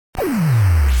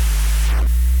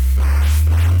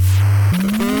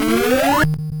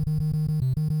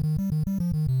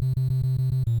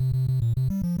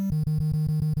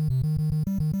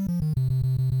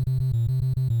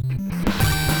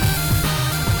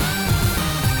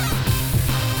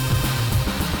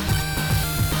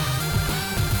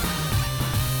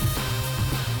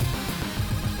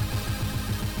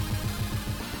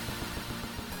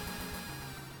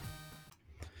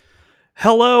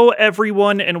Hello,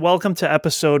 everyone, and welcome to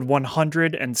episode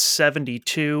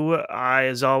 172.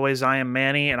 As always, I am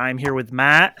Manny, and I'm here with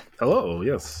Matt. Hello,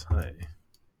 yes, hi.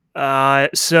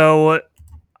 So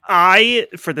I,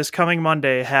 for this coming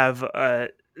Monday, have a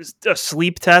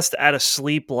sleep test at a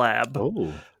sleep lab.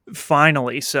 Oh,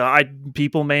 Finally.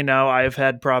 People may know I've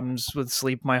had problems with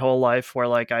sleep my whole life where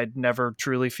like I'd never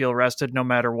truly feel rested no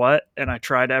matter what. And I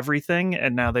tried everything.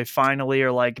 And now they finally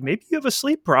are like, maybe you have a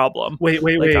sleep problem. wait.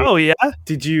 Like, oh yeah.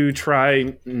 Did you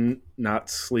try not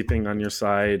sleeping on your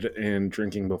side and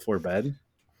drinking before bed?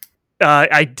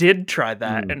 I did try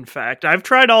that. In fact, I've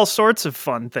tried all sorts of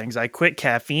fun things. I quit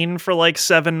caffeine for like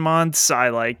 7 months.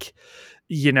 I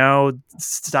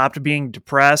stopped being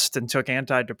depressed and took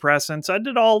antidepressants. I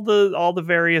did all the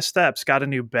various steps. Got a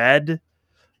new bed.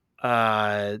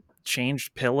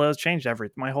 Changed pillows. Changed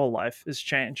everything. My whole life has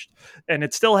changed, and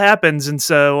it still happens. And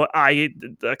so a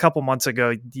couple months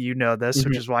ago, you know this,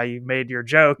 which is why you made your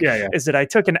joke. Yeah. Is that I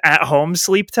took an at-home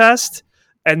sleep test.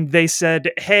 And they said,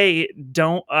 hey,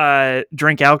 don't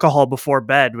drink alcohol before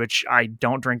bed, which I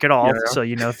don't drink at all. Yeah. So,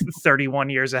 31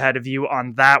 years ahead of you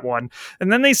on that one.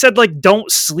 And then they said, like,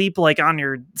 don't sleep, like, on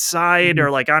your side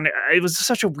or, like, on... It was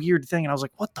such a weird thing. And I was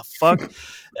like, what the fuck?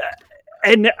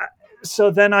 And so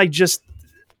then I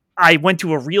went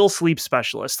to a real sleep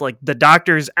specialist. Like, the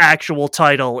doctor's actual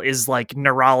title is, like,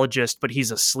 neurologist, but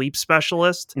he's a sleep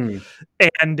specialist.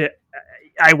 And...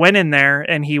 I went in there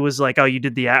and he was like, oh, you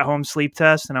did the at-home sleep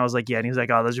test? And I was like, yeah. And he was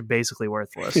like, oh, those are basically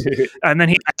worthless. And then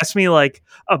he asked me like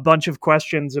a bunch of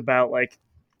questions about like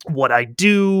what I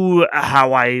do,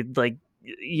 how I like,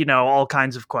 all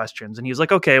kinds of questions. And he was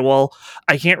like, okay, well,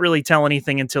 I can't really tell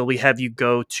anything until we have you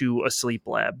go to a sleep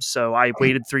lab. So I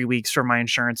waited 3 weeks for my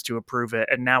insurance to approve it.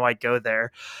 And now I go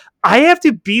there. I have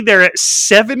to be there at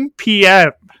 7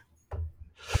 p.m.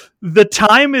 The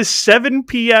time is 7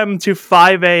 p.m. to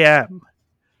 5 a.m.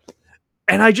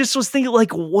 And I just was thinking,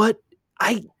 like,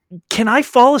 can I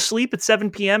fall asleep at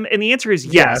 7 p.m.? And the answer is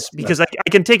yes, because I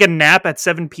can take a nap at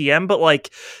 7 p.m., but,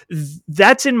 like,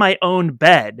 that's in my own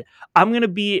bed. I'm going to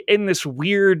be in this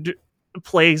weird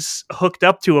place hooked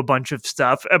up to a bunch of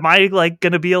stuff. Am I, like,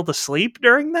 going to be able to sleep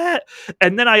during that?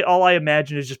 And then all I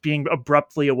imagine is just being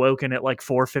abruptly awoken at, like,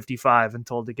 4:55 and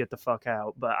told to get the fuck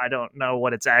out. But I don't know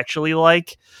what it's actually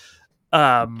like.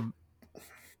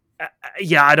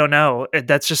 Yeah, I don't know.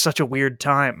 That's just such a weird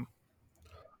time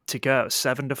to go,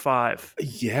 7 to 5.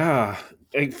 Yeah,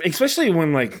 especially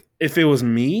when like if it was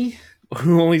me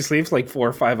who only sleeps like 4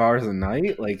 or 5 hours a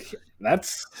night, like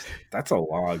that's a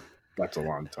long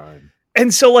time.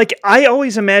 And so like I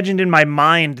always imagined in my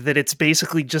mind that it's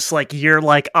basically just like you're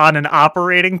like on an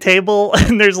operating table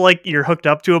and there's like you're hooked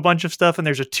up to a bunch of stuff and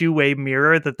there's a two-way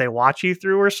mirror that they watch you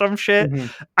through or some shit.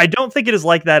 I don't think it is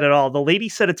like that at all. The lady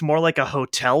said it's more like a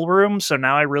hotel room, so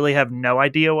now I really have no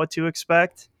idea what to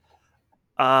expect.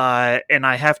 And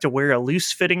I have to wear a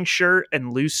loose-fitting shirt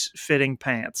and loose-fitting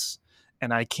pants.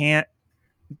 And I can't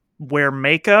wear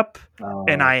makeup,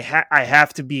 and I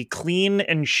have to be clean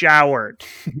and showered.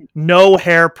 No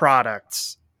hair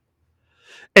products.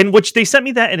 And which they sent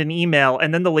me that in an email,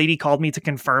 and then the lady called me to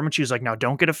confirm, and she was like, "No,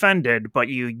 don't get offended, but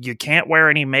you can't wear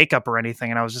any makeup or anything."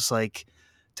 And I was just like,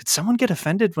 "Did someone get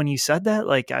offended when you said that?"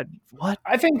 Like, what?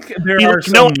 I think there are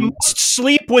some... No, I must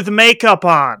sleep with makeup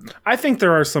on. I think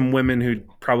there are some women who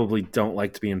probably don't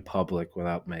like to be in public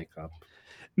without makeup.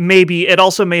 Maybe it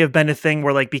also may have been a thing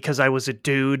where like because I was a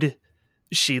dude,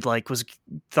 she like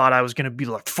thought I was gonna be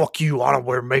like, fuck you, I don't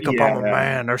wear makeup, I'm a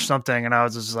man or something. And I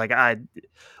was just like,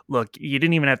 look, you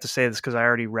didn't even have to say this because I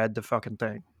already read the fucking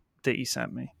thing that you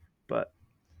sent me. But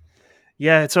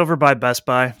yeah, it's over by Best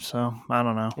Buy, so I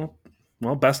don't know.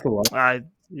 Well, best of luck.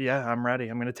 I'm ready.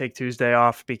 I'm gonna take Tuesday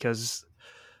off because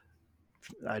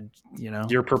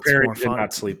you're prepared to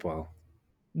not sleep well.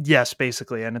 Yes,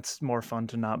 basically, and it's more fun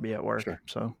to not be at work. Sure.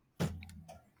 So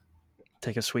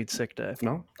take a sweet sick day.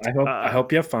 No, I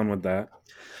hope you have fun with that.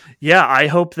 Yeah, I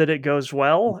hope that it goes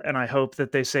well, and I hope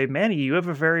that they say, Manny, you have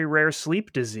a very rare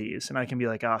sleep disease, and I can be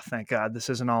like, oh, thank God, this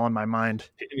isn't all in my mind.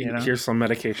 Here's some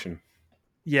medication.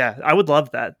 Yeah, I would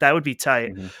love that. That would be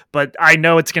tight. But I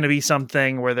know it's going to be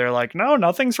something where they're like, no,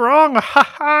 nothing's wrong. Ha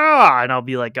ha. And I'll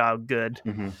be like, oh, good.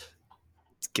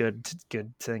 It's good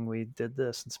thing we did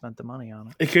this and spent the money on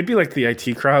it. It could be like the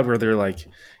IT crowd where they're like,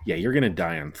 yeah, you're going to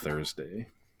die on Thursday.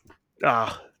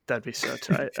 Oh, that'd be so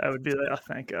tight. I would be like, oh,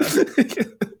 thank God.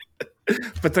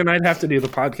 But then I'd have to do the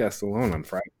podcast alone on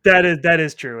Friday. That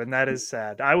is true, and that is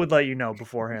sad. I would let you know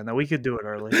beforehand that we could do it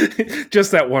early.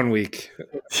 Just that 1 week.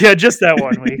 Yeah, just that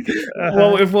 1 week.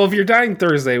 Well, if you're dying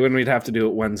Thursday, when we'd have to do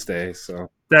it Wednesday, so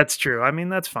that's true. I mean,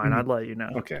 that's fine. I'd let you know.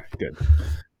 Okay, good.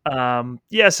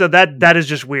 Yeah, so that is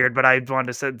just weird, but I wanted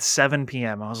to say 7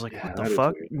 PM. I was like, Yeah, what the that is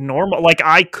fuck? weird. Normal, like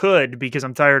I could because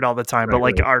I'm tired all the time, but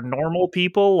Right, like right. are normal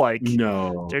people like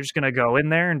No. they're just gonna go in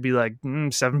there and be like,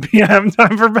 7 PM,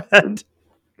 time for bed.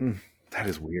 That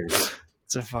is weird.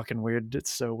 It's a fucking weird.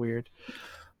 It's so weird.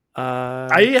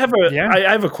 I have Yeah.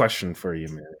 I have a question for you,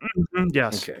 man.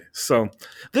 Yes. Okay, so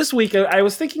this week I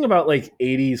was thinking about like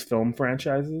 '80s film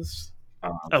franchises.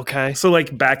 Okay. So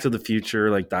like Back to the Future,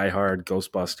 like Die Hard,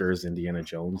 Ghostbusters, Indiana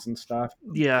Jones, and stuff.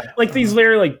 Yeah. Like these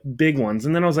very like big ones.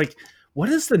 And then I was like, what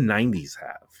does the '90s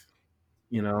have?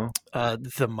 You know?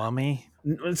 The Mummy.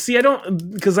 See, I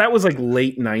don't, because that was like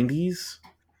late '90s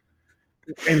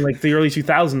and like the early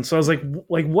 2000s. So I was like,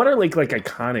 what are like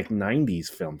iconic '90s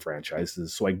film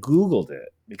franchises? So I googled it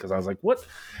because I was like, what?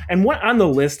 And what on the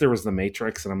list there was The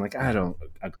Matrix, and I'm like,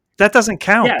 That doesn't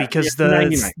count yeah, because yeah,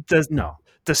 99. the No.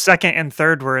 the second and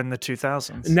third were in the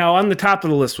 2000s. Now on the top of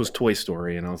the list was Toy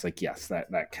Story, and I was like, yes,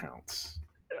 that counts.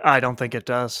 I don't think it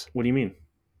does. What do you mean?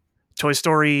 Toy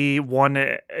Story 1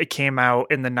 it came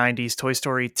out in the 90s. Toy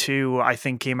Story 2 I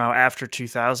think came out after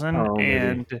 2000 Oh, maybe.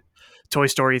 and Toy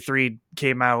Story 3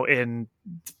 came out in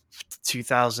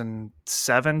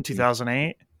 2007,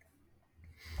 2008.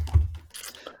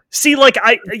 See, like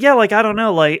I don't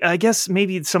know. Like I guess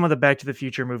maybe some of the Back to the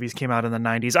Future movies came out in the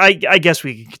 90s. I guess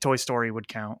Toy Story would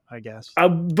count, I guess.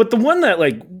 But the one that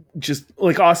like just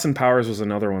like Austin Powers was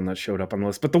another one that showed up on the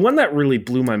list. But the one that really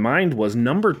blew my mind was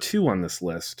number 2 on this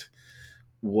list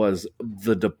was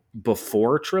the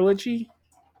Before trilogy.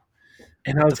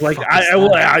 And I was like,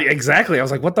 exactly. I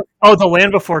was like, what the? Oh, The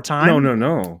Land Before Time?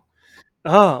 No.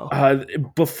 Oh.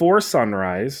 Before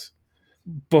Sunrise,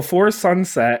 Before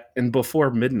Sunset, and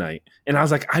Before Midnight. And I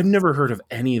was like, I've never heard of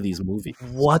any of these movies.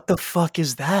 What the fuck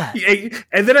is that?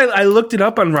 And then I looked it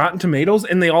up on Rotten Tomatoes,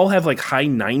 and they all have like high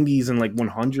 90s and like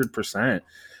 100%.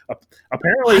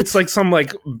 Apparently, it's like some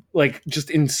like just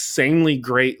insanely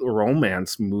great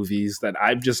romance movies that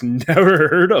I've just never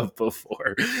heard of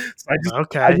before. So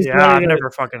I've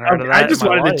never fucking heard of that. I just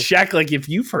wanted to check like if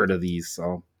you've heard of these.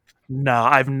 So no,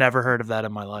 I've never heard of that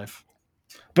in my life.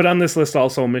 But on this list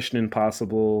also Mission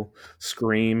Impossible,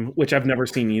 Scream, which I've never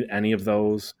seen any of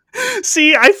those.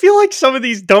 See, I feel like some of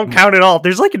these don't count at all.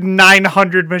 There's like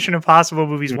 900 Mission Impossible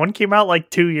movies. One came out like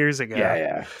 2 years ago.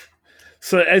 Yeah.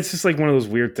 So it's just like one of those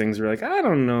weird things where like, I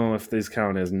don't know if these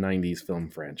count as 90s film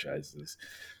franchises.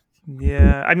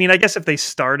 Yeah. I mean, I guess if they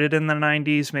started in the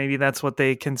 90s, maybe that's what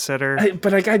they consider.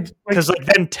 Because like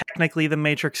then technically The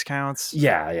Matrix counts.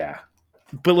 Yeah.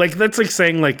 But like that's like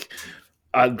saying like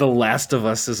The Last of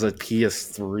Us is a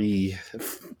PS3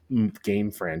 game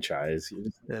franchise.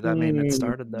 I mean, it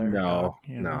started there. No.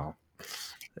 Yeah.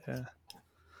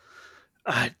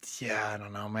 I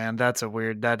don't know, man. That's a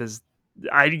weird. That is.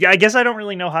 I guess I don't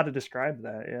really know how to describe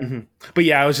that. Yeah. Mm-hmm. But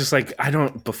yeah, I was just like,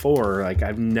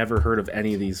 I've never heard of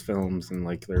any of these films, and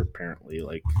like they're apparently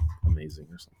like amazing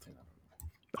or something.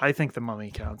 I think The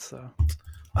Mummy counts though.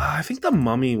 I think The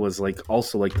Mummy was like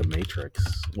also like The Matrix,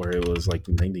 where it was like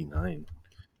 99.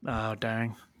 Oh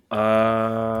dang.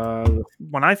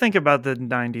 When I think about the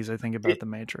 90s, I think about The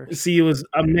Matrix. See, it was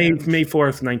May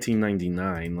 4th,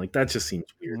 1999. Like that just seems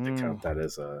weird to count that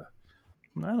as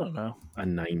I don't know, a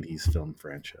 90s film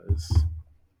franchise.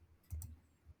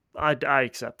 I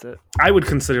accept it. I would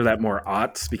consider that more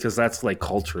aughts because that's like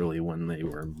culturally when they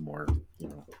were more,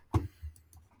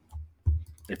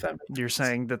 if that makes You're sense.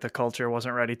 saying that the culture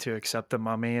wasn't ready to accept The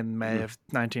Mummy in May of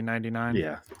 1999?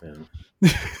 Yeah.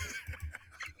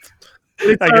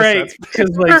 It's all right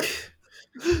because like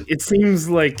it seems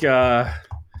like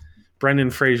Brendan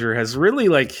Fraser has really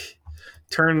like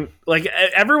turned like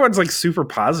everyone's like super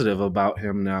positive about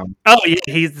him now. Oh yeah,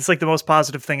 it's like the most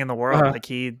positive thing in the world. Like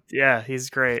he's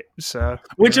great. So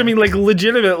which I mean, like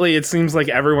legitimately, it seems like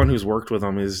everyone who's worked with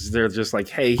him they're just like,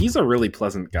 hey, he's a really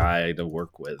pleasant guy to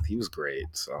work with. He was great.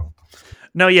 So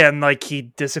no, yeah, and like he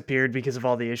disappeared because of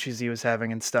all the issues he was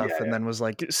having and stuff, and then was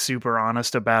like super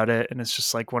honest about it. And it's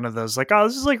just like one of those like, oh,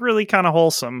 this is like really kind of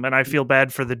wholesome, and I feel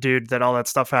bad for the dude that all that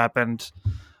stuff happened.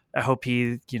 I hope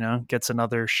he, gets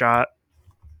another shot.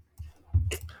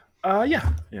 Yeah.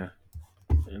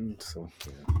 And so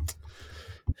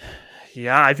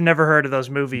yeah, I've never heard of those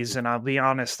movies, and I'll be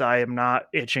honest, I am not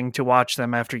itching to watch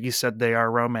them after you said they are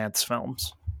romance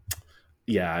films.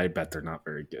 Yeah, I bet they're not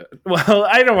very good. Well,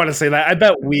 I don't want to say that. I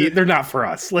bet they're not for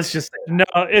us. Let's just say that.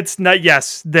 No, it's not.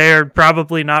 Yes, they're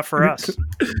probably not for us.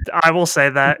 I will say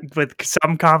that with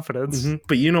some confidence. Mm-hmm.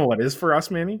 But you know what is for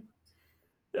us, Manny?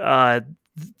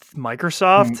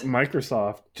 Microsoft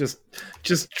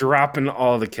just dropping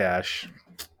all the cash.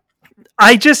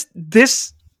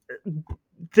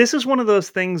 This is one of those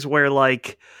things where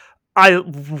like I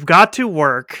got to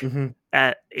work Mm-hmm.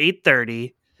 at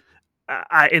 8:30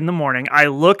 in the morning. I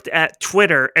looked at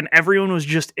Twitter and everyone was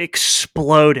just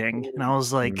exploding, and I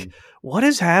was like, "What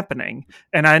is happening?"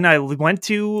 And I went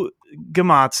to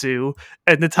Gamatsu,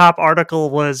 and the top article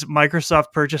was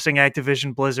Microsoft purchasing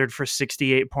Activision Blizzard for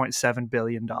 $68.7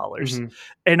 billion, Mm-hmm.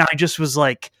 and I just was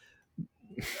like,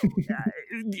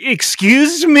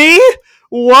 "Excuse me,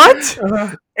 what?"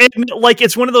 Uh-huh. And like,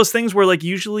 it's one of those things where like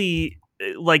usually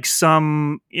like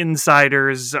some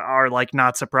insiders are like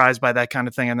not surprised by that kind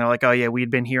of thing, and they're like, "Oh yeah, we'd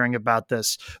been hearing about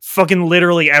this." Fucking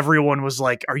literally everyone was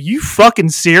like, "Are you fucking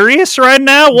serious right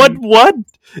now? What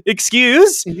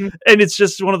excuse?" Mm-hmm. And it's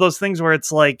just one of those things where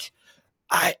it's like,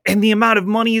 and the amount of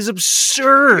money is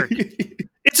absurd.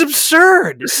 It's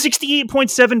absurd.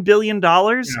 $68.7 billion.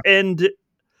 Yeah. And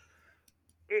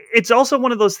it's also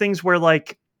one of those things where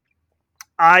like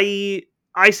I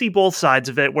I see both sides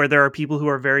of it, where there are people who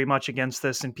are very much against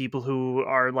this and people who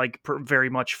are like very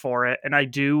much for it, and I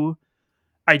do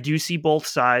see both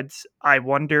sides. I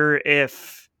wonder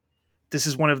if this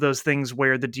is one of those things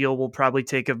where the deal will probably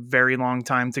take a very long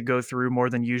time to go through, more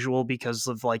than usual, because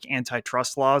of like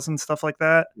antitrust laws and stuff like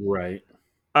that. Right.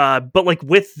 But like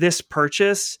with this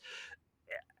purchase,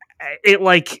 it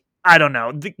like, I don't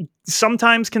know.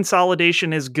 Sometimes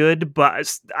consolidation is good,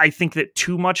 but I think that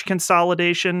too much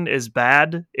consolidation is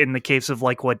bad in the case of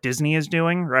like what Disney is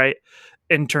doing, right?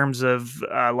 In terms of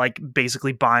like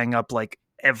basically buying up like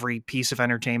every piece of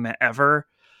entertainment ever.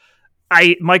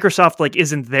 Microsoft like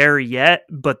isn't there yet,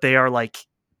 but they are like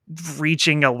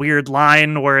reaching a weird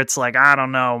line where it's like, I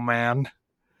don't know, man.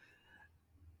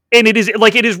 And it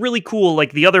is really cool.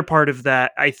 Like the other part of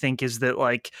that, I think, is that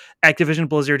like Activision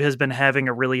Blizzard has been having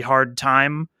a really hard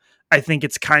time. I think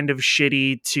it's kind of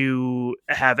shitty to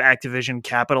have Activision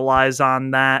capitalize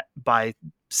on that by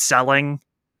selling.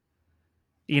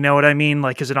 You know what I mean?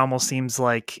 Like, because it almost seems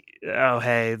like, oh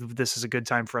hey, this is a good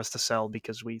time for us to sell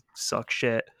because we suck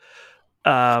shit.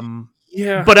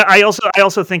 Yeah. But I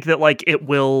also think that like it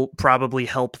will probably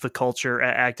help the culture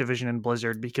at Activision and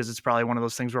Blizzard, because it's probably one of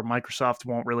those things where Microsoft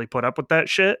won't really put up with that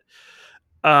shit.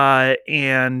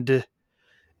 And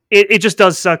it just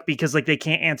does suck because like they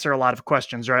can't answer a lot of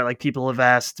questions, right? Like people have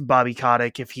asked Bobby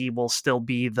Kotick if he will still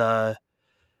be the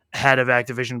head of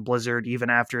Activision Blizzard even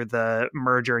after the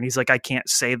merger, and he's like, I can't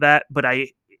say that, but I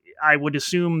would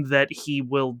assume that he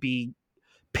will be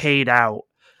paid out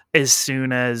as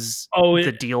soon as Oh,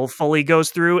 the deal fully goes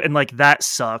through, and like that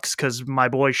sucks because my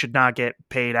boy should not get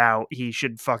paid out. He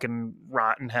should fucking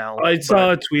rot in hell. I But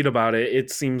saw a tweet about it.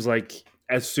 It seems like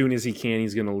as soon as he can,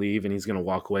 he's going to leave, and he's going to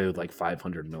walk away with like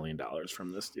 $500 million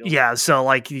from this deal. yeah, so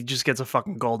like he just gets a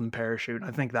fucking golden parachute.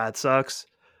 I think that sucks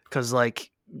because like,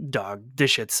 dog,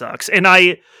 this shit sucks. And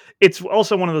it's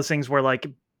also one of those things where like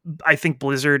I think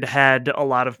Blizzard had a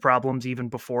lot of problems even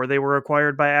before they were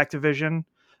acquired by Activision.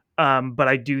 But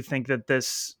I do think that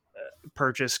this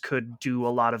purchase could do a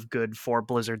lot of good for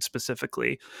Blizzard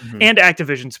specifically, Mhm. and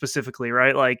Activision specifically,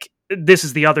 right? Like this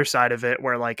is the other side of it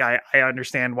where like I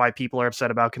understand why people are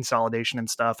upset about consolidation and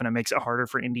stuff, and it makes it harder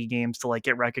for indie games to like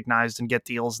get recognized and get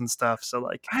deals and stuff. So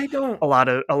like I don't. a lot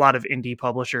of indie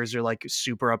publishers are like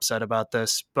super upset about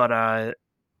this, but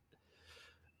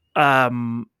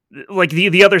um like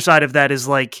the other side of that is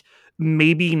like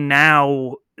maybe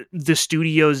now the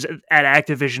studios at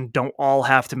Activision don't all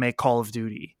have to make Call of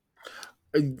Duty.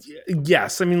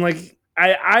 Yes, I mean, like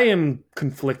I am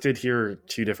conflicted here.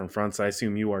 Two different fronts. I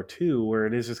assume you are too. Where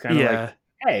it is just kind of like, Yeah.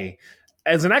 hey,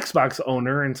 as an Xbox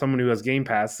owner and someone who has Game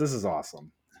Pass, this is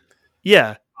awesome.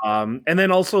 Yeah. And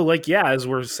then also like, yeah, as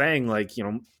we're saying, like, you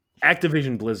know,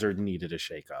 Activision Blizzard needed a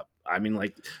shakeup. I mean,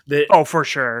 like Oh, for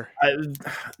sure.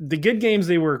 the good games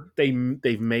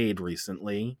they've made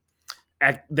recently,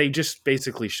 they just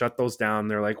basically shut those down.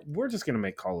 They're like, we're just gonna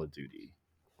make Call of Duty,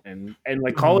 and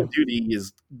like Call Mhm. of Duty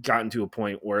has gotten to a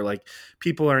point where like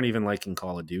people aren't even liking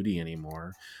Call of Duty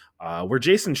anymore. Where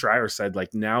Jason Schreier said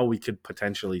like now we could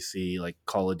potentially see like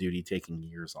Call of Duty taking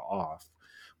years off,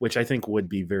 which I think would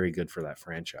be very good for that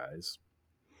franchise.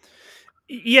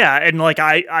 Yeah, and like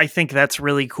I think that's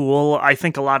really cool. I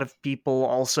think a lot of people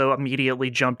also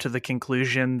immediately jump to the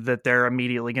conclusion that they're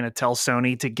immediately going to tell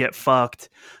Sony to get fucked,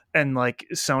 and like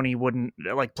Sony wouldn't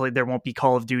like play, there won't be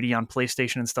Call of Duty on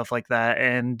PlayStation and stuff like that.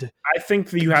 And I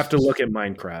think that you have to look at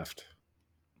Minecraft.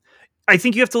 I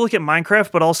think you have to look at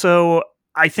Minecraft, but also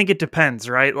I think it depends,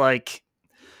 right? Like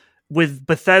with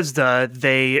Bethesda,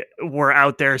 they were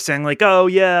out there saying like, "Oh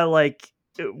yeah, like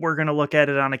we're going to look at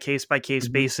it on a case by case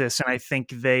Mhm. basis," and I think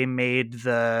they made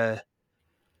the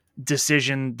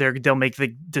decision, they'll make the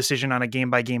decision on a game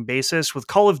by game basis. With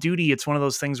Call of Duty, it's one of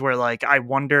those things where like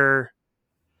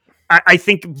I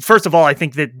think first of all, I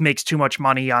think that makes too much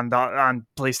money on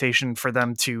PlayStation for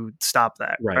them to stop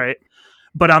that, right?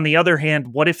 But on the other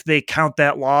hand, what if they count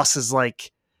that loss as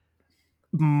like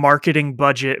marketing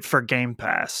budget for Game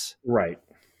Pass? Right.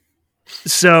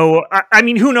 So, I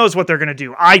mean, who knows what they're going to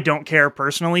do? I don't care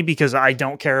personally because I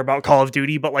don't care about Call of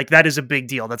Duty, but like that is a big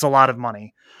deal. That's a lot of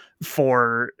money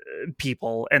for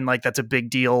people. And like, that's a big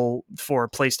deal for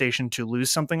PlayStation to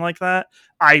lose something like that.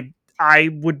 I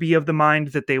would be of the mind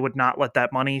that they would not let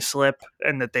that money slip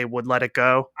and that they would let it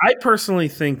go. I personally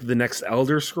think the next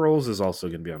Elder Scrolls is also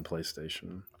going to be on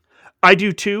PlayStation. I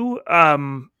do too.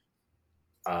 But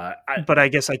I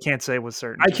guess I can't say with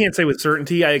certainty. I can't say with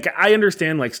certainty. I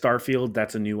understand like Starfield,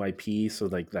 that's a new IP, so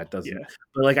like that doesn't. Yeah.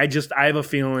 But like I have a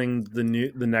feeling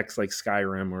the next like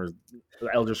Skyrim or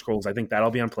Elder Scrolls, I think that'll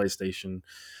be on PlayStation.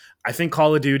 I think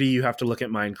Call of Duty, you have to look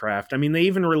at Minecraft. I mean, they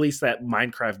even released that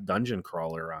Minecraft dungeon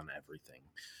crawler on everything.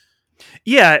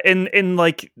 Yeah, and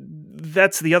like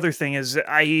that's the other thing is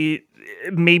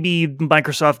maybe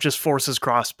Microsoft just forces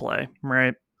crossplay,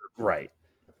 right? Right.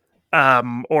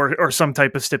 Or some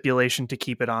type of stipulation to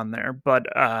keep it on there. But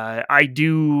I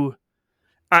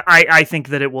think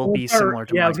that it will be similar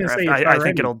to Minecraft. I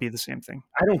think it'll be the same thing.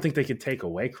 I don't think they could take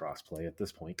away crossplay at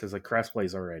this point because like crossplay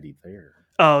is already there.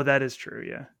 Oh, that is true.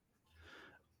 Yeah.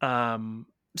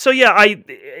 So yeah,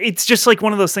 it's just like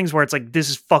one of those things where it's like, this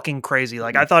is fucking crazy.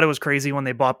 Like I thought it was crazy when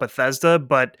they bought Bethesda,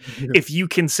 but if you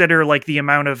consider like the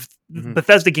amount of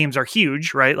Bethesda games are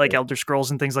huge, right? Like Elder Scrolls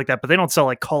and things like that, but they don't sell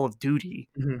like Call of Duty.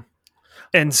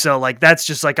 And so like, that's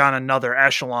just like on another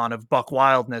echelon of buck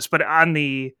wildness, but on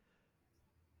the,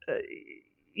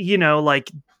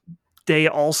 like they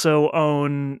also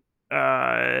own,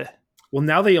 well,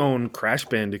 now they own Crash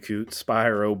Bandicoot,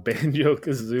 Spyro,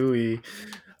 Banjo-Kazooie.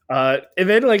 And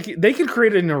then like they could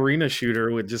create an arena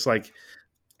shooter with just like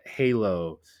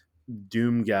Halo,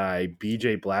 Doom Guy,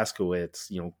 BJ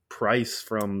Blazkowicz, Price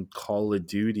from Call of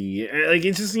Duty. Like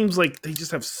it just seems like they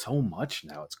just have so much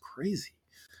now. It's crazy.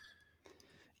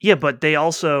 Yeah, but they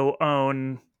also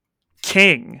own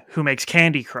King, who makes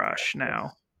Candy Crush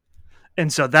now.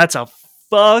 And so that's a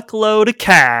fuckload of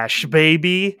cash,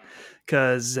 baby.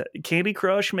 Because Candy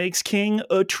Crush makes King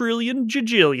 $1 trillion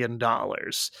jajillion.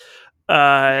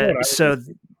 So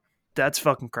that's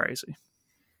fucking crazy.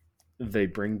 They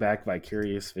bring back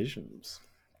Vicarious Visions.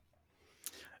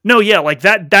 No, yeah, like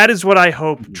that is what I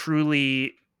hope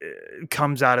truly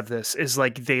comes out of this is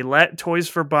like they let Toys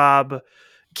for Bob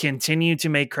continue to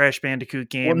make Crash Bandicoot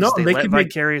games. Well, no, they let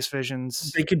Vicarious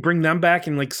Visions. They could bring them back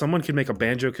and like someone could make a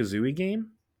Banjo-Kazooie game.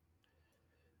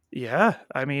 Yeah,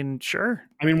 I mean, sure.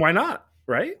 I mean, why not?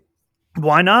 Right?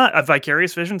 Why not?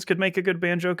 Vicarious Visions could make a good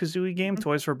Banjo-Kazooie game.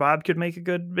 Toys for Bob could make a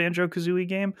good Banjo-Kazooie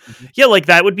game. Yeah, like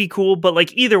that would be cool. But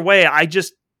like either way,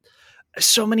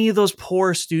 so many of those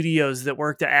poor studios that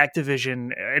worked at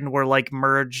Activision and were like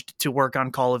merged to work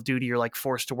on Call of Duty or like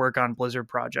forced to work on Blizzard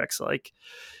projects. Like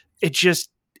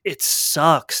it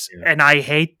sucks. Yeah. And I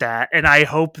hate that. And I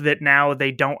hope that now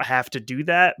they don't have to do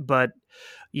that. But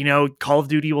Call of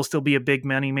Duty will still be a big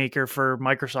money maker for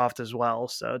Microsoft as well.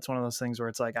 So it's one of those things where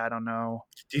it's like, I don't know.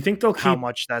 Do you think they'll how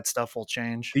much that stuff will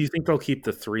change? Do you think they'll keep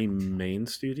the 3 main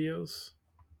studios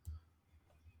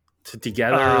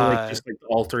together? Like just like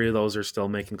all 3 of those are still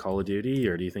making Call of Duty,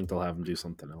 or do you think they'll have them do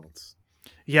something else?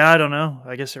 Yeah, I don't know.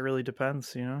 I guess it really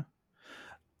depends.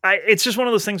 It's just one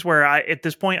of those things where at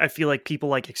this point I feel like people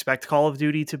like expect Call of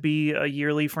Duty to be a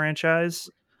yearly franchise.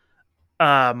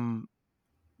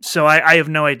 So I have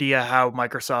no idea how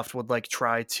Microsoft would like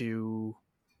try to.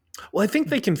 Well, I think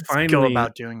they can finally go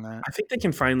about doing that. I think they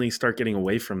can finally start getting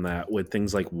away from that with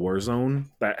things like Warzone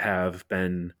that have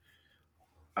been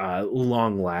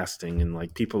long lasting and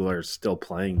like people are still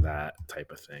playing that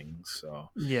type of thing.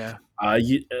 So yeah,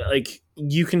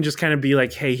 you can just kind of be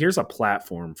like, hey, here's a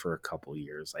platform for a couple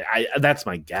years. That's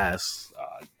my guess,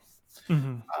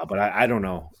 but I don't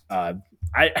know. I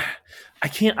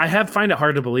can't. find it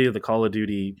hard to believe the Call of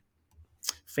Duty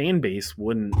fan base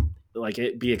wouldn't like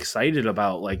it be excited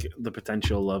about like the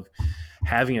potential of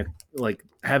having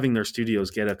their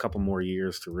studios get a couple more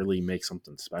years to really make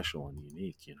something special and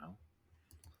unique.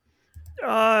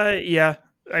 Yeah.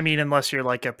 I mean, unless you're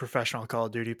like a professional Call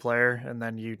of Duty player, and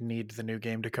then you need the new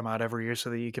game to come out every year so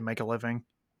that you can make a living.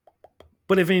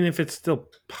 But if it's still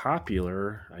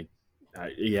popular,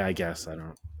 I guess I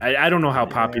don't know how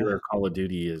popular Call of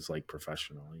Duty is like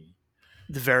professionally.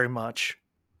 Very much.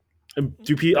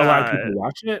 Do a lot of people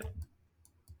watch it?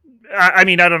 I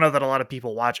mean, I don't know that a lot of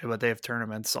people watch it, but they have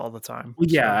tournaments all the time. Well,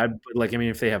 yeah, so.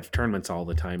 If they have tournaments all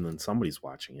the time, then somebody's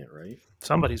watching it, right?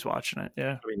 Somebody's watching it,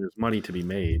 yeah. I mean, there's money to be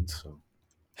made, so.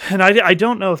 And I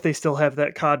don't know if they still have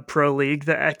that COD Pro League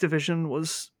that Activision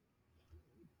was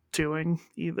doing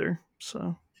either.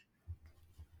 So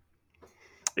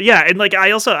yeah, and like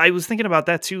I was thinking about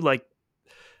that too, like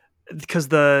because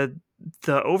the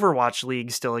Overwatch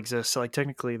League still exists, so like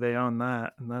technically they own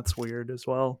that, and that's weird as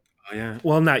well. Oh, yeah.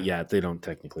 Well, not yet. They don't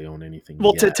technically own anything.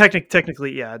 Well, yet.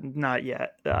 technically, yeah, not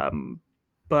yet.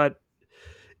 But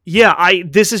yeah,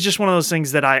 this is just one of those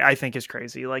things that I think is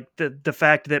crazy. Like the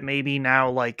fact that maybe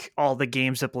now like all the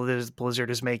games that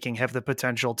Blizzard is making have the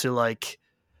potential to like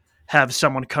have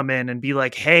someone come in and be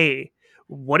like, hey,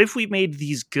 what if we made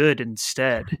these good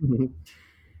instead?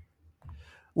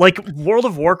 Like World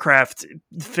of Warcraft,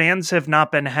 fans have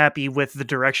not been happy with the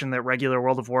direction that regular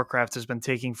World of Warcraft has been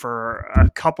taking for a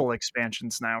couple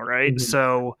expansions now, right?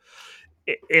 So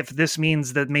if this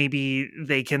means that maybe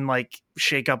they can like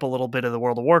shake up a little bit of the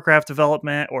World of Warcraft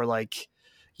development, or like,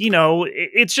 you know,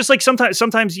 it's just like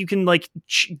sometimes you can like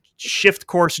shift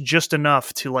course just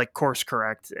enough to like course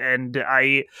correct. And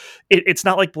it's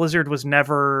not like Blizzard was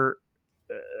never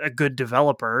a good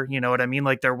developer, you know what I mean?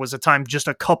 Like there was a time just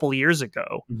a couple years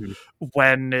ago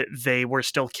when they were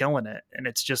still killing it, and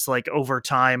it's just like over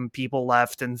time people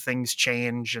left and things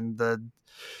change, and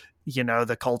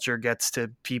the culture gets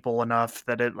to people enough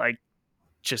that it like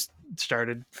just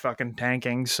started fucking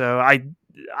tanking. So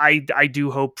I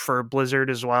do hope for Blizzard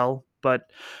as well, but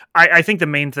I think the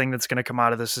main thing that's going to come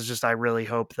out of this is just I really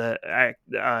hope that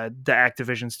the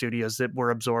Activision studios that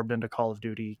were absorbed into Call of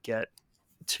Duty get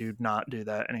to not do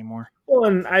that anymore. Well,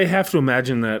 and I have to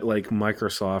imagine that like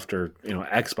Microsoft or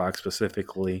Xbox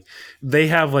specifically, they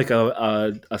have like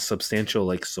a substantial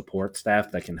like support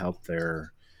staff that can help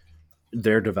their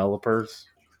developers,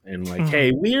 and like,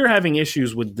 hey, we're having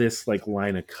issues with this like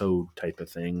line of code type of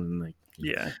thing, and like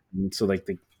and so like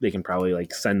they can probably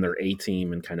like send their A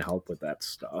team and kind of help with that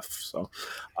stuff. So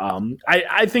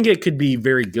I think it could be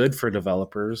very good for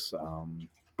developers.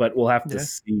 But we'll have to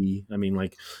see. I mean,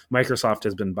 like Microsoft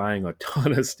has been buying a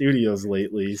ton of studios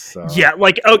lately. So yeah,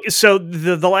 like okay, so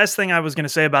the last thing I was going to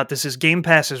say about this is Game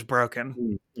Pass is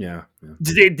broken. Yeah.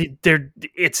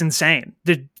 It's insane.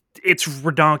 It's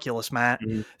redonkulous, Matt.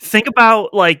 Think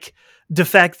about like the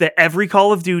fact that every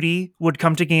Call of Duty would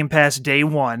come to Game Pass day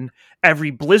one,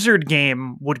 every Blizzard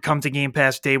game would come to Game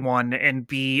Pass day one and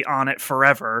be on it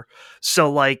forever.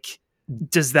 So like,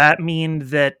 does that mean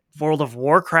that World of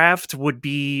Warcraft would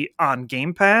be on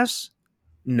Game Pass?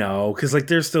 No, because like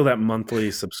there's still that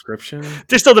monthly subscription.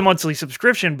 There's still the monthly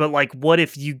subscription, but like, what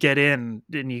if you get in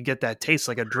and you get that taste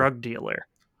like a drug dealer?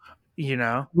 You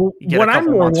know, well, what I'm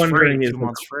more wondering is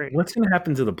what's going to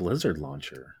happen to the Blizzard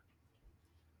launcher?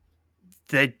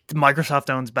 Microsoft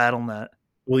owns BattleNet.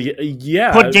 Well,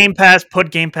 yeah. Put Game Pass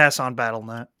on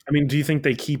BattleNet. I mean, do you think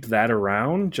they keep that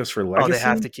around just for legacy? Oh, they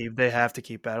have to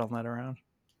keep BattleNet around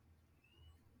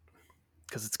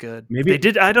because it's good. Maybe they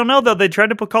did. I don't know though. They tried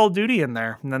to put Call of Duty in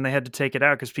there, and then they had to take it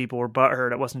out because people were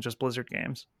butthurt. It wasn't just Blizzard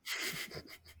games.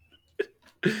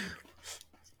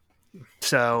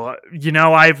 So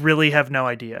I really have no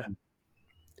idea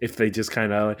if they just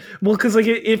kind of because like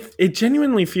if it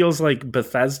genuinely feels like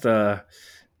Bethesda.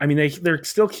 I mean, they're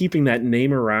still keeping that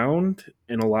name around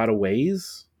in a lot of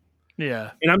ways.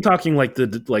 Yeah, and I'm talking like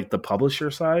the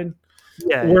publisher side.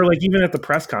 Yeah, or like even at the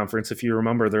press conference, if you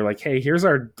remember, they're like, "Hey, here's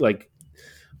our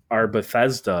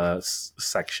Bethesda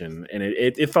section," and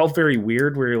it felt very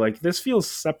weird. Where you're like, "This feels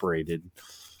separated."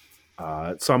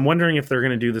 So I'm wondering if they're going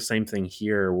to do the same thing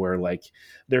here, where like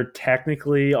they're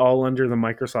technically all under the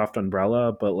Microsoft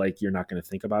umbrella, but like you're not going to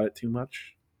think about it too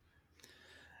much.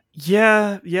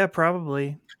 Yeah,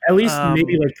 probably. At least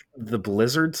maybe like the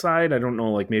Blizzard side. I don't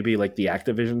know, like maybe like the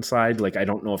Activision side. Like I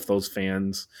don't know if those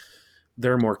fans,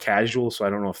 they're more casual, so I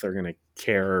don't know if they're going to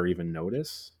care or even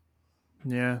notice.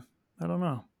 Yeah, I don't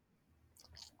know.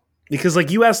 Because like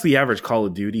you ask the average Call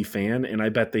of Duty fan, and I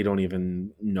bet they don't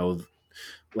even know.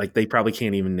 Like they probably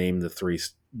can't even name the 3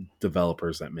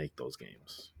 developers that make those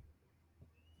games.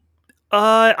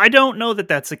 I don't know that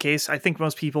that's the case. I think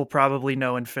most people probably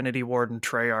know Infinity Ward and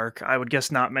Treyarch. I would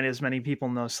guess not as many people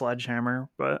know Sledgehammer,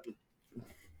 but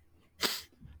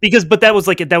that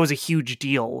was a huge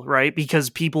deal, right? Because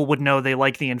people would know they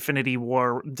like the Infinity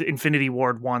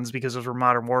Ward ones because those were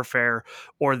Modern Warfare,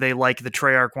 or they like the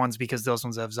Treyarch ones because those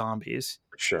ones have zombies.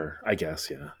 Sure, I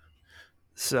guess, yeah.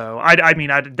 So I mean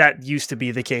that used to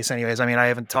be the case anyways. I mean, I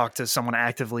haven't talked to someone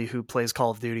actively who plays Call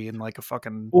of Duty in like a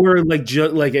fucking or like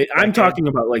I'm talking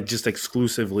about like just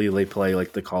exclusively they play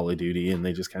like the Call of Duty and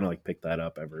they just kind of like pick that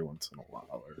up every once in a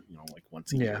while, or like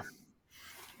once a year.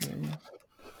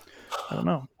 I don't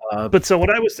know. But so what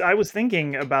I was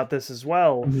thinking about this as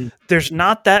well. There's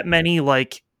not that many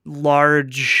like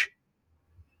large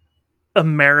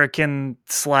American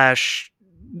slash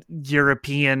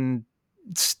European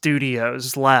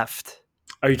studios left.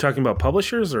 Are you talking about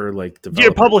publishers or like Yeah,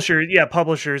 developers?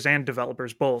 publishers and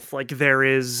developers both. Like there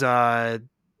is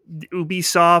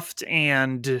Ubisoft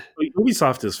and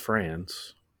Ubisoft is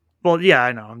France. well, yeah,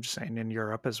 I know. I'm just saying in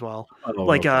Europe as well. Oh,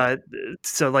 Like okay.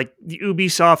 so like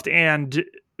Ubisoft and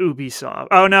Ubisoft.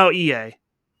 Oh no, EA.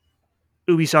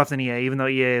 Ubisoft and EA, even though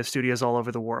EA has studios all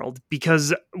over the world.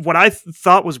 Because what I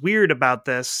thought was weird about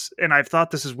this, and I've thought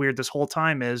this is weird this whole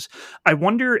time, is I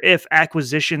wonder if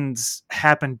acquisitions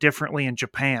happen differently in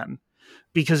Japan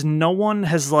because no one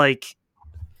has like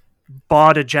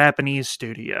bought a Japanese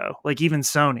studio. Like even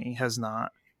Sony has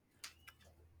not.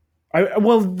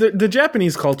 Well, the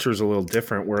Japanese culture is a little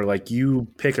different, where like you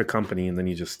pick a company and then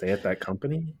you just stay at that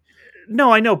company.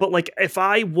 No, I know, but like if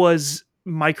I was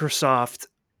Microsoft,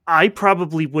 I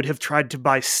probably would have tried to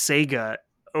buy Sega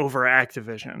over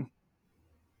Activision.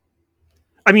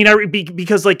 I mean,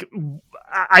 because like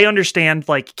I understand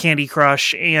like Candy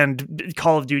Crush and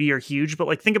Call of Duty are huge, but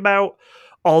like think about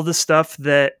all the stuff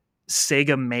that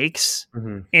Sega makes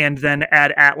Mm-hmm. and then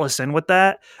add Atlas in with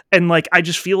that. And like I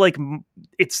just feel like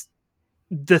it's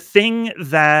the thing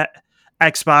that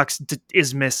Xbox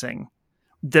is missing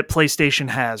that PlayStation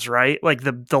has, right? Like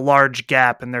the large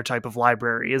gap in their type of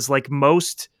library is like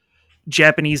most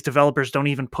Japanese developers don't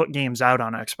even put games out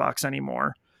on Xbox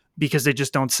anymore because they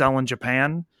just don't sell in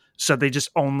Japan. So they just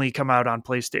only come out on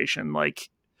PlayStation. Like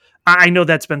I know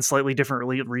that's been slightly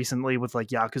different recently with like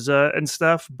Yakuza and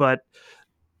stuff, but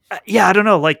yeah, I don't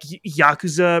know. Like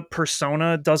Yakuza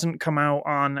Persona doesn't come out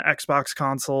on Xbox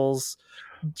consoles.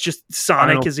 Just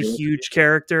Sonic Final is a Fantasy. huge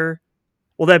character.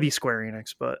 Well, that'd be Square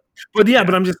Enix, but But yeah,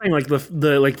 but yeah. I'm just saying, like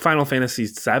the like Final Fantasy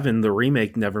VII, the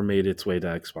remake never made its way to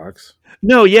Xbox.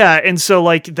 No, yeah, and so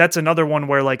like that's another one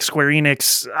where like Square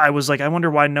Enix, I was like, I wonder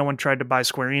why no one tried to buy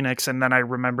Square Enix, and then I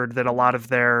remembered that a lot of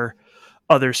their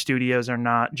other studios are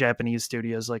not Japanese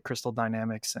studios like Crystal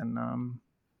Dynamics and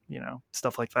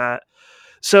stuff like that.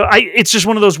 So it's just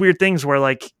one of those weird things where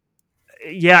like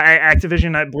yeah,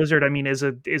 Activision at Blizzard, I mean, is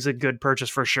a good purchase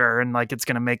for sure, and like it's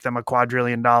going to make them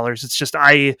 $250,000,000. It's just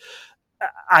I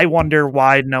wonder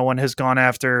why no one has gone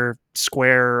after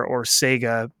Square or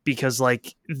Sega because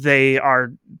like they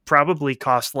are probably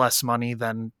cost less money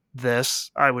than this.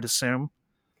 I would assume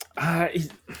Uh,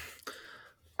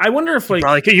 I wonder if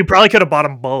like you probably could have bought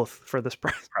them both for this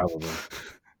price. probably.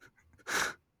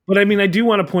 But I mean, I do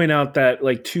want to point out that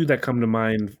like two that come to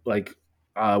mind, like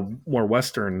more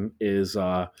Western, is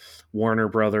Warner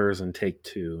Brothers and Take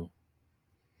Two.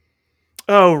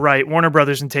 Oh right, Warner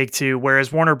Brothers and Take Two.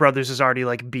 Whereas Warner Brothers is already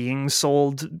like being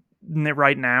sold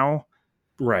right now.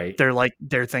 Right. They're like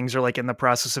their things are like in the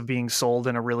process of being sold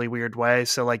in a really weird way.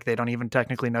 So like they don't even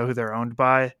technically know who they're owned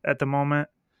by at the moment.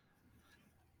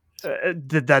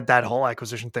 That whole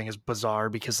acquisition thing is bizarre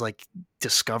because like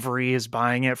Discovery is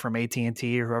buying it from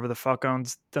AT&T or whoever the fuck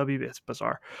owns WB. It's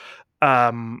bizarre.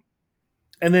 And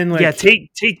then Yeah, like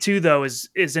take two though is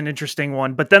an interesting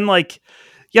one, but then like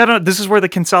yeah, no, this is where the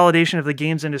consolidation of the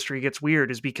games industry gets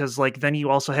weird, is because like then you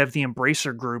also have the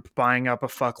Embracer Group buying up a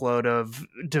fuckload of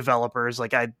developers.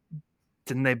 Like I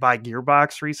didn't they buy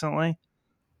Gearbox recently?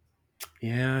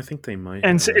 yeah, I think they might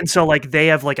And have. so like they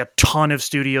have like a ton of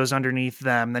studios underneath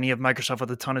them. Then you have Microsoft with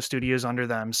a ton of studios under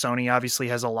them. Sony obviously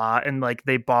has a lot, and like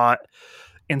they bought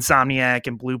Insomniac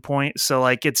and Bluepoint. So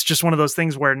like it's just one of those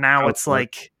things where now it's Housemarque.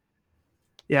 like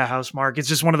yeah, Housemark. It's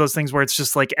just one of those things where it's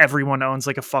just like everyone owns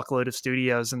like a fuckload of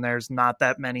studios, and there's not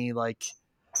that many like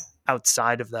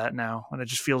outside of that now, and it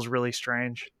just feels really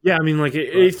strange. Yeah, I mean, like But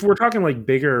if we're talking like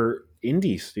bigger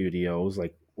indie studios,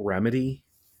 like Remedy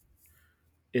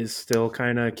is still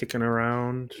kind of kicking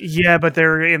around. yeah, but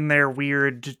they're in their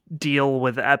weird deal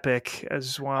with Epic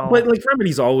as But well. like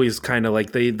Remedy's always kind of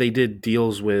like they did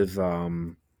deals with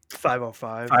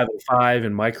 505. 505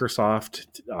 and Microsoft.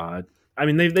 I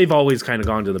mean, they've always kind of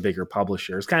gone to the bigger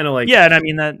publishers, kind of like Yeah, and I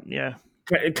mean that. Yeah,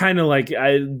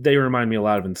 they remind me a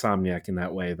lot of Insomniac in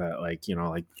that way, that like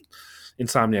like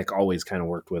Insomniac always kind of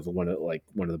worked with one of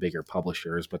the bigger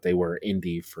publishers, but they were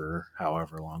indie for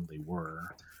however long they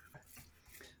were.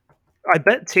 I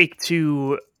bet Take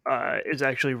Two is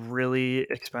actually really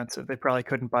expensive. They probably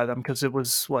couldn't buy them because it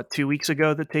was what 2 weeks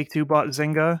ago that Take Two bought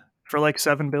Zynga for like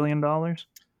 $7 billion.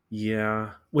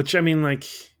 Yeah, which I mean, like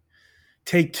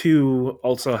Take Two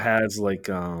also has like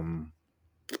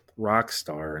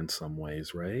Rockstar in some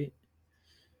ways, right?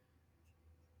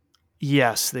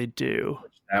 Yes, they do.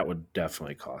 That would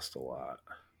definitely cost a lot.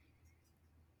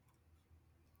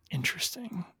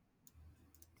 Interesting.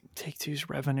 Take Two's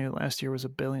revenue last year was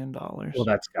 $1 billion. Well,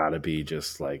 that's got to be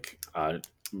just like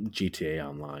GTA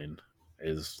Online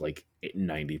is like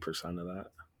 90% of that.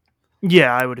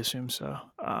 Yeah, I would assume so.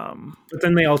 But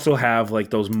then they also have like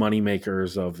those money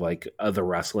makers of like the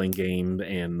wrestling game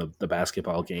and the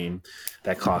basketball game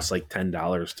that costs like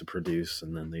 $10 to produce,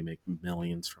 and then they make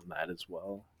millions from that as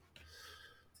well.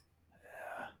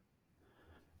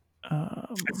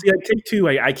 See, Take Two,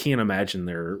 I can't imagine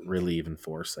they're really even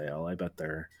for sale. I bet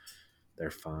they're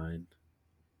fine.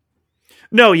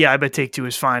 No, yeah, I bet Take Two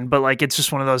is fine, but like it's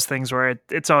just one of those things where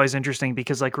it's always interesting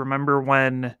because like remember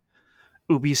when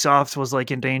Ubisoft was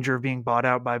like in danger of being bought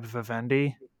out by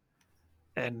Vivendi,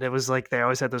 and it was like they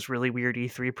always had those really weird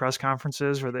E3 press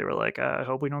conferences where they were like, "I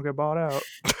hope we don't get bought out."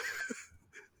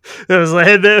 It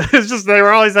was just they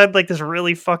were always had like this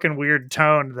really fucking weird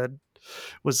tone that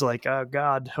was like, "Oh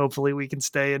God, hopefully we can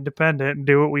stay independent and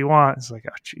do what we want." It's like,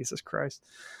 "Oh Jesus Christ."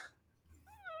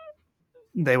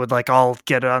 They would like all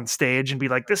get on stage and be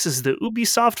like, "This is the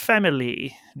Ubisoft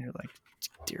family," and you're like,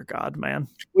 "Dear God, man."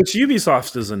 Which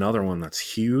Ubisoft is another one that's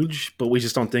huge, but we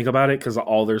just don't think about it because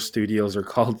all their studios are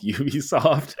called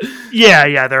Ubisoft.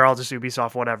 Yeah, they're all just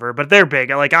Ubisoft, whatever. But they're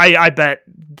big. Like I bet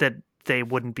that they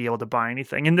wouldn't be able to buy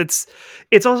anything, and it's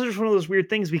also just one of those weird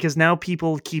things because now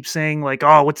people keep saying like,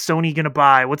 "Oh, what's Sony gonna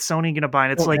buy? What's Sony gonna buy?"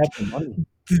 And it's like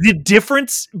the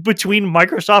difference between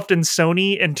Microsoft and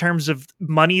Sony in terms of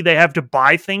money they have to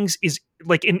buy things is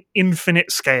like an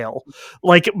infinite scale.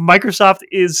 Like Microsoft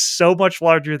is so much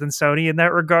larger than Sony in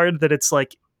that regard that it's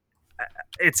like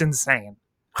it's insane.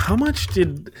 How much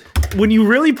when you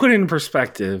really put it in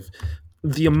perspective,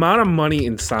 the amount of money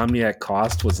Insomniac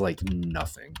cost was like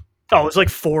nothing. Oh, it was like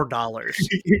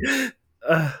 $4.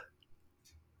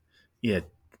 Yeah.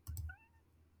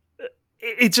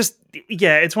 It's just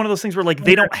it's one of those things where like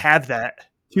they don't have that.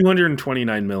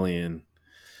 229 million.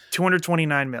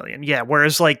 229 million. Yeah,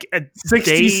 whereas like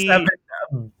 67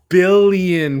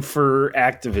 billion for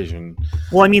Activision.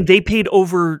 Well, I mean, they paid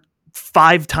over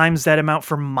 5 times that amount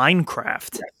for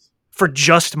Minecraft for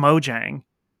just Mojang.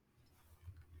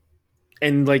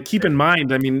 And like, keep in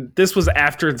mind, I mean, this was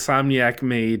after Insomniac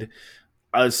made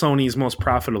Sony's most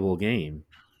profitable game.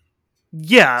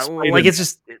 Yeah, like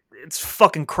it's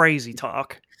fucking crazy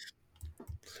talk.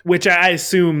 Which I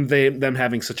assume them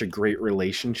having such a great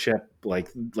relationship,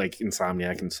 like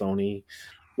Insomniac and Sony,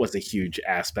 was a huge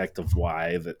aspect of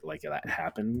why that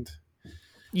happened.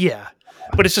 Yeah,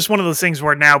 but it's just one of those things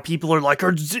where now people are like,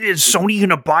 "Is Sony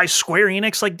gonna buy Square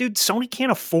Enix?" Like, dude, Sony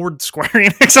can't afford Square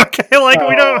Enix. Okay, like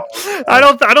we don't.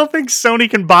 I don't think Sony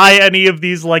can buy any of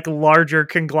these like larger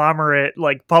conglomerate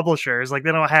like publishers. Like,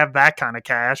 they don't have that kind of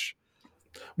cash.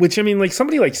 Which, I mean, like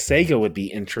somebody like Sega would be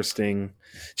interesting,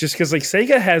 just because like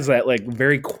Sega has that like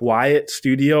very quiet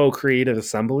studio Creative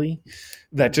Assembly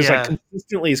that just like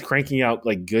consistently is cranking out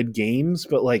like good games,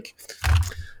 but like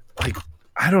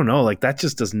I don't know, like that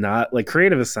just does not, like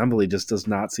Creative Assembly just does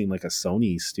not seem like a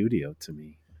Sony studio to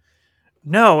me.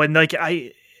 No, and like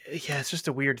it's just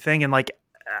a weird thing, and like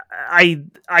I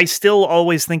still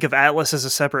always think of Atlas as a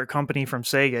separate company from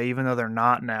Sega, even though they're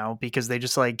not now, because they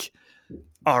just like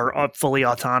are fully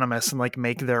autonomous and like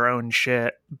make their own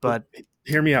shit. But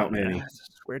hear me out, Manny. It's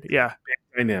weird. Yeah.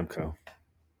 Bandai Namco.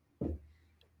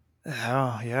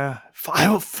 Oh yeah.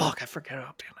 Oh fuck! I forget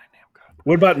about Bandai Namco.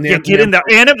 What about Namco? Yeah, get in there.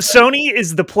 Sony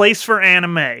is the place for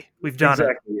anime. We've done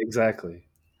it. Exactly.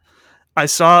 I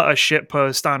saw a shit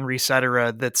post on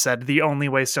Resetera that said the only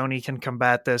way Sony can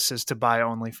combat this is to buy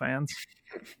OnlyFans.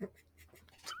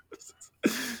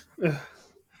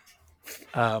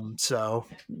 So,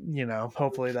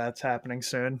 hopefully that's happening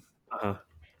soon.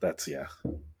 That's, yeah.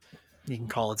 You can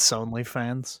call it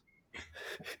Sonlyfans.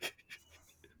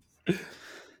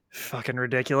 Fucking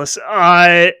ridiculous.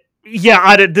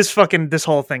 This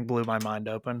whole thing blew my mind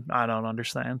open. I don't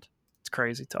understand. It's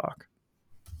crazy talk.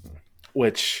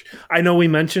 Which I know we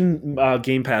mentioned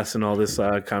Game Pass in all this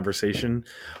conversation.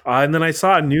 And then I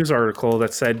saw a news article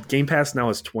that said Game Pass now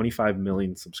has 25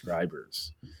 million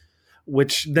subscribers.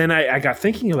 Which then I got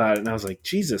thinking about it and I was like,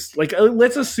 Jesus, like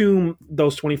let's assume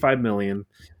those 25 million,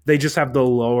 they just have the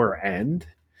lower end.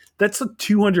 That's a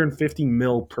 250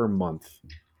 mil per month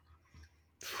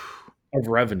of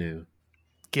revenue.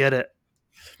 Get it.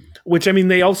 Which, I mean,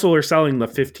 they also are selling the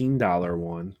 $15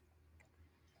 one.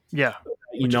 Yeah.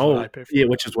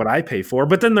 Which is what I pay for.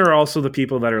 But then there are also the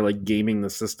people that are like gaming the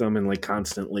system and like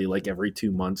constantly, like every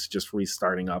 2 months, just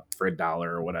restarting up for $1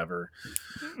 or whatever.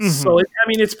 Mm-hmm. So,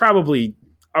 it's probably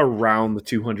around the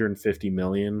 250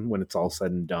 million when it's all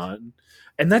said and done.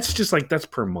 And that's just like, that's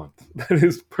per month. That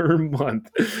is per month.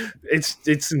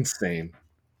 It's insane.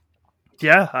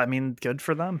 Yeah, I mean, good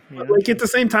for them. But like at the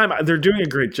same time, they're doing a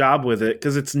great job with it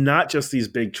because it's not just these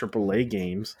big AAA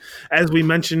games. As we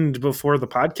mentioned before the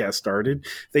podcast started,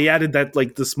 they added that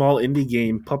like the small indie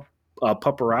game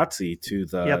Paparazzi to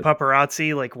Yeah, the.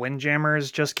 Paparazzi, like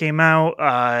Windjammers just came out.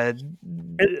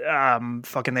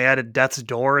 Fucking they added Death's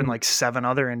Door and like 7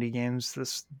 other indie games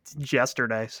this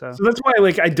yesterday. So So that's why,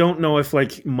 like, I don't know if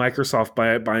like Microsoft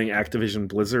buying Activision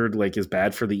Blizzard like is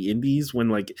bad for the indies when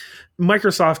like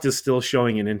Microsoft is still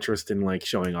showing an interest in like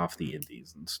showing off the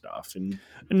indies and stuff. And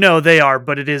no, they are,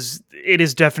 but it is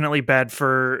definitely bad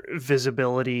for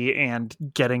visibility and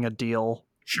getting a deal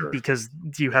sure, because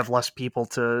you have less people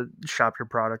to shop your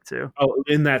product to. oh,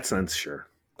 in that sense, sure,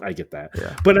 I get that.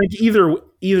 Yeah. But like,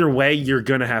 either way, you're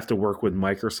gonna have to work with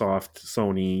Microsoft,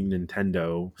 Sony,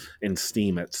 Nintendo, and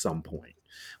Steam at some point.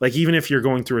 Like even if you're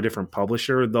going through a different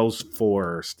publisher, those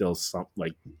 4 are still some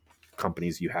like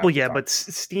companies you have. Well, yeah, but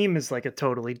Steam is like a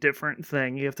totally different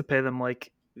thing. You have to pay them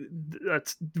like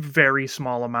that's very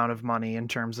small amount of money in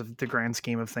terms of the grand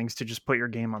scheme of things to just put your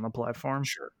game on the platform.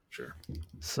 Sure.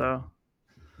 So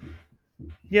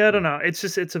yeah, I don't know.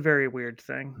 It's a very weird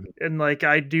thing, and like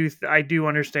I do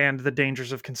understand the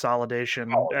dangers of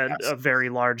consolidation at a very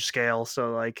large scale.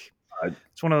 So like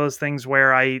it's one of those things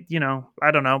where I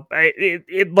don't know.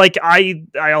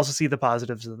 I also see the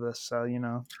positives of this. So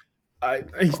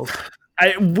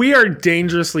we are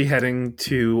dangerously heading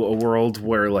to a world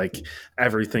where like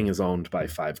everything is owned by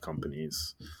 5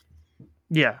 companies.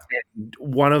 Yeah, and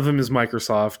one of them is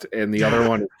Microsoft, and the other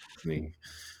one is Disney.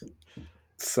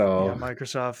 So yeah,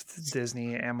 Microsoft,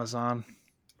 Disney, Amazon,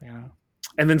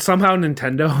 and then somehow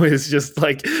Nintendo is just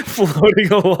like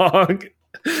floating along.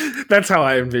 That's how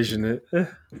I envision it.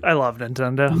 I love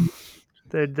Nintendo.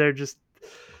 They're just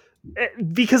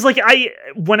because like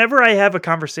whenever I have a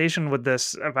conversation with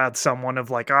this about someone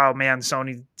of like, oh man,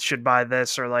 Sony should buy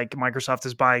this or like Microsoft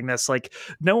is buying this, like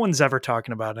no one's ever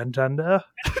talking about Nintendo.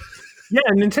 Yeah,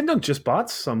 Nintendo just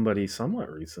bought somebody somewhat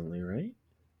recently, right?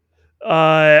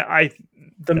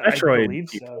 The Metroid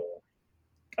people. So.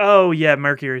 Oh yeah,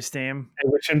 Mercury Steam.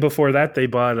 And before that, they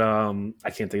bought I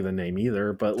can't think of the name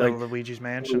either, but the like Luigi's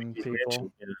Mansion people.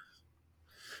 Mansion, yeah.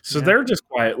 So they're just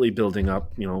quietly building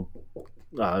up,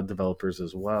 developers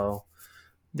as well.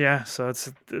 Yeah, so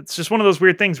it's just one of those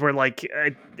weird things where like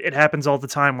it happens all the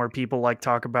time where people like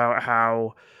talk about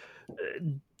how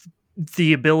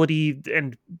the ability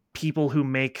and people who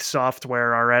make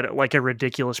software are at like a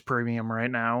ridiculous premium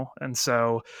right now, and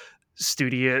so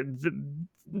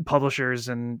publishers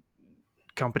and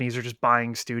companies are just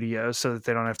buying studios so that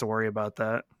they don't have to worry about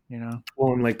that.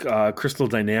 Well, and like Crystal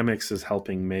Dynamics is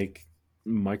helping make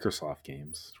Microsoft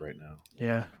games right now.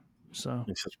 Yeah, so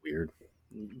it's just weird.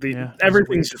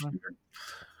 Everything's just weird.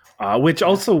 Which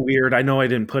also weird. I know I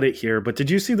didn't put it here, but did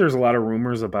you see? There's a lot of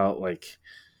rumors about like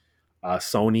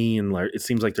Sony, and like it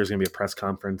seems like there's gonna be a press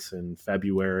conference in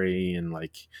February, and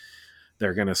like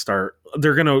they're gonna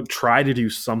try to do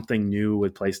something new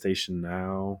with PlayStation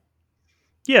Now.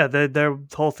 Yeah, their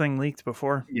whole thing leaked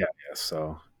before. Yeah.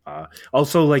 So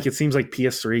also, like it seems like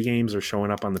PS3 games are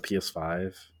showing up on the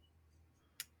PS5.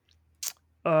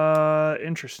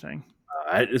 Interesting.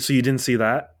 So you didn't see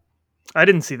that? I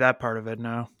didn't see that part of it.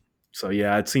 No. So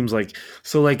yeah, it seems like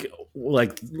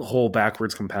the whole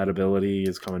backwards compatibility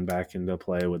is coming back into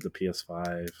play with the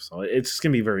PS5. So it's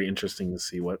gonna be very interesting to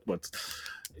see what's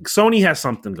Sony has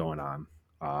something going on,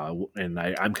 and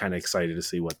I'm kind of excited to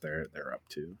see what they're up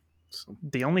to. So.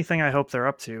 The only thing I hope they're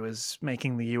up to is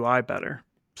making the UI better.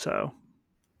 So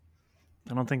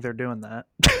I don't think they're doing that.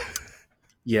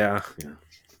 Yeah.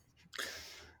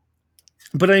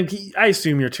 But I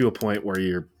assume you're to a point where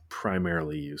you're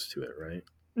primarily used to it, right?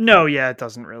 No, yeah, it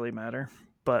doesn't really matter,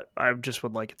 but I just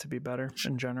would like it to be better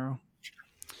in general.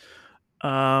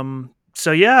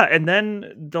 So yeah, and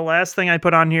then the last thing I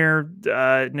put on here,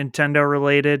 Nintendo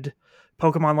related,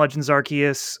 Pokemon Legends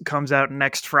Arceus comes out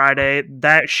next Friday.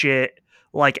 That shit,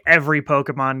 like every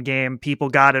Pokemon game, people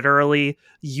got it early.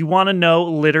 You want to know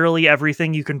literally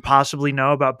everything you can possibly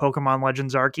know about Pokemon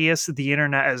Legends Arceus? The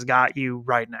internet has got you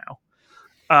right now.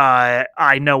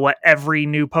 I know what every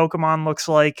new Pokemon looks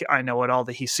like. I know what all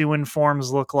the Hisuian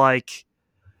forms look like.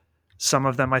 Some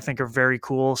of them I think are very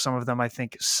cool. Some of them I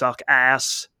think suck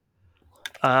ass.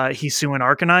 Hisuian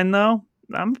Arcanine though,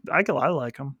 I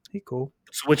like him. He cool.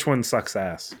 So which one sucks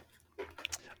ass?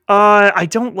 I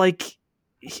don't like.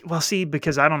 Well, see,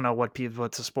 because I don't know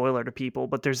what's a spoiler to people,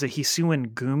 but there's a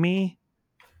Hisuian Gumi.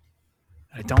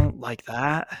 I don't like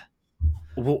that.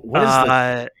 Well, what is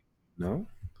that? No.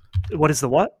 What is the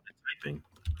what? Typing.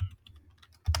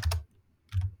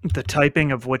 The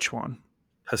typing of which one?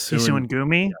 Hisuian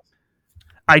Gumi? Yes.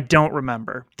 I don't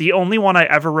remember. The only one I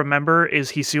ever remember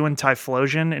is Hisuian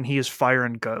Typhlosion, and he is Fire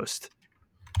and Ghost.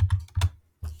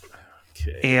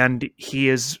 Okay. And he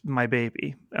is my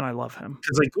baby, and I love him.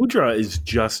 Because like Udra is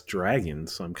just dragon,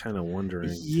 so I'm kind of wondering.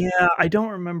 Yeah, I don't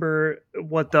remember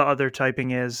what the other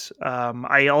typing is.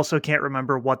 I also can't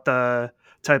remember what the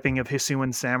typing of Hisuian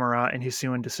Samura and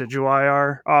Hisuian Decidueye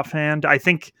are offhand. I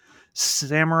think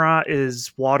Samura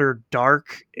is water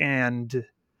dark and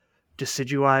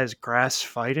Decidueye is grass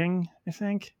fighting, I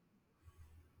think.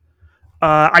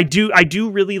 I do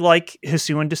really like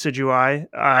Hisuian Decidueye.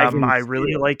 I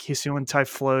really like Hisuian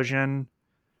Typhlosion,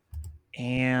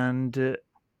 and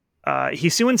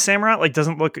Hisuian Samurott like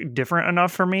doesn't look different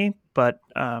enough for me, but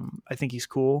I think he's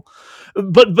cool.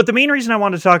 But the main reason I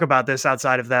wanted to talk about this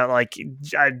outside of that, like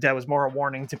that was more a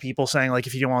warning to people saying like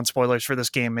if you don't want spoilers for this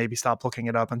game, maybe stop looking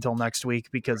it up until next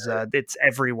week because it's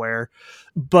everywhere.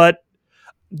 But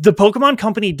the Pokemon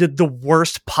Company did the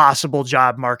worst possible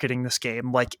job marketing this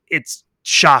game. Like it's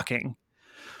shocking.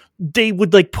 They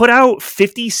would like put out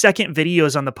 50-second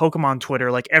videos on the Pokemon Twitter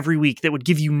like every week that would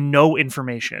give you no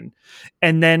information.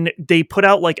 And then they put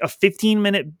out like a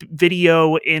 15-minute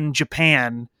video in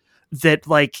Japan that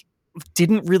like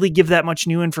didn't really give that much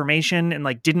new information and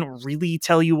like didn't really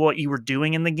tell you what you were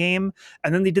doing in the game.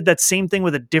 And then they did that same thing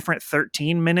with a different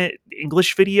 13-minute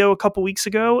English video a couple weeks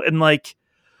ago. And like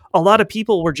a lot of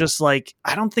people were just like,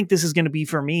 I don't think this is going to be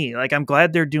for me. Like, I'm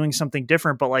glad they're doing something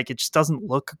different, but like, it just doesn't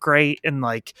look great. And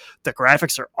like, the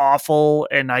graphics are awful.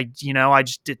 And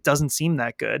it doesn't seem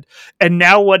that good. And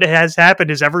now what has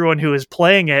happened is everyone who is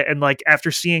playing it and like, after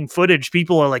seeing footage,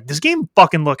 people are like, this game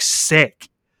fucking looks sick.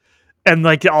 And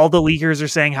like all the leakers are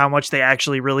saying how much they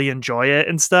actually really enjoy it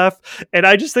and stuff. And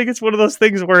I just think it's one of those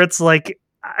things where it's like,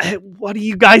 what are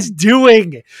you guys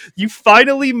doing? You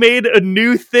finally made a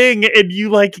new thing and you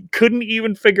like couldn't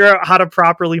even figure out how to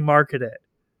properly market it.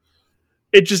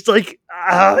 It just like,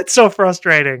 it's so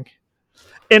frustrating.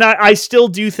 And I still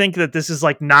do think that this is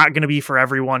like not going to be for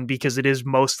everyone because it is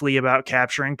mostly about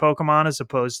capturing Pokemon as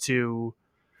opposed to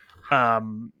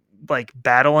like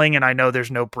battling. And I know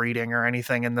there's no breeding or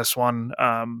anything in this one.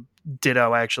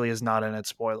 Ditto actually is not in it.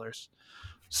 Spoilers.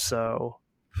 So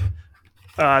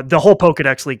the whole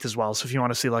Pokedex leaked as well. So if you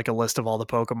want to see like a list of all the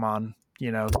Pokemon,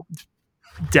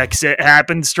 Dexit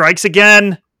happens, strikes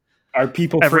again. Are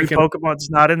people every freaking Pokemon's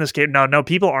not in this game? No,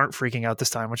 people aren't freaking out this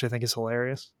time, which I think is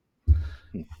hilarious.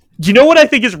 You know what I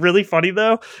think is really funny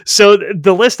though? So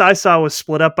the list I saw was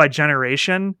split up by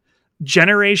generation.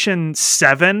 Generation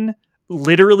 7,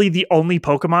 literally the only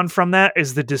Pokemon from that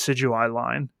is the Decidueye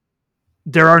line.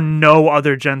 There are no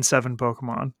other Gen 7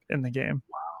 Pokemon in the game.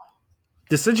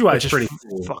 Decidueye is pretty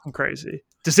cool. Fucking crazy.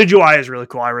 Decidueye is really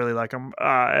cool. I really like them.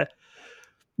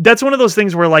 That's one of those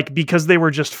things where like because they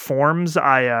were just forms,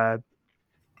 I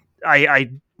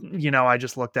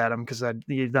just looked at them because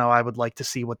I would like to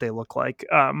see what they look like.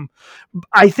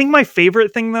 I think my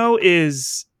favorite thing though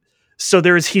is so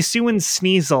there is Hisuian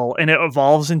Sneasel and it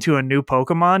evolves into a new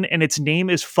Pokemon and its name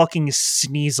is fucking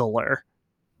Sneaseler.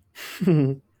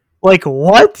 Like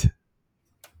what?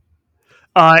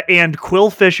 And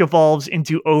Quillfish evolves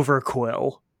into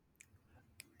Overquill.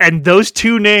 And those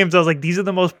two names, I was like, these are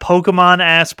the most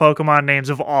Pokemon-ass Pokemon names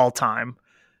of all time.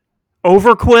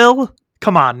 Overquill?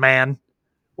 Come on, man.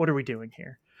 What are we doing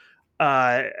here?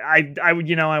 I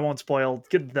won't spoil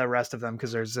the rest of them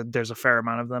because there's a fair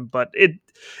amount of them. But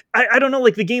I don't know,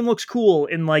 like the game looks cool.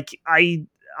 And like, I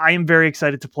am very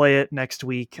excited to play it next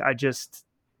week.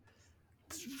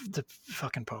 The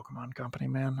fucking Pokemon Company,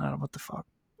 man. I don't know what the fuck.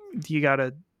 You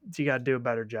gotta do a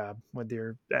better job with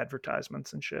your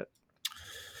advertisements and shit.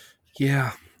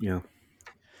 Yeah.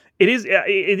 It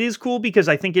is cool because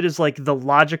I think it is like the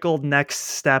logical next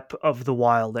step of the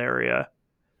wild area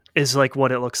is like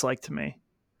what it looks like to me.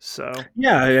 So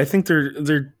yeah, I think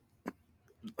they're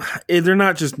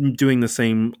not just doing the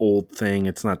same old thing.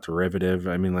 It's not derivative.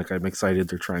 I mean, like I'm excited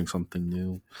they're trying something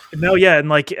new. No, yeah, and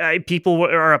like people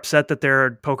are upset that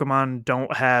their Pokemon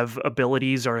don't have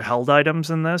abilities or held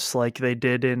items in this, like they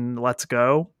did in Let's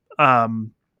Go.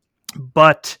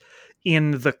 But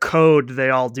in the code, they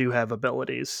all do have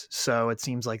abilities, so it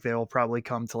seems like they will probably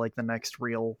come to like the next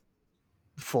real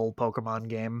full Pokemon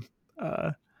game.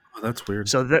 Oh, that's weird.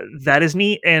 So that is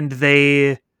neat, and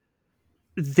they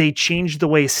changed the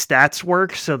way stats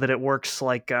work so that it works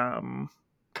like Shin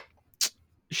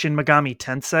Megami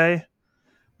Tensei,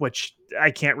 which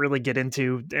I can't really get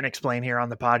into and explain here on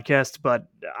the podcast, but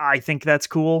I think that's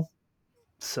cool.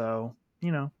 So,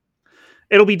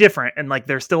 it'll be different. And like,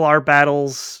 there still are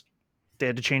battles. They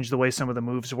had to change the way some of the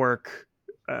moves work.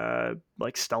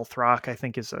 Like Stealth Rock, I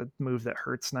think is a move that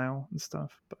hurts now and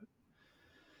stuff, but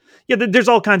Yeah, there's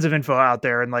all kinds of info out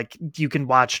there, and like you can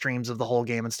watch streams of the whole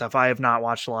game and stuff. I have not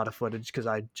watched a lot of footage because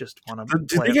I just want to Did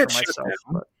play they it for get shut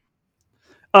myself.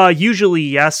 down? Usually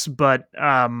yes, but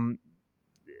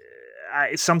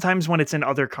sometimes when it's in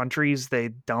other countries they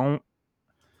don't.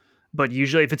 But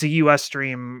usually, if it's a US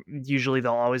stream, usually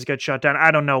they'll always get shut down.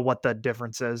 I don't know what the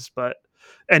difference is, but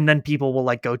and then people will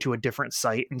like go to a different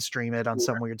site and stream it on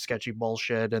some weird sketchy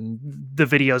bullshit, and the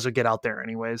videos will get out there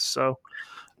anyways. So,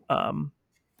 um,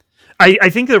 I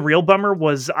think the real bummer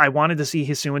was I wanted to see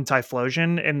Hisuian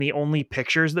Typhlosion, and the only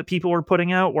pictures that people were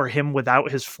putting out were him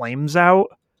without his flames out,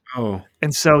 Oh,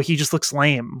 and so he just looks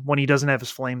lame when he doesn't have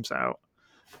his flames out.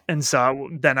 And so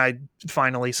then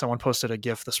someone posted a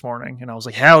GIF this morning, and I was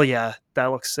like, hell yeah, that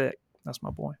looks sick. That's my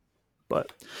boy.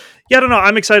 But yeah, I don't know.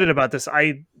 I'm excited about this.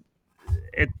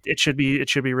 It should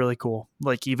be really cool.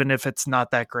 Like even if it's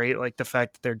not that great, like the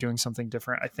fact that they're doing something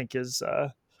different, I think is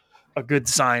a good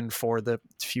sign for the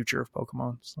future of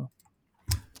Pokemon. So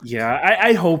yeah.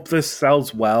 I hope this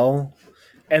sells well,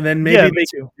 and then maybe yeah, they me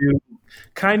too. do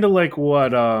kind of like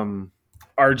what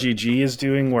RGG is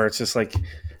doing, where it's just like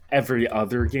every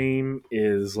other game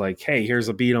is like, hey, here's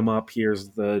a beat 'em up, here's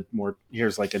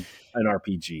like an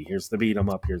RPG, here's the beat 'em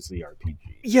up, here's the RPG.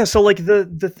 Yeah, so like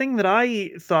the thing that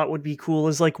I thought would be cool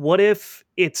is like, what if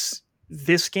it's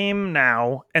this game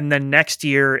now, and then next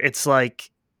year it's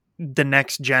like the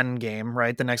next gen game,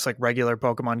 right? The next like regular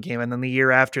Pokemon game, and then the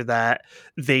year after that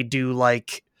they do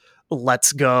like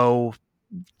Let's Go,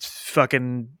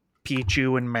 fucking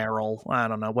Pichu and Meryl. I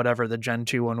don't know, whatever the Gen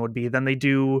 2 one would be. Then they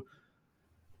do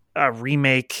a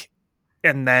remake,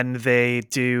 and then they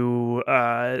do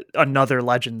another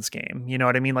Legends game. You know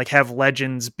what I mean? Like have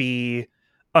Legends be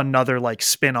another like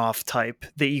spin-off type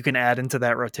that you can add into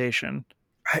that rotation.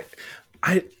 I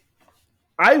I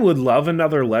I would love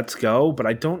another Let's Go, but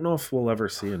I don't know if we'll ever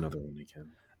see another one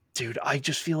again. Dude, I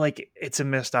just feel like it's a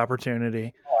missed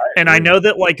opportunity. I And I agree.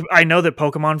 know that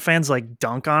Pokemon fans like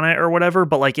dunk on it or whatever,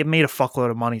 but like it made a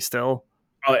fuckload of money still.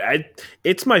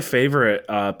 It's my favorite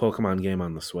Pokemon game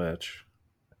on the Switch.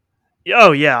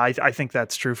 Oh yeah, I think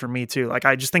that's true for me too. Like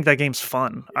I just think that game's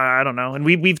fun. I don't know, and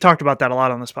we've talked about that a lot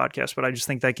on this podcast, but I just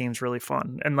think that game's really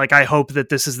fun. And like I hope that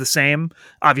this is the same.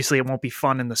 Obviously, it won't be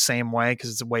fun in the same way because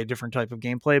it's a way different type of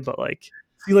gameplay. But like,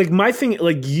 See, like my thing,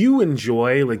 like you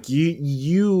enjoy, like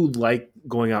you like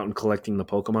going out and collecting the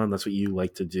Pokemon. That's what you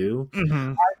like to do.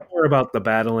 mhm. More about the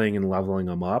battling and leveling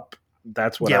them up.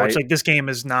 That's what Yeah, I. which like this game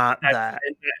is not that.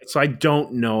 So I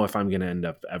don't know if I'm going to end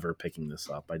up ever picking this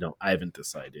up. I haven't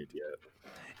decided yet.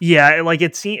 Yeah, like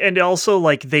and also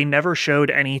like they never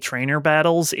showed any trainer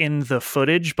battles in the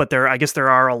footage, but I guess there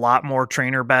are a lot more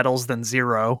trainer battles than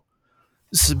zero.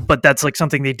 But that's like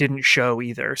something they didn't show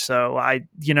either. So I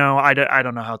don't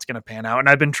know how it's going to pan out. And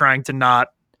I've been trying to not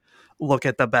look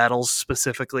at the battles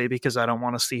specifically because I don't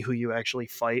want to see who you actually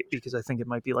fight because I think it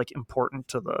might be like important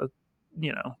to the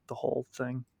whole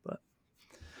thing. But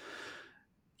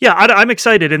yeah, I'm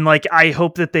excited, and like I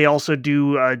hope that they also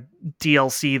do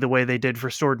DLC the way they did for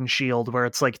Sword and Shield, where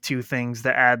it's like two things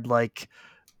that add like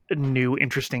new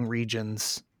interesting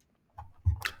regions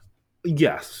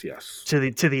Yes. to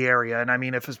the area. And I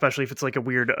mean, especially if it's like a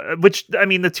weird, which I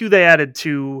mean, the two they added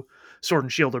to Sword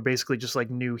and Shield are basically just like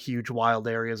new huge wild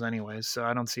areas, anyways. So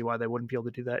I don't see why they wouldn't be able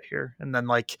to do that here. And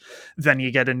then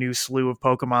you get a new slew of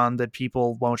Pokemon that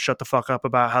people won't shut the fuck up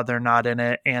about how they're not in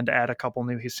it, and add a couple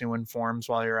new Hisuian forms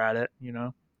while you're at it.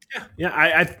 Yeah.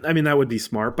 I mean that would be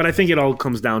smart, but I think it all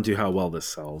comes down to how well this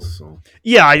sells. So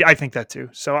Yeah, I think that too.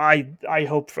 So I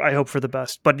hope for the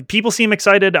best. But people seem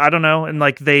excited. I don't know, and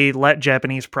like they let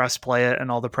Japanese press play it, and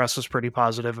all the press was pretty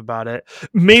positive about it.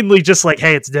 Mainly just like,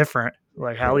 hey, it's different.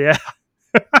 Like hell yeah.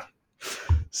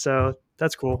 So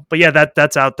that's cool. But yeah,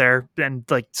 that's out there, and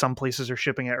like some places are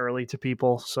shipping it early to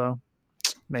people. So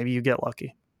maybe you get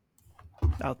lucky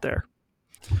out there.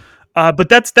 But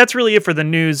that's really it for the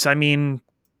news. I mean,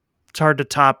 it's hard to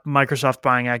top Microsoft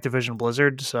buying Activision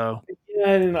Blizzard. So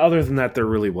yeah, and other than that, there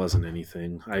really wasn't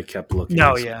anything. I kept looking.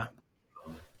 no, yeah.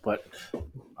 But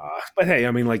hey,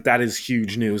 I mean, like that is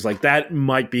huge news. Like that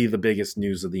might be the biggest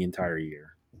news of the entire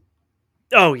year.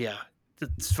 Oh yeah,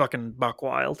 it's fucking buck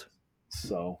wild.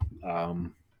 So,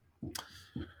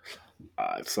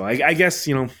 I guess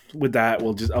with that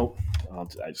we'll just I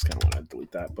just kind of want to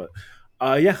delete that, but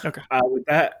yeah. Okay. With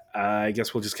that, I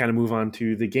guess we'll just kind of move on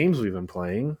to the games we've been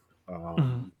playing.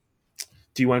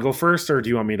 Do you want to go first, or do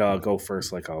you want me to go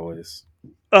first, like always?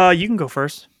 You can go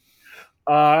first.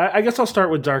 I guess I'll start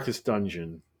with Darkest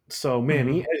Dungeon. So,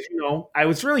 Manny, as you know, I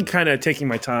was really kind of taking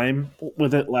my time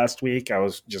with it last week. I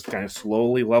was just kind of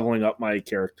slowly leveling up my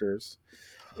characters.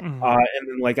 And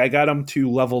then like I got him to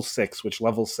level 6, which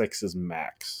level 6 is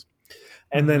max.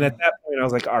 And then at that point, I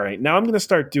was like, all right, now I'm going to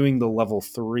start doing the level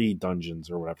 3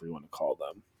 dungeons or whatever you want to call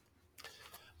them.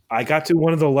 I got to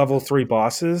one of the level 3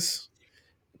 bosses,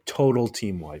 total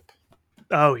team wipe.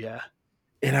 Oh, yeah.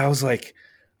 And I was like,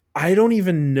 I don't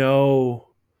even know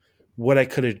what I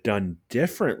could have done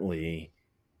differently.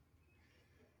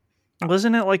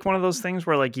 Wasn't it like one of those things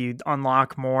where like you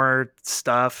unlock more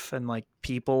stuff and like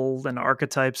people and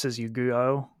archetypes as you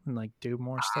go and like do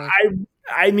more stuff?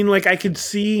 I mean, like I could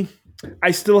see,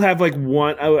 I still have like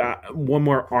one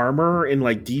more armor in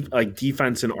like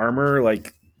defense and armor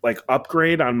like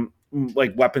upgrade on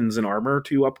like weapons and armor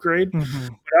to upgrade. Mm-hmm.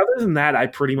 But other than that, I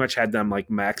pretty much had them like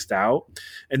maxed out,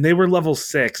 and they were level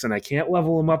 6, and I can't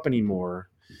level them up anymore.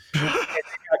 And they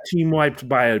got team wiped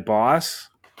by a boss,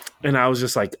 and I was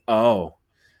just like, oh,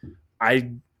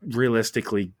 I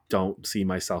realistically don't see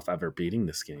myself ever beating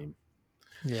this game.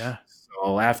 Yeah.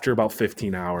 So after about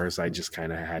 15 hours, I just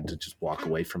kind of had to just walk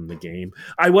away from the game.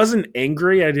 I wasn't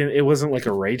angry. It wasn't like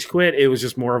a rage quit. It was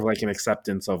just more of like an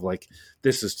acceptance of like,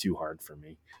 this is too hard for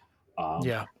me.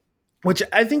 Yeah. Which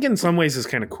I think in some ways is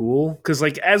kind of cool. Cause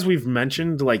like, as we've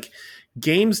mentioned, like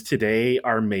games today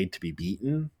are made to be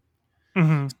beaten.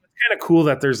 Mm-hmm. It's kind of cool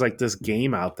that there's like this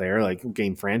game out there, like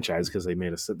game franchise, because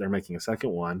they're making a second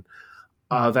one.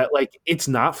 That like it's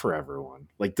not for everyone.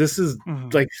 Like this is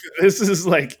this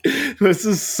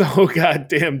is so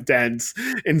goddamn dense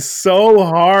and so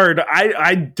hard.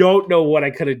 I don't know what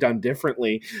I could have done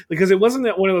differently, because it wasn't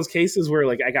that one of those cases where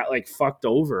like I got like fucked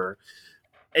over.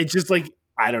 It just like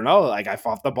I don't know, like I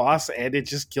fought the boss and it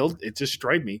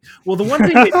destroyed me. Well, the one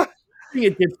thing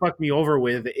it did fuck me over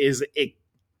with is it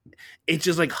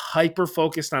just like hyper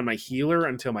focused on my healer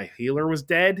until my healer was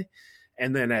dead.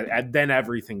 And then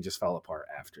everything just fell apart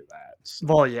after that. So,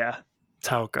 well, yeah, that's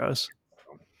how it goes.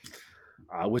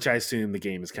 Which I assume the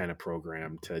game is kind of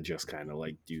programmed to just kind of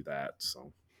like do that.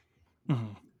 So,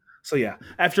 so yeah,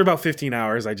 after about 15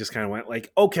 hours, I just kind of went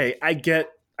like, okay, I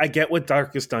get what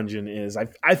Darkest Dungeon is.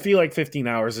 I feel like 15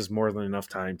 hours is more than enough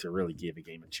time to really give a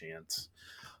game a chance.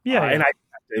 Yeah, and I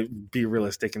have to be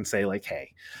realistic and say like,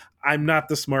 hey, I'm not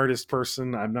the smartest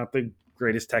person. I'm not the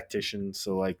greatest tactician.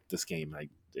 So like this game,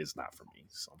 is not for me.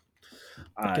 So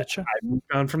I moved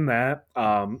on from that.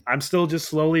 I'm still just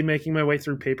slowly making my way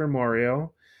through Paper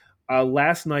Mario.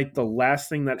 Last night, the last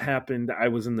thing that happened, I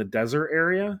was in the desert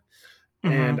area,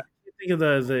 and I can't think of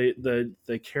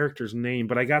the character's name,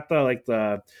 but I got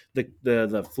the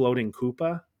floating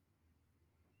Koopa.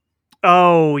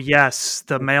 Oh yes,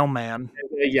 the mailman.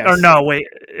 Yes. Or no, wait,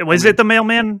 was it the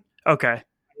mailman? Okay.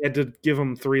 I had to give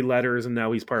him 3 letters, and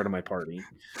now he's part of my party.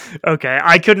 Okay,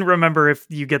 I couldn't remember if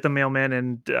you get the mailman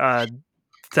in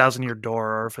Thousand Year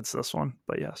Door or if it's this one,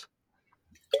 but yes.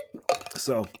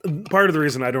 So part of the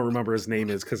reason I don't remember his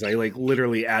name is because I like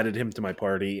literally added him to my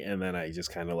party, and then I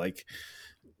just kind of like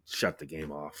shut the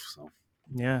game off. So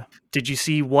yeah, did you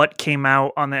see what came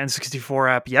out on the N64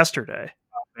 app yesterday?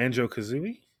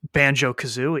 Banjo-Kazooie.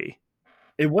 Banjo-Kazooie.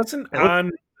 It wasn't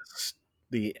on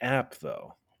the app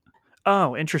though.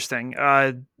 Oh, interesting.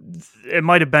 It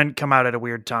might have come out at a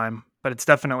weird time, but it's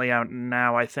definitely out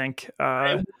now, I think.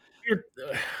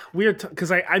 Weird,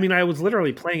 because I mean, I was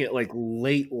literally playing it like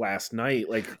late last night.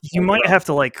 Like you might have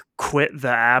to like quit the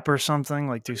app or something,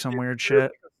 like do some weird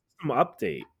shit. System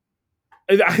update.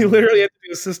 I literally had to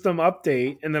do a system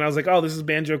update, and then I was like, "Oh, this is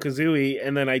Banjo-Kazooie,"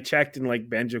 and then I checked, and like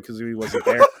Banjo-Kazooie wasn't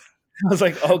there. I was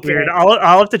like, "Okay." Weird.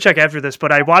 I'll have to check after this,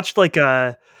 but I watched like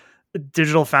a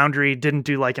Digital Foundry didn't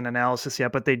do like an analysis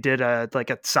yet, but they did a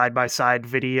side-by-side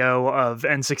video of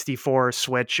N64,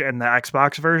 Switch, and the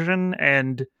Xbox version,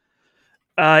 and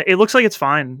it looks like it's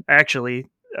fine actually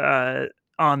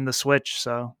on the Switch,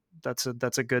 so that's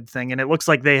a good thing. And it looks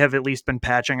like they have at least been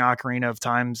patching Ocarina of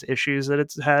Time's issues that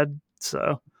it's had,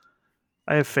 so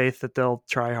I have faith that they'll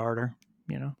try harder,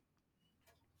 you know.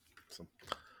 So,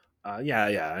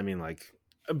 yeah. I mean, like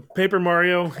Paper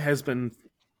Mario has been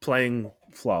playing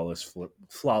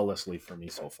flawlessly for me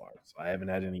so far, so I haven't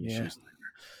had any issues.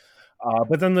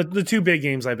 But then the 2 big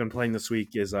games I've been playing this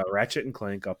week is Ratchet and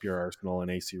Clank Up Your Arsenal and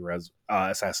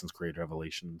Assassin's Creed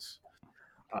Revelations.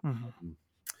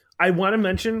 I want to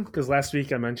mention, because last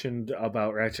week I mentioned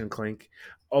about Ratchet and Clank,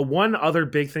 one other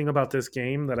big thing about this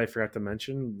game that I forgot to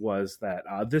mention was that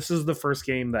this is the first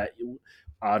game that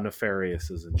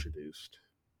Nefarious is introduced.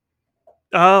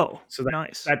 Oh, so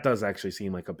nice. That does actually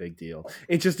seem like a big deal.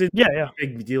 It just is a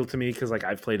big deal to me because like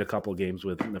I've played a couple games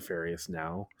with Nefarious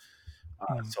now.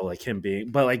 So like him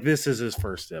being, but like this is his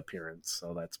first appearance,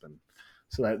 so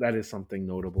that is something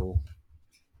notable.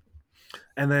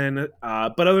 And then,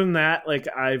 but other than that, like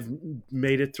I've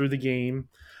made it through the game.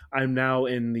 I'm now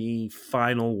in the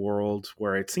final world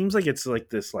where it seems like it's like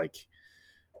this, like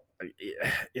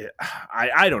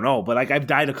I don't know, but like I've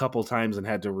died a couple times and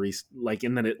had to like,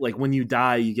 and then it like when you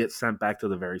die, you get sent back to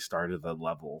the very start of the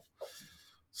level.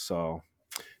 So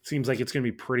it seems like it's going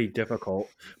to be pretty difficult.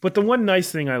 But the one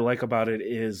nice thing I like about it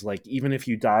is like even if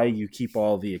you die, you keep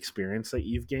all the experience that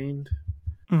you've gained.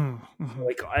 Mm-hmm.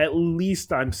 Like at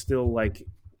least I'm still like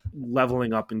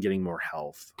leveling up and getting more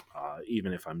health,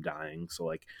 even if I'm dying. So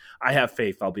like I have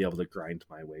faith I'll be able to grind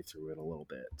my way through it a little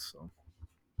bit. So.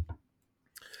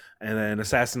 And then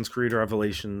Assassin's Creed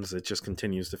Revelations, it just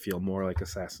continues to feel more like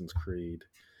Assassin's Creed.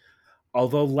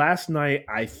 Although last night,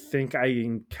 I think I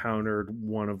encountered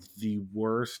one of the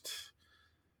worst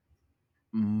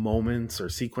moments or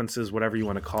sequences, whatever you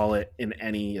want to call it, in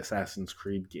any Assassin's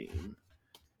Creed game.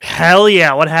 Hell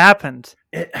yeah! What happened?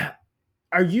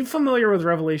 Are you familiar with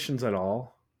Revelations at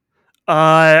all?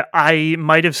 I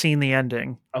might have seen the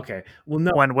ending. Okay. Well,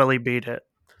 no. When Willie beat it.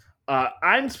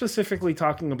 I'm specifically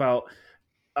talking about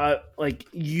like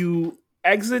you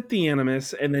exit the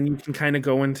Animus and then you can kind of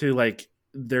go into like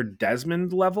their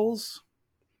Desmond levels.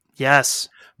 Yes.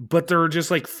 But they're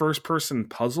just like first person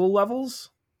puzzle levels.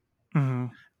 Mm-hmm.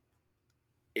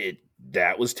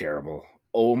 That was terrible.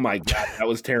 Oh my God, that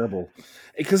was terrible.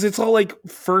 Because it's all like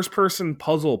first person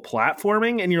puzzle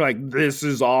platforming, and you're like, this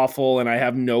is awful, and I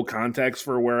have no context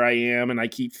for where I am, and I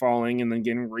keep falling and then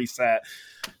getting reset.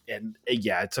 And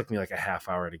yeah, it took me like a half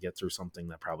hour to get through something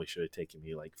that probably should have taken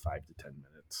me like 5 to 10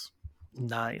 minutes.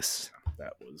 Nice.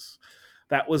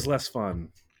 That was less fun.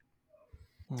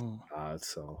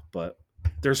 But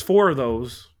there's 4 of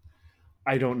those.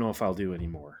 I don't know if I'll do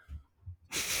anymore.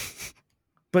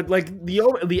 But like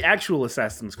the actual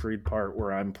Assassin's Creed part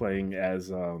where I'm playing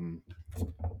as not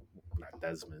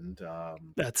Desmond,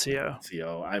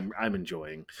 Ezio, I'm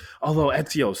enjoying. Although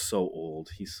Ezio's so old,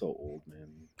 he's so old, man.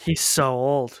 He's so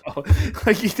old. Oh,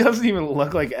 like he doesn't even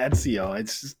look like Ezio.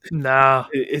 It's just no.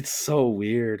 It's so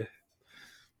weird.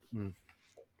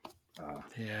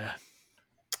 Yeah.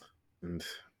 And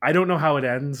I don't know how it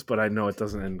ends, but I know it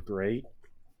doesn't end great.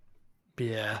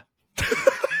 Yeah.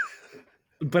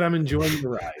 But I'm enjoying the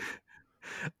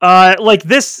ride. Like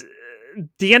this,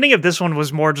 the ending of this one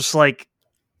was more just like,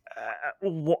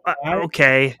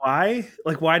 okay, why?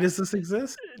 Like, why does this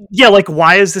exist? Yeah, like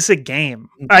why is this a game?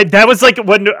 That was like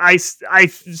when I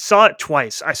saw it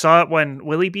twice. I saw it when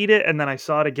Willie beat it, and then I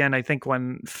saw it again. I think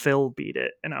when Phil beat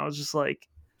it, and I was just like,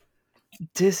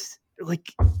 this,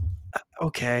 like,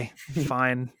 okay,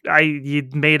 fine. You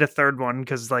made a third one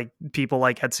because like people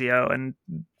like Ezio, and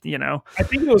you know, I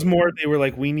think it was more they were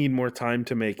like, we need more time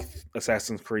to make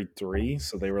Assassin's Creed 3,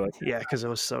 so they were like, yeah, because it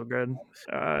was so good.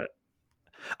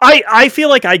 I feel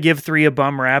like I give 3 a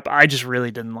bum rap. I just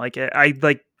really didn't like it. I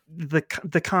like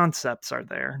the concepts are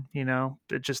there, you know.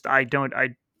 It just I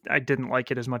didn't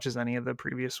like it as much as any of the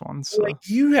previous ones. So. Like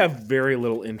you have very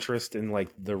little interest in like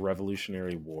the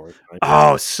Revolutionary War.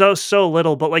 Oh, so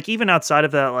little. But like even outside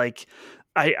of that, like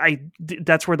I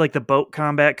that's where like the boat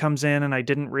combat comes in, and I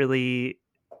didn't really.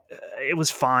 It was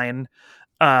fine.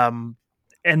 And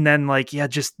then like yeah,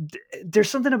 just there's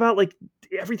something about like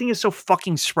everything is so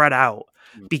fucking spread out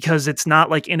because it's not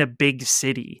like in a big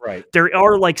city. Right. There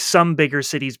are like some bigger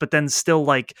cities, but then still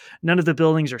like none of the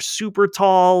buildings are super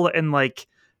tall, and like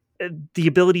the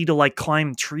ability to like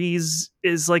climb trees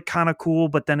is like kind of cool,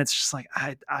 but then it's just like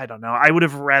I don't know. I would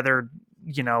have rather,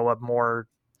 you know, a more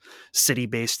city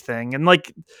based thing. And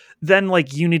like then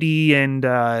like Unity and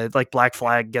like Black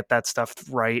Flag get that stuff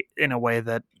right in a way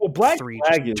that Black 3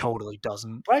 Flag just totally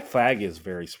doesn't. Black Flag is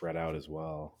very spread out as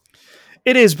well.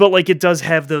 It is, but like it does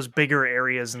have those bigger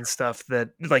areas and stuff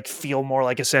that like feel more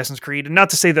like Assassin's Creed. And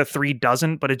not to say that 3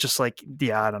 doesn't, but it just like,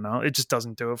 yeah, I don't know. It just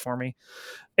doesn't do it for me.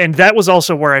 And that was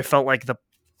also where I felt like the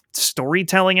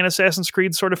storytelling in Assassin's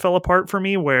Creed sort of fell apart for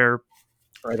me, where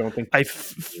I don't think I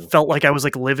felt like I was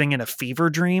like living in a fever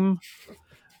dream.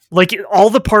 Like all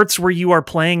the parts where you are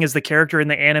playing as the character in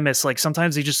the Animus, like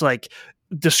sometimes they just like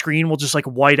the screen will just like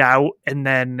white out, and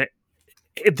then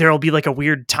there'll be like a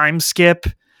weird time skip,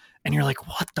 and you're like,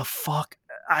 what the fuck?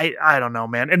 I don't know,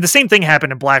 man. And the same thing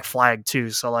happened in Black Flag too.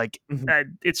 So like,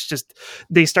 it's just,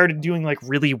 they started doing like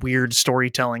really weird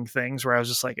storytelling things where I was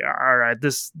just like, all right,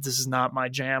 this is not my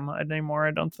jam anymore.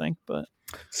 I don't think, but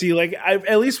see, like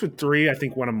at least with 3, I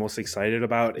think what I'm most excited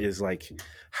about is like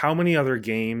how many other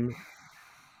games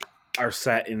are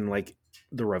set in like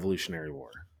the Revolutionary War.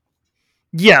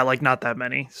 Yeah, like not that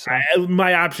many. So.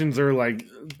 My options are like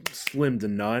slim to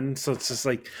none. So it's just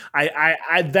like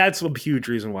I that's a huge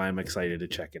reason why I'm excited to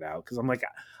check it out, because I'm like,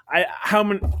 how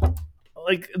many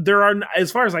like there are,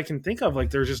 as far as I can think of,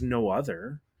 like there's just no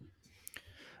other.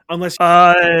 Unless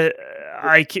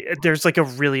there's like a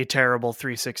really terrible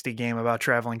 360 game about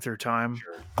traveling through time.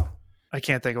 Sure. I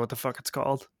can't think of what the fuck it's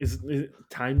called. Is it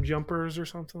Time Jumpers or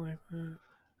something like that?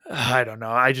 I don't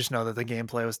know. I just know that the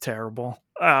gameplay was terrible.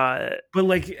 But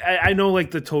like I know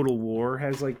like the Total War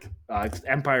has like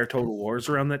Empire Total Wars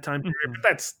around that time period,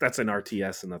 but that's an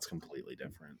RTS and that's completely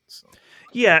different. So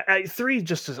yeah, 3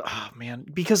 just is, oh man,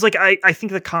 because like I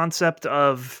think the concept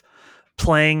of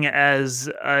playing as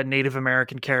a Native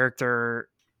American character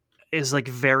is like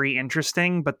very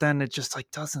interesting, but then it just like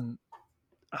doesn't,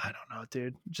 I don't know,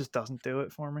 dude, it just doesn't do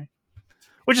it for me.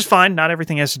 Which is fine. Not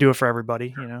everything has to do it for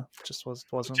everybody, you know. It just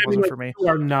wasn't like, for me. You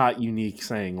are not unique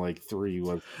saying like 3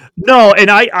 was. No, and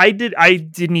I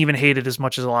didn't even hate it as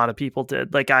much as a lot of people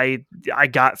did. Like I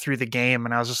got through the game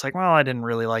and I was just like, well, I didn't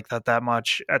really like that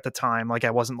much at the time. Like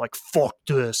I wasn't like, fuck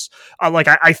this.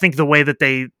 I think the way that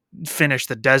they finished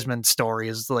the Desmond story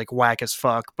is like whack as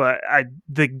fuck. But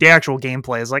the actual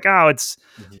gameplay is like, oh, it's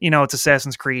you know, it's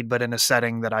Assassin's Creed, but in a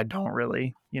setting that I don't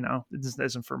really, you know, it just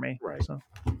isn't for me. Right. So.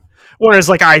 Whereas,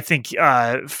 like, I think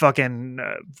what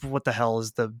the hell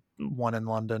is the one in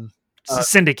London?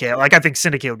 Syndicate. Like, I think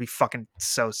Syndicate would be fucking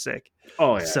so sick.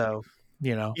 Oh, yeah. So,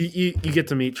 you know. You get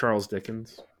to meet Charles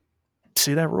Dickens.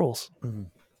 See, that rules. Mm-hmm.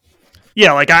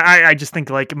 Yeah, like, I just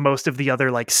think, like, most of the other,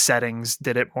 like, settings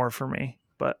did it more for me.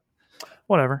 But,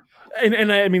 whatever.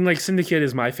 And I mean, like, Syndicate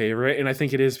is my favorite, and I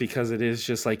think it is because it is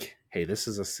just like, hey, this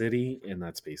is a city, and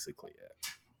that's basically it.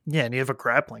 Yeah, and you have a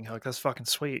grappling hook. That's fucking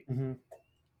sweet. Mm-hmm.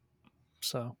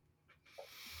 So,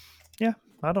 yeah,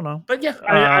 I don't know. But yeah,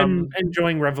 I'm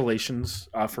enjoying Revelations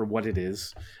for what it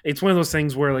is. It's one of those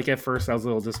things where, like, at first I was a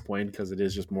little disappointed because it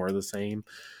is just more of the same.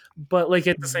 But, like,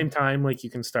 at the same time, like, you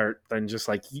can start then just,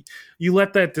 like, you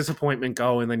let that disappointment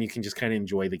go, and then you can just kind of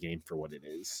enjoy the game for what it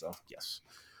is. So, yes.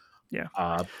 Yeah.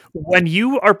 When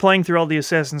you are playing through all the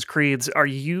Assassin's Creeds, are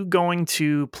you going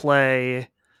to play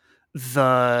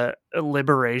the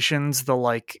Liberations, the,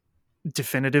 like,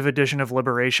 definitive edition of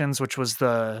Liberations, which was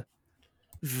the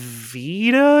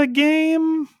Vita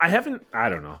game? I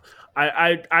don't know.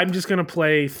 I'm just gonna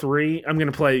play 3. I'm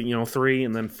gonna play 3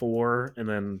 and then 4 and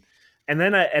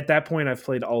then at that point I've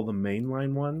played all the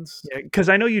mainline ones. Yeah, because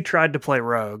I know you tried to play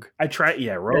Rogue. I tried,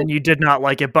 Rogue, and you did not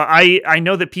like it. But I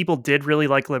know that people did really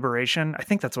like Liberation. I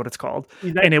think that's what it's called.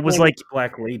 And it was like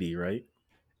Black Lady, right?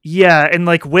 Yeah, and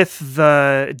like with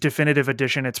the definitive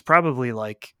edition, it's probably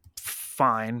like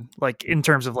fine, like in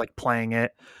terms of like playing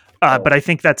it. But I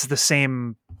think that's the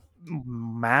same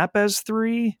map as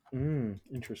 3.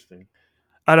 Interesting.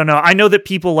 I don't know. I know that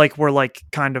people like were like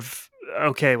kind of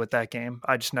okay with that game.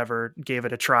 I just never gave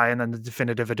it a try, and then the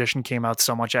definitive edition came out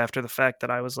so much after the fact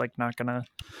that I was like not gonna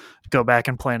go back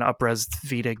and play an up-res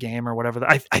Vita game or whatever.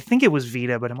 I think it was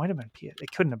Vita, but it might have been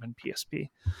it couldn't have been PSP.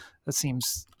 That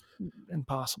seems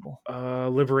impossible.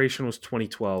 Liberation was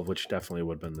 2012, which definitely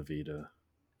would have been the Vita.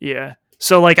 Yeah.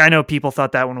 So like I know people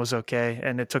thought that one was okay,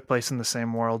 and it took place in the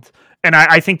same world. And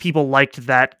I think people liked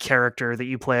that character that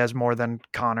you play as more than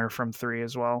Connor from 3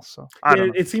 as well. So I don't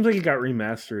know. It seems like it got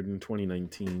remastered in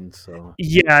 2019. So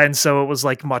yeah, and so it was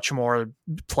like much more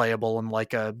playable and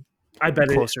like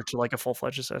closer to like a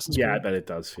full-fledged Assassin's Creed. Yeah, I bet it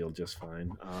does feel just fine.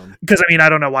 Because I mean, I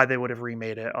don't know why they would have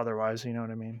remade it otherwise. You know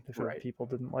what I mean? If people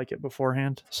didn't like it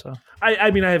beforehand. So I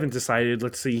mean, I haven't decided.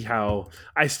 Let's see how.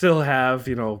 I still have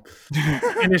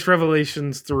finished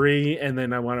Revelations 3, and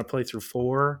then I want to play through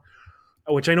 4,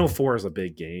 which I know 4 is a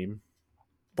big game.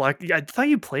 I thought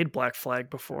you played Black Flag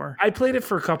before. I played it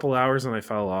for a couple hours and I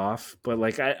fell off, but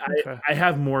like I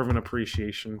have more of an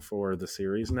appreciation for the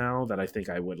series now that I think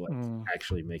I would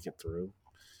actually make it through.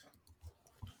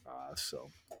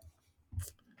 So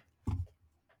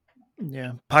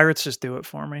yeah, Pirates just do it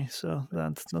for me, so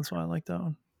that's why I like that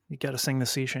one. You got to sing the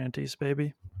sea shanties,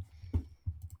 baby.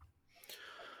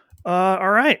 All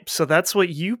right, so that's what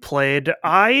you played.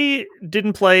 I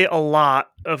didn't play a lot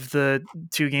of the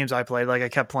 2 games I played. Like I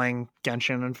kept playing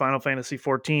Genshin and Final Fantasy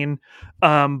 14.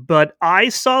 But I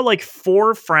saw like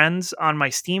 4 friends on my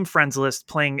Steam friends list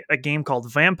playing a game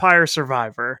called Vampire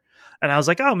Survivor. And I was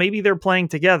like, oh, maybe they're playing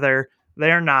together.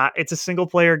 They're not. It's a single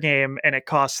player game and it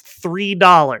costs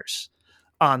 $3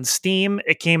 on Steam.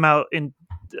 It came out in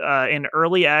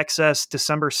early access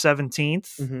December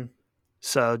 17th. Mm-hmm.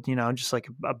 So, just like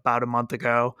about a month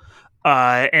ago.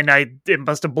 And it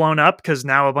must have blown up because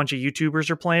now a bunch of YouTubers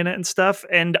are playing it and stuff.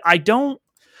 And I don't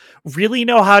really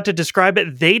know how to describe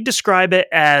it. They describe it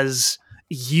as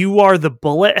you are the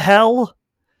bullet hell.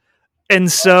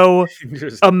 And so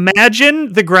Interesting.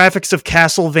 imagine the graphics of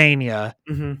Castlevania,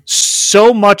 Mhm.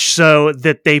 so much so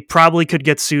that they probably could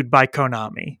get sued by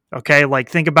Konami. Okay, like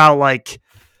think about like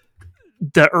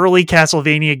the early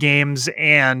Castlevania games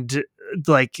and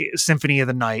like Symphony of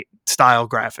the Night style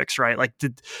graphics, right? Like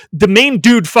the main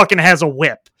dude fucking has a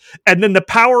whip, and then the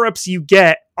power-ups you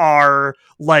get are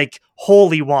like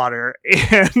holy water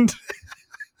and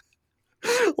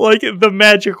like the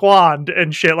magic wand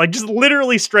and shit, like just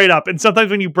literally straight up. And sometimes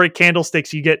when you break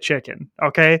candlesticks, you get chicken.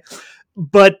 Okay.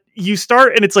 But you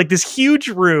start and it's like this huge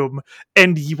room,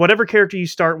 and whatever character you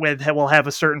start with will have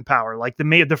a certain power. Like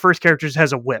the first character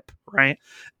has a whip, right?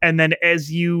 And then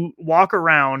as you walk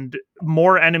around,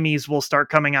 more enemies will start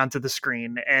coming onto the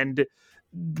screen, and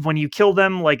when you kill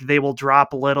them, like they will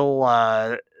drop little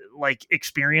like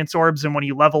experience orbs, and when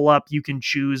you level up, you can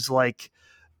choose like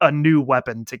a new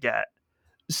weapon to get.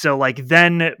 So like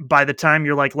then by the time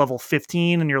you're like level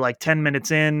 15 and you're like 10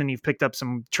 minutes in and you've picked up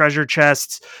some treasure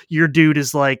chests, your dude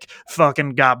is like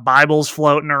fucking got Bibles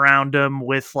floating around him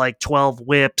with like 12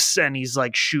 whips, and he's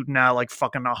like shooting out like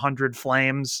fucking 100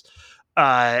 flames.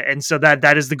 And so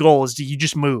that is the goal, is you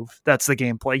just move. That's the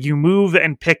gameplay. You move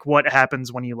and pick what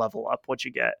happens when you level up, what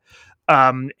you get.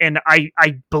 And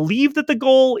I believe that the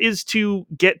goal is to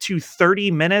get to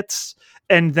 30 minutes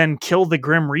and then kill the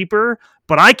Grim Reaper,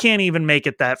 but I can't even make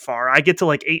it that far. I get to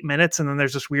like 8 minutes and then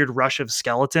there's this weird rush of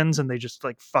skeletons and they just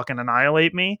like fucking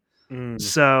annihilate me.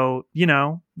 So, you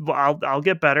know, I'll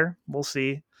get better. We'll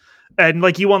see. And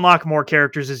like you unlock more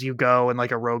characters as you go in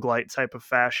like a roguelite type of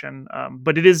fashion.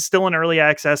 But it is still in early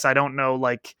access. I don't know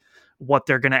like what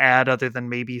they're going to add other than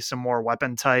maybe some more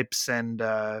weapon types and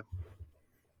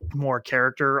more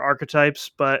character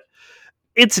archetypes, but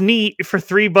it's neat for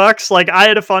 $3. Like I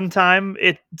had a fun time.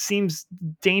 It seems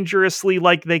dangerously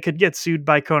like they could get sued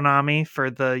by Konami for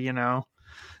the, you know,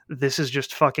 this is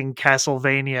just fucking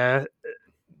Castlevania.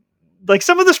 Like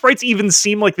some of the sprites even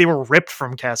seem like they were ripped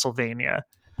from Castlevania.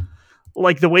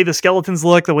 Like the way the skeletons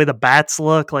look, the way the bats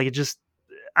look, like it just,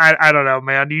 I don't know,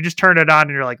 man. You just turn it on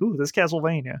and you're like, ooh, this is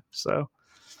Castlevania. So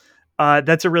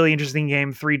that's a really interesting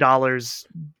game. $3,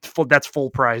 that's full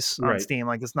price on Steam.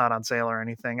 Like it's not on sale or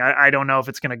anything. I don't know if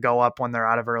it's going to go up when they're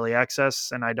out of early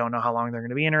access, and I don't know how long they're going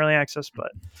to be in early access,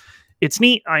 but it's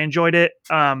neat. I enjoyed it.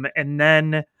 And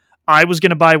then I was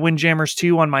going to buy Windjammers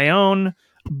 2 on my own,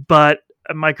 but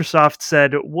Microsoft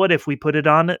said, what if we put it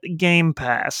on Game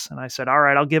Pass? And I said, all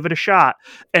right, I'll give it a shot.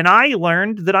 And I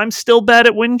learned that I'm still bad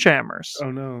at Windjammers.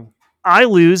 Oh no. I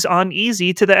lose on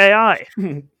easy to the AI.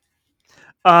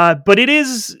 But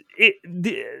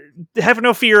have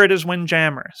no fear, it is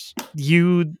Windjammers.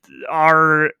 You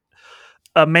are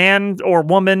a man or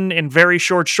woman in very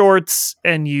short shorts,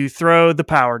 and you throw the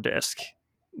power disc,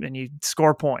 and you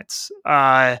score points.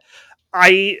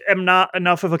 I am not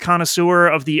enough of a connoisseur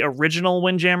of the original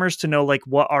Windjammers to know like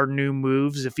what are new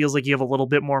moves. It feels like you have a little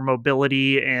bit more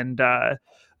mobility and a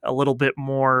little bit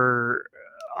more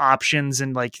options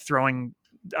in like throwing,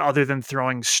 other than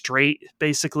throwing straight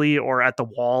basically or at the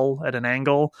wall at an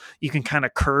angle. You can kind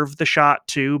of curve the shot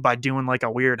too by doing like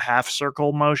a weird half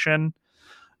circle motion.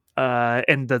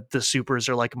 And the supers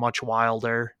are like much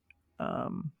wilder.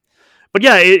 But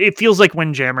yeah, it feels like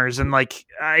Windjammers, and like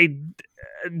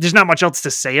there's not much else to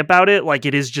say about it. Like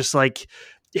it is just like,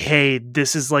 hey,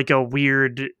 this is like a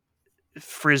weird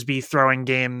frisbee throwing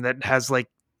game that has like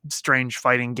strange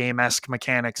fighting game-esque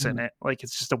mechanics in it. Like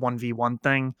it's just a 1v1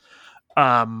 thing.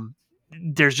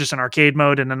 There's just an arcade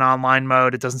mode and an online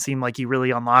mode. It doesn't seem like you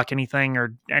really unlock anything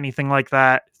or anything like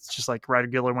that. It's just like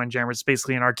regular Windjammers. It's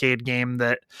basically an arcade game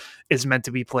that is meant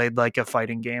to be played like a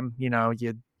fighting game. You know,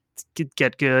 you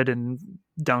get good and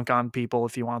dunk on people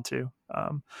if you want to.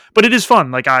 But it is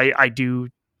fun. Like I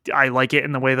like it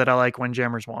in the way that I like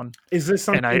Windjammers 1. Is this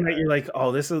something that you're like,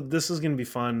 oh, this is going to be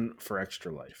fun for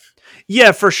Extra Life?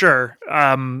 Yeah, for sure.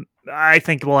 I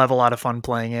think we'll have a lot of fun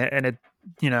playing it, and it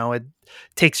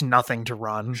takes nothing to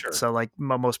run. Sure. So like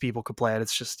most people could play it.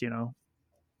 It's just,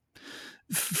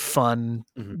 fun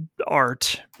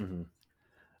art.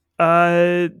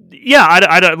 Yeah,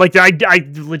 I don't like.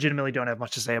 I legitimately don't have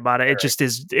much to say about it. It just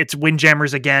is. It's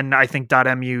Windjammers again. I think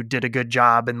 .mu did a good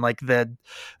job, and like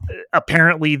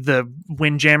apparently the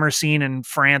Windjammer scene in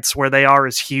France where they are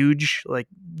is huge. Like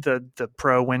the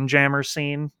pro Windjammer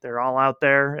scene, they're all out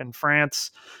there in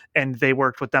France, and they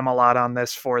worked with them a lot on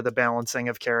this for the balancing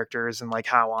of characters and like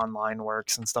how online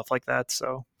works and stuff like that.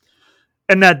 So.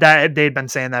 And that they'd been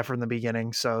saying that from the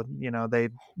beginning. So,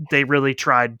 they really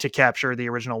tried to capture the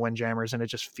original Windjammers, and it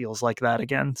just feels like that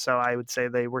again. So I would say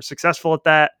they were successful at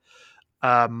that.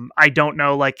 I don't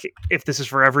know, like, if this is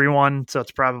for everyone, so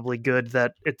it's probably good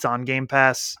that it's on Game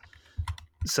Pass.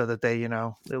 so that they,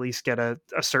 at least get a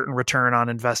certain return on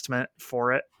investment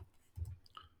for it.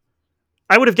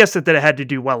 I would have guessed that it had to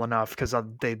do well enough because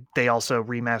they also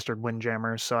remastered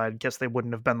Windjammers, so I guess they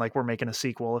wouldn't have been like, we're making a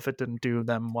sequel if it didn't do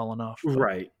them well enough. But,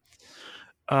 Right.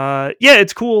 yeah,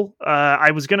 it's cool.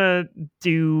 I was gonna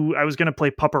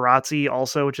play Paparazzi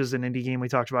also, which is an indie game we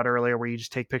talked about earlier, where you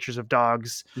just take pictures of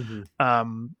dogs.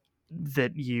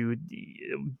 That you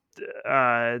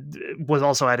was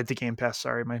also added to Game Pass.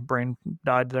 Sorry, my brain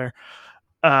died there.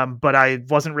 But I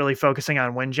wasn't really focusing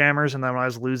on Windjammers, and then when I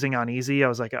was losing on easy, I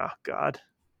was like, oh god,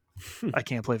 I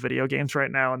can't play video games right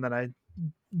now. And then I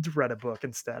read a book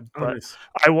instead. But nice.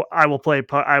 I will play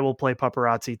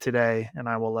Paparazzi today, and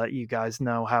I will let you guys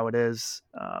know how it is.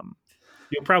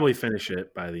 You'll probably finish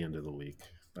it by the end of the week.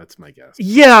 That's my guess.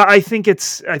 Yeah, I think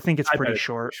it's pretty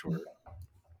short.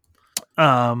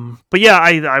 But yeah,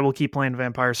 I will keep playing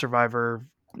Vampire Survivor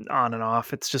on and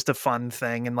off. It's just a fun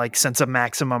thing, and like, since a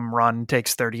maximum run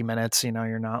takes 30 minutes,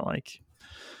 you're not like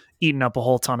eating up a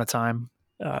whole ton of time.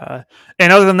 And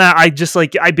other than that,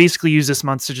 I basically use this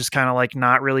month to just kind of like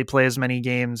not really play as many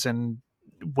games and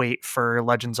wait for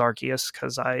Legends Arceus,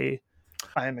 because I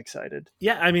am excited.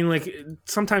 Yeah, I mean, like,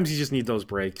 sometimes you just need those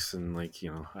breaks, and like,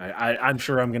 I'm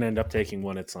sure I'm gonna end up taking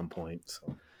one at some point.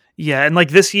 So yeah, and like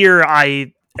this year,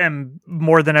 I am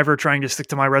more than ever trying to stick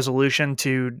to my resolution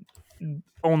to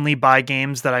only buy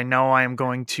games that I know I am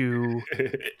going to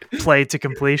play to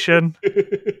completion.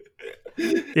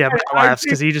 Yeah, but laughs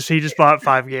because he just bought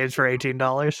 5 games for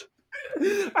 $18.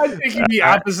 I'm taking the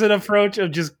opposite approach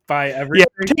of just buy everything.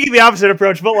 Yeah, taking the opposite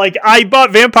approach, but like, I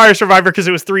bought Vampire Survivor because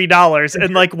it was $3,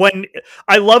 and like, when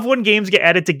I love when games get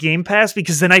added to Game Pass,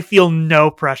 because then I feel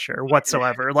no pressure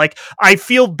whatsoever. Like, I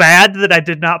feel bad that I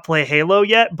did not play Halo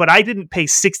yet, but I didn't pay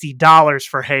 $60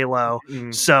 for Halo,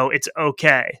 so it's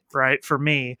okay, right, for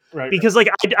me, right? Because like,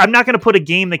 I'm not going to put a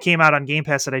game that came out on Game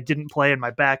Pass that I didn't play in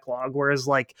my backlog, whereas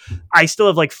like, I still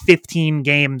have like 15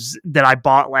 games that I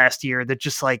bought last year that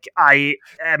just like, I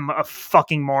am a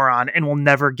fucking moron and will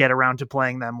never get around to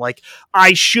playing them. Like,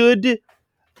 I should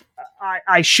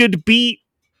beat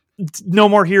No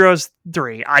More Heroes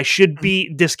 3. I should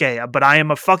beat Disgaea, but I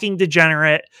am a fucking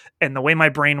degenerate, and the way my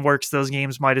brain works, those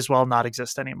games might as well not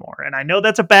exist anymore. And I know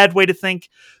that's a bad way to think,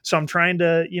 so I'm trying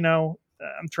to,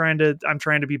 I'm trying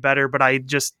to be better, but I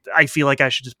feel like I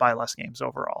should just buy less games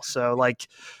overall. So like,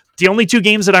 the only 2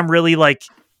 games that I'm really like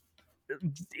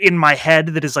in my head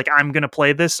that is like, I'm gonna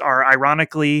play this, are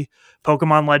ironically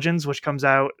Pokemon Legends, which comes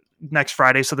out next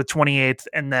Friday, so the 28th,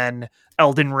 and then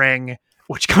Elden Ring,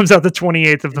 which comes out the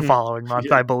 28th of the following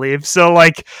month, I believe. So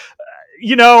like,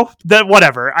 that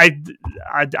whatever.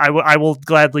 I will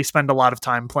gladly spend a lot of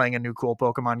time playing a new cool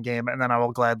Pokemon game, and then I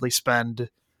will gladly spend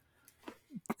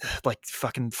like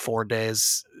fucking 4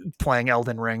 days playing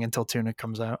Elden Ring until Tunic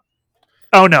comes out.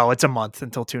 Oh no, it's a month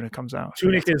until Tunic comes out.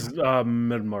 Tunic is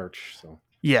mid-March, so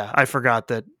yeah, I forgot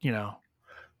that.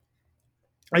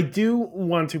 I do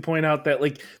want to point out that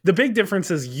like, the big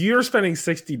difference is you're spending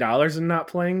 $60 and not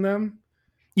playing them.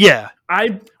 Yeah,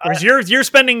 you're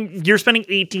spending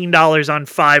 $18 on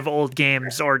 5 old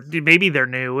games, or maybe they're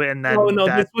new, and then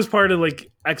this was part of like,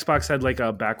 Xbox had like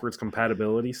a backwards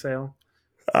compatibility sale.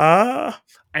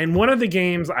 And one of the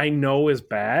games I know is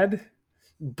bad,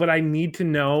 but I need to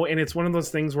know, and it's one of those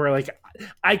things where like,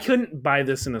 I couldn't buy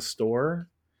this in a store.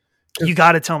 You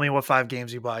got to tell me what 5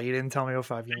 games you bought. You didn't tell me what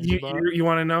 5 games you bought. You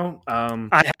want to know?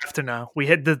 I have to know. We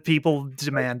hit the people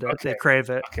demand it. Okay. They crave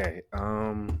it. Okay.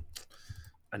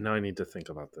 I know I need to think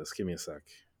about this. Give me a sec.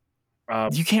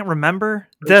 You can't remember?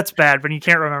 That's bad when you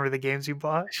can't remember the games you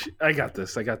bought. I got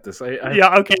this.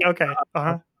 Yeah. Okay.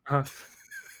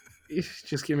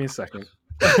 Just give me a second.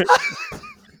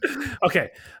 Okay.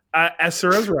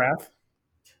 Asura's Wrath.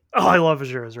 Oh, I love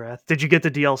Asura's Wrath. Did you get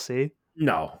the DLC?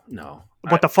 No.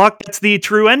 What the fuck? That's the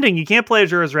true ending. You can't play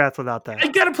Asura's Wrath without that. I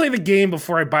gotta play the game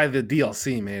before I buy the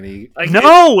DLC, Manny.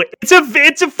 No, it's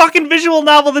a fucking visual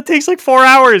novel that takes like 4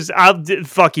 hours.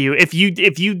 Fuck you. If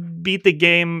you beat the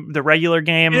game, the regular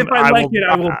game, if I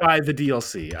will buy the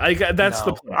DLC. That's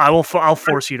the point. I'll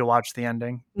force you to watch the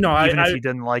ending. No, even if you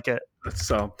didn't like it.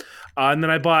 So, and then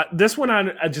I bought this one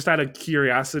on just out of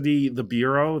curiosity, the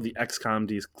Bureau, the XCOM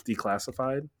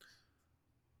Declassified.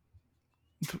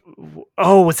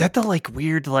 Oh, was that the like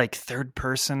weird like third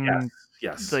person?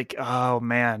 Yes. Like, oh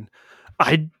man,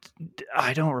 I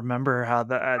don't remember how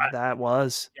that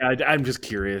was. Yeah, I'm just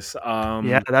curious.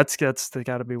 Yeah, that's got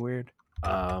to be weird.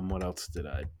 What else did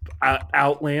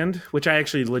Outland, which I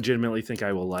actually legitimately think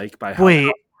I will like by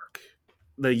Wait.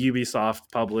 The Ubisoft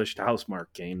published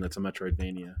Housemarque game that's a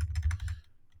Metroidvania.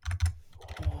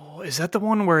 is that the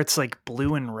one where it's like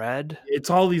blue and red? It's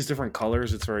all these different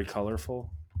colors. It's very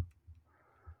colorful.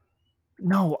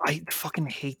 No, I fucking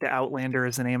hate the Outlander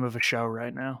as the name of a show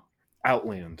right now.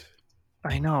 Outland.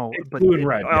 I know, It's but blue and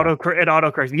red. Yeah. it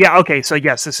autocorrects. Yeah, okay, so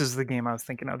yes, this is the game I was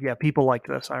thinking of. Yeah, people like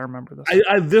this. I remember this.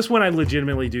 This one I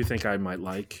legitimately do think I might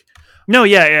like. No,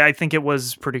 yeah, I think it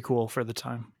was pretty cool for the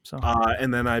time. So,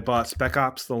 and then I bought Spec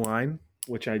Ops: The Line,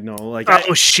 which I know, like,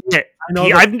 oh shit! I know.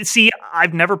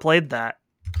 I've never played that.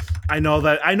 I know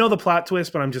the plot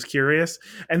twist, but I'm just curious.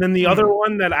 And then the other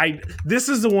one that this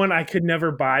is the one I could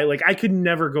never buy. Like, I could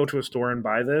never go to a store and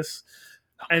buy this.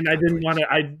 And I didn't want to.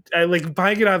 I like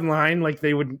buying it online. Like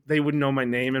they would know my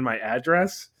name and my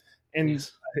address, and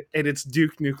it's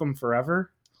Duke Nukem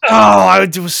Forever. Oh, I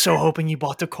was so hoping you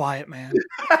bought The Quiet Man.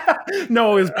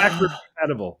 No, it was backwards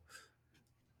compatible.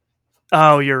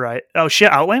 Oh, you're right. Oh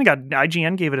shit, Outland got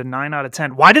IGN gave it a 9 out of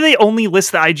 10. Why do they only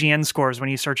list the IGN scores when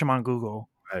you search them on Google?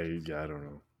 I don't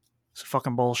know. It's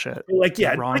fucking bullshit. Like,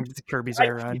 yeah, wrong like, Kirby's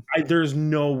Air Ride. There's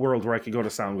no world where I could go to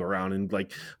Sound Go Around and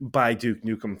like buy Duke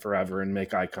Nukem Forever and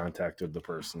make eye contact with the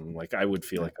person. Like, I would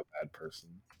feel like a bad person.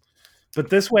 But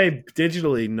this way,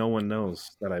 digitally, no one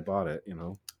knows that I bought it. You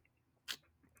know.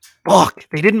 Fuck!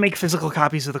 They didn't make physical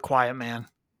copies of The Quiet Man.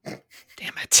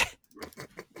 Damn it!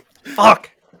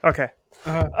 Fuck. Okay.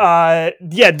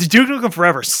 Yeah, Duke Nukem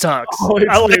Forever sucks.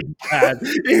 Oh, it's bad.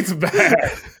 It's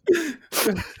bad.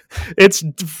 It's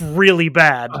really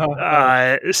bad.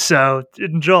 So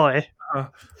enjoy.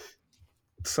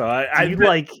 So I you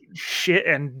like shit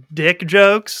and dick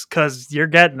jokes because you're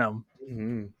getting them.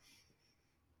 Mm-hmm.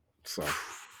 So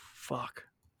fuck.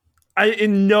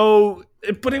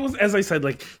 But it was, as I said,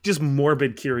 like just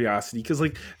morbid curiosity because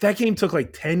like that game took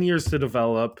like 10 years to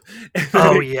develop. And it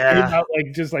came out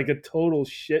like just like a total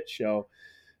shit show.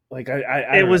 Like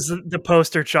it was the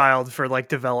poster child for like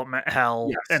development hell,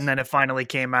 yes. And then it finally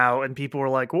came out, and people were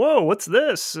like, "Whoa, what's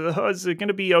this? Is it going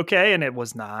to be okay?" And it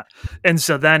was not. And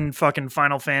so then fucking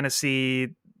Final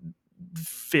Fantasy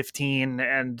 15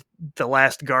 and The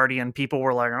Last Guardian, people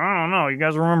were like, "I don't know, you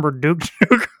guys remember Duke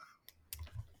Nukem?"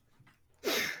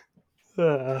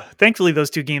 Thankfully,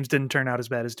 those two games didn't turn out as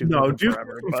bad as Duke Nukem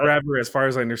Forever. Forever, as far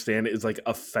as I understand, is like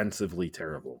offensively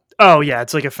terrible. Oh yeah,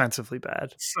 it's like offensively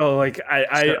bad. So like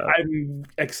I'm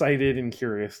excited and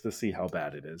curious to see how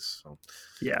bad it is. So.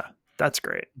 Yeah, that's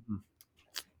great.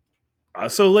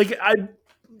 So like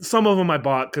some of them I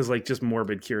bought because like just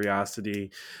morbid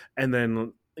curiosity, and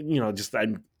then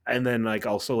and then like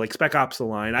also like Spec Ops: The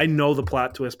Line. I know the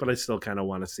plot twist, but I still kind of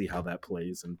want to see how that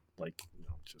plays and like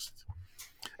just.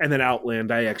 And then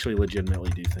Outland, I actually legitimately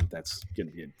do think that's going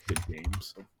to be a good game.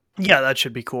 So. Yeah, that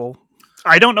should be cool.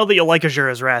 I don't know that you'll like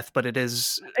Asura's Wrath, but it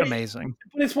is amazing.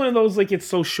 But it's one of those, like, it's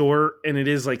so short, and it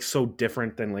is, like, so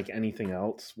different than, like, anything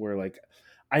else, where, like,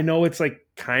 I know it's, like,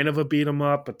 kind of a beat 'em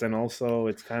up, but then also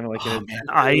it's kind of like...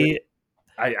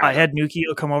 I had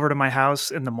Nukio come over to my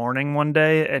house in the morning one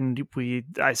day, and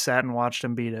I sat and watched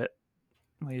him beat it.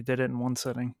 We did it in one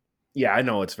sitting. Yeah, I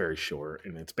know it's very short,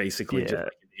 and it's basically just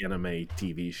like an anime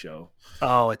TV show.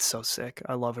 Oh, it's so sick.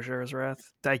 I love Asura's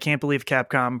Wrath. I can't believe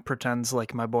Capcom pretends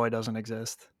like my boy doesn't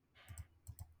exist.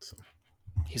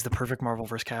 He's the perfect Marvel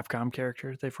vs. Capcom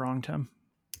character. They've wronged him.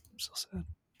 I'm so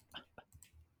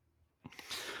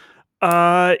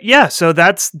sad. Yeah, so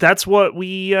that's what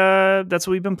we've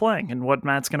been playing and what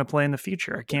Matt's gonna play in the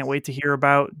future. I can't wait to hear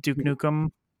about Duke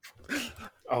Nukem.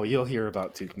 Oh, you'll hear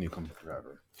about Duke Nukem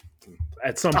Forever.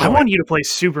 At some point. I want you to play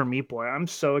Super Meat Boy. I'm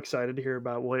so excited to hear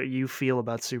about what you feel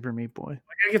about Super Meat Boy. I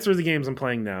gotta get through the games I'm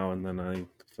playing now, and then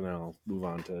I'll move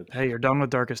on to. Hey, you're done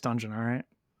with Darkest Dungeon, all right?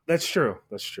 That's true.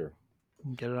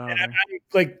 Get it out. I'm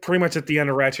like pretty much at the end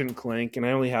of Ratchet and Clank, and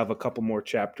I only have a couple more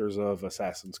chapters of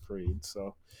Assassin's Creed,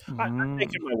 so I'm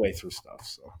making my way through stuff.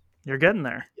 So you're getting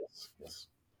there. Yes.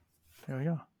 There we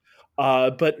go.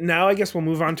 But now I guess we'll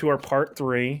move on to our part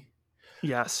 3.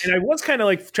 Yes. And I was kind of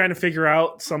like trying to figure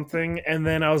out something, and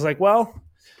then I was like, well,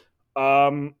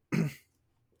 Activision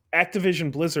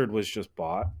Blizzard was just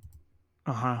bought.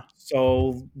 Uh-huh.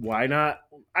 So why not?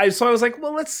 So I was like,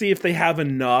 well, let's see if they have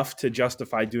enough to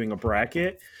justify doing a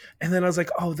bracket. And then I was like,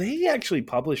 oh, they actually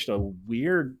published some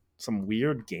weird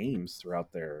games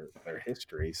throughout their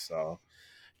history. So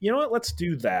you know what? Let's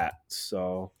do that.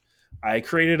 So I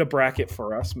created a bracket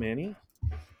for us, Manny.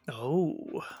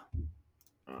 Oh.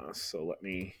 So let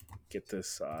me get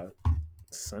this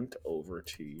sent over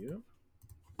to you.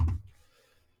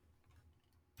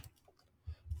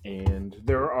 And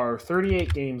there are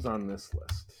 38 games on this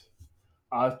list.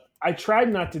 I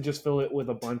tried not to just fill it with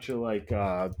a bunch of like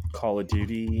Call of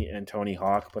Duty and Tony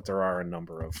Hawk, but there are a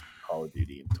number of Call of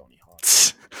Duty and Tony Hawk.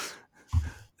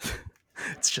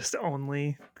 It's just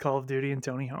only Call of Duty and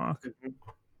Tony Hawk.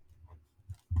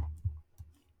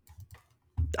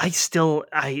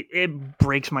 It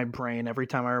breaks my brain every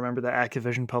time I remember that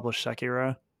Activision published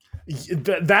Sekiro.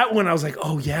 That one I was like,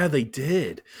 oh yeah, they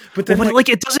did. But then But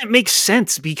it doesn't make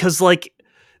sense because like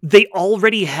they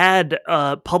already had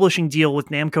a publishing deal with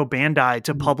Namco Bandai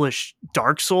to publish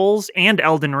Dark Souls and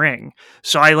Elden Ring.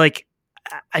 So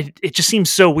it just seems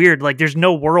so weird. Like there's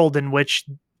no world in which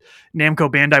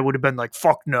Namco Bandai would have been like,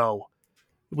 fuck no,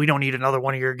 we don't need another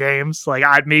one of your games. Like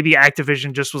maybe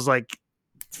Activision just was like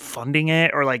funding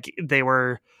it, or like they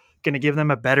were going to give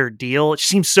them a better deal. It just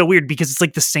seems so weird because it's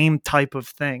like the same type of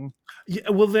thing.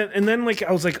 Yeah, well then like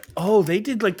I was like, oh, they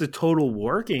did like the Total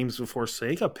War games before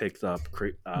Sega picked up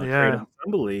Kratos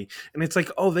Assembly, and it's like,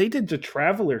 oh, they did the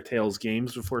Traveler Tales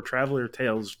games before Traveler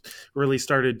Tales really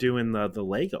started doing the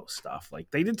Lego stuff. Like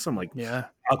they did some like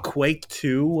a Quake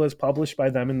 2 was published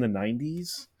by them in the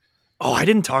 90s. Oh, I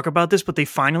didn't talk about this, but they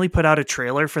finally put out a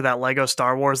trailer for that Lego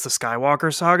Star Wars The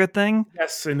Skywalker Saga thing.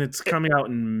 Yes, and it's coming out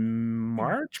in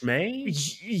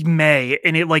May,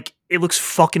 and it looks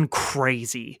fucking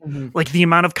crazy. Mm-hmm. Like the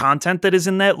amount of content that is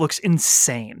in that looks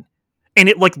insane, and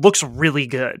it like looks really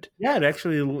good. Yeah,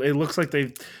 it looks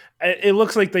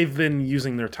like they've been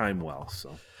using their time well.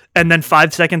 So. And then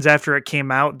 5 seconds after it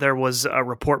came out, there was a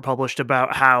report published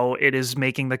about how it is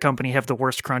making the company have the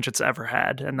worst crunch it's ever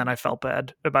had. And then I felt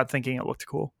bad about thinking it looked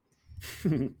cool.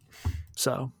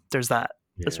 So there's that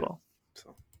as well.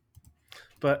 So.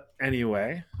 But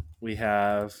anyway, we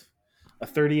have a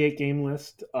 38 game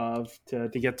list to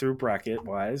get through bracket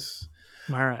wise.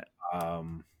 All right.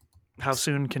 How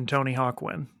soon can Tony Hawk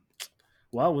win?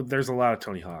 Well, there's a lot of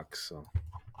Tony Hawks. So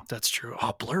that's true.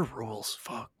 Oh, Blur rules.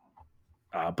 Fuck.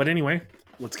 But anyway,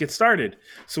 let's get started.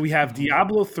 So we have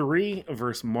Diablo 3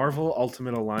 versus Marvel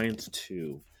Ultimate Alliance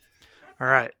 2. All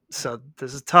right. So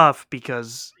this is tough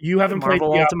because you haven't Marvel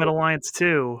played Ultimate Alliance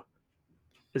 2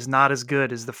 is not as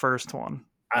good as the first one.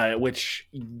 Which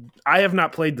I have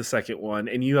not played the second one,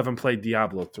 and you haven't played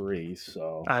Diablo 3,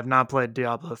 so... I have not played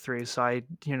Diablo 3, so I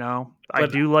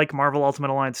do like Marvel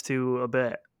Ultimate Alliance 2 a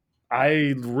bit.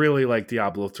 I really like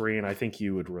Diablo 3, and I think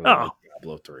you would really like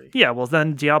Diablo 3. Yeah, well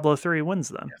then Diablo 3 wins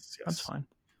then. Yes. That's fine.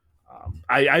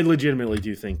 I legitimately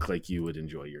do think like you would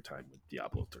enjoy your time with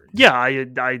Diablo 3. Yeah,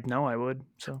 I know I would.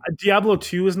 So Diablo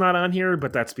 2 is not on here,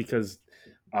 but that's because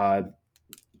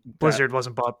Blizzard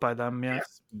wasn't bought by them yet.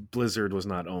 Yes, Blizzard was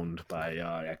not owned by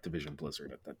Activision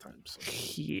Blizzard at that time. So.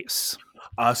 Yes.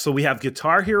 So we have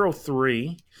Guitar Hero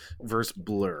 3 versus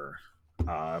Blur.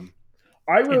 In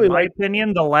my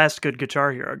opinion, the last good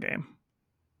Guitar Hero game.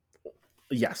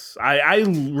 Yes, I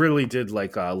really did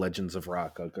like Legends of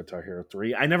Rock, Guitar Hero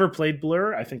 3. I never played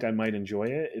Blur. I think I might enjoy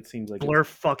it. It seems like Blur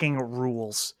fucking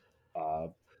rules.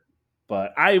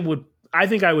 But I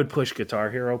think I would push Guitar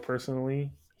Hero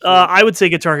personally. I would say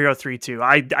Guitar Hero 3 too.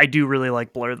 I do really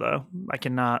like Blur though. I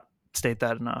cannot state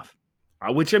that enough.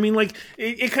 Which I mean, like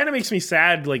it kind of makes me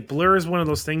sad. Like Blur is one of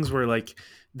those things where like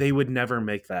they would never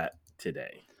make that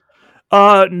today.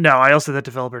 No, I also that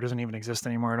developer doesn't even exist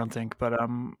anymore. I don't think, but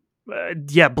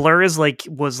yeah, Blur was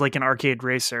like an arcade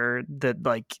racer that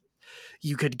like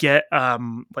you could get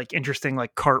like interesting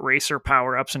like kart racer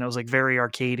power ups, and it was like very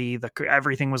arcadey.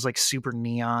 Everything was like super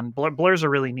neon. Blur's a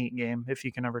really neat game if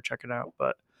you can ever check it out,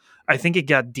 but I think it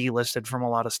got delisted from a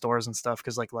lot of stores and stuff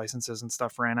because like licenses and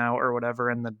stuff ran out or whatever,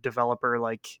 and the developer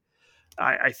like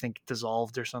I think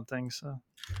dissolved or something. So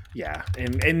yeah,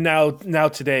 and now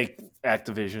today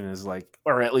Activision is like,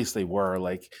 or at least they were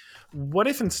like, what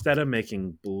if instead of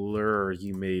making Blur,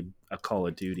 you made a Call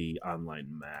of Duty online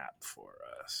map for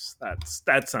us?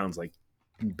 That sounds like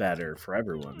better for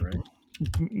everyone, right?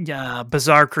 Yeah,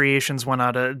 Bizarre Creations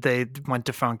they went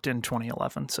defunct in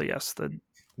 2011. So yes,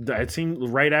 it seemed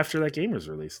right after that game was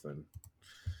released. Then,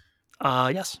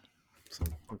 yes. So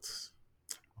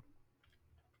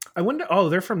I wonder. Oh,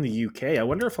 they're from the UK. I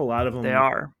wonder if a lot of them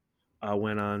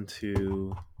went on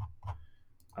to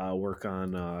work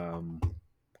on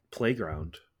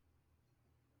Playground.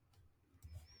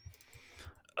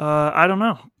 I don't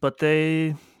know, but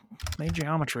they made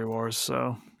Geometry Wars,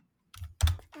 so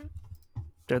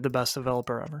they're the best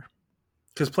developer ever.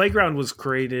 Because Playground was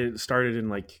started in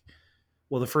like,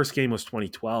 well, the first game was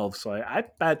 2012, so I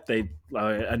bet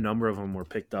a number of them were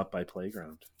picked up by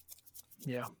Playground.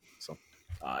 Yeah. So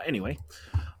anyway,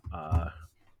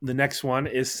 the next one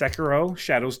is Sekiro: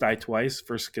 Shadows Die Twice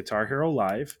versus Guitar Hero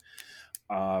Live.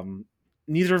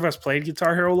 Neither of us played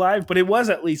Guitar Hero Live, but it was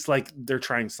at least like they're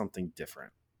trying something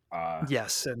different.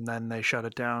 Yes, and then they shut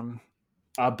it down.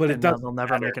 But they'll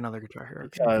never make another Guitar Hero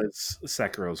because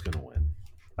Sekiro's going to win.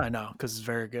 I know, because it's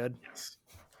very good. Yes,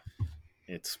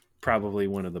 it's probably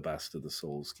one of the best of the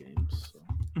Souls games. So.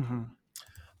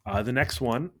 Mm-hmm. The next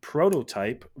one,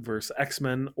 Prototype versus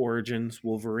X-Men Origins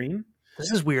Wolverine.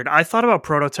 This is weird. I thought about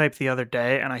Prototype the other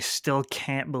day, and I still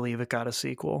can't believe it got a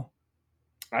sequel.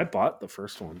 I bought the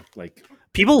first one. Like,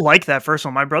 people like that first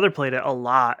one. My brother played it a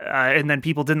lot, and then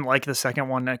people didn't like the second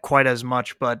one quite as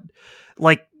much. But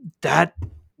like that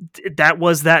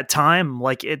was that time.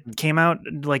 Like it came out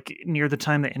like near the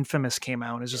time that Infamous came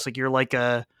out. It's just like you're like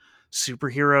a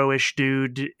superhero-ish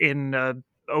dude in a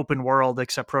open world,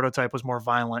 except Prototype was more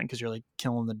violent because you're like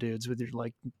killing the dudes with your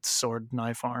like sword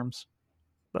knife arms.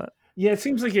 But yeah, it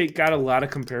seems like it got a lot of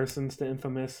comparisons to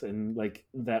Infamous, and like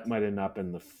that might have not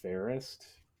been the fairest.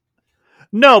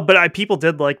 no, but people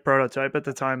did like Prototype at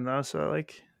the time though, so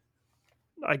like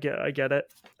I get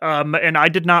it. And I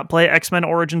did not play X-Men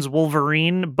Origins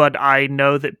Wolverine, but I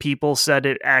know that people said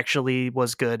it actually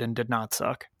was good and did not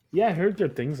suck. Yeah, I heard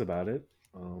good things about it.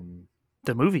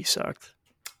 The movie sucked.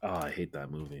 Oh, I hate that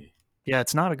movie. Yeah,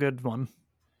 it's not a good one.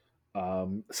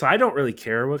 So I don't really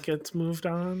care what gets moved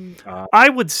on. I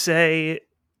would say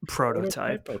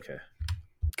Prototype. Okay.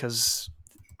 Because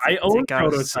I own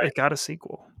Prototype. It got a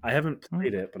sequel. I haven't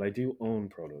played it, but I do own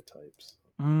Prototypes.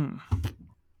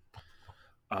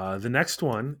 The next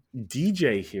one,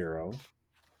 DJ Hero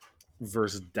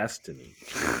versus Destiny.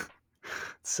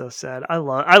 So sad. I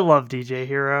love DJ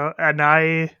Hero, and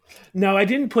I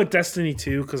didn't put Destiny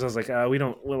 2 because I was like, we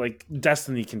don't like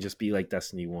Destiny can just be like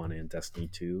Destiny 1 and Destiny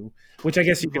 2, which I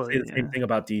guess you could say the same thing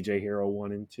about DJ Hero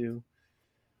 1 and 2.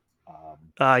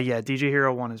 Yeah, DJ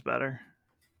Hero 1 is better.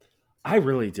 I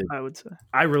really did. I would say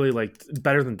I really liked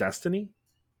better than Destiny.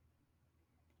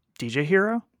 DJ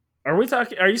Hero? Are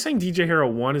you saying DJ Hero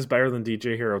 1 is better than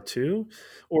DJ Hero 2?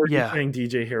 Or are you saying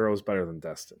DJ Hero is better than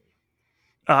Destiny?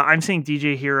 I'm saying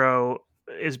DJ Hero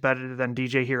is better than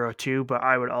DJ Hero 2, but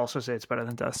I would also say it's better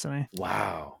than Destiny.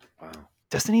 Wow.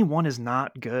 Destiny 1 is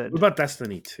not good. What about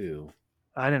Destiny 2?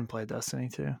 I didn't play Destiny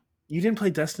 2. You didn't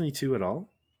play Destiny 2 at all?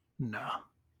 No.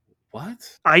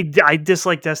 What? I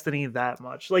dislike Destiny that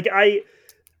much. Like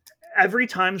every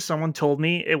time someone told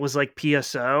me it was like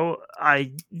PSO,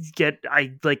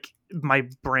 my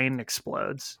brain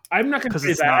explodes. I'm not going to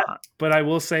say that, but I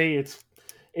will say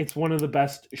it's one of the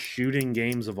best shooting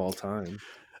games of all time.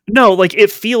 No, like it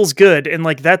feels good, and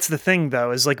like that's the thing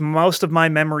though, is like most of my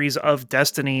memories of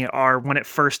Destiny are when it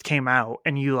first came out,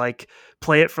 and you like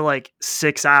play it for like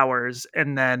 6 hours,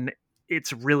 and then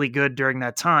it's really good during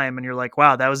that time, and you're like,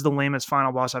 wow, that was the lamest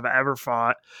final boss I've ever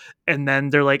fought. And then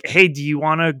they're like, hey, do you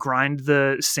want to grind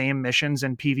the same missions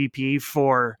in PvP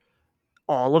for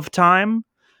all of time?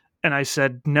 And I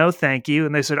said, no, thank you.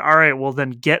 And they said, all right, well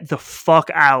then get the fuck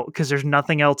out because there's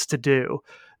nothing else to do.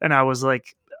 And I was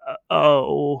like,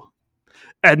 oh.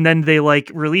 And then they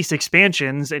like released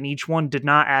expansions, and each one did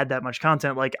not add that much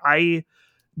content. Like I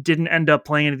didn't end up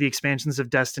playing any of the expansions of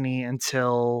Destiny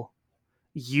until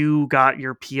you got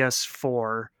your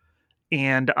PS4,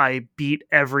 and I beat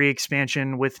every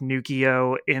expansion with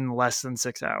Nukio in less than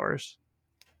 6 hours.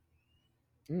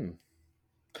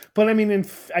 But I mean,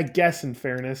 I guess in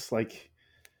fairness, like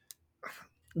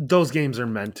those games are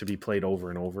meant to be played over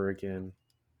and over again.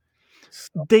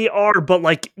 So. They are, but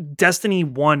like Destiny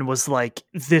 1 was like,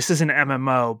 this is an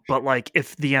MMO, but like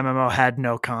if the MMO had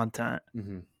no content.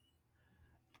 Mm-hmm.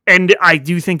 And I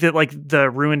do think that like the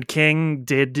Ruined King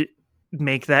did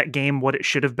make that game what it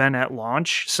should have been at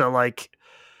launch. So like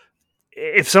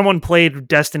if someone played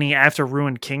Destiny after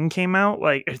Ruined King came out,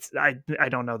 like I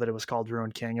don't know that it was called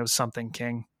Ruined King. It was something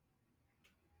King.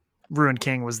 Ruined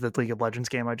King was the League of Legends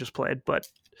game I just played, but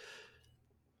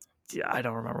yeah, I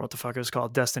don't remember what the fuck it was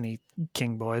called. Destiny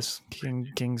King Boys,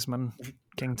 Kingsman,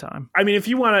 King Time. I mean, if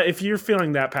you're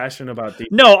feeling that passionate about the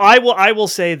no, I will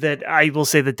say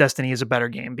that Destiny is a better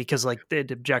game because like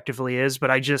it objectively is, but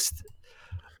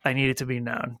I need it to be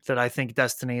known that I think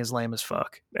Destiny is lame as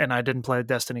fuck, and I didn't play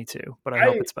Destiny 2, but I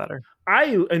hope it's better.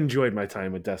 I enjoyed my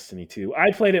time with Destiny 2.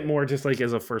 I played it more just like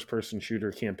as a first-person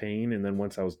shooter campaign, and then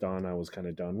once I was done, I was kind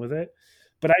of done with it.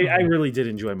 But I really did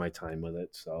enjoy my time with it.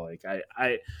 So like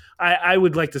I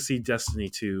would like to see Destiny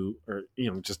 2, or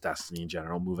just Destiny in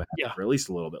general, move ahead for at least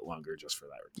a little bit longer, just for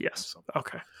that reason. Yes. So.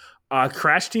 Okay.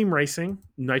 Crash Team Racing,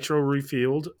 Nitro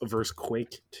Refueled versus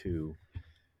Quake 2.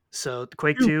 So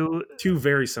Quake 2, two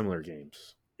very similar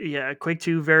games. Yeah, Quake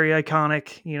 2 very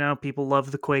iconic. People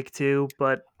love the Quake 2,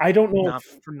 but I don't know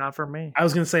not for me. I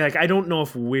was gonna say, like, I don't know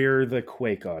if we're the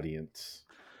Quake audience.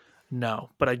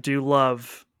 No, but I do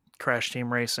love Crash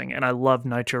Team Racing, and I love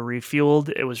Nitro Refueled.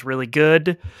 It was really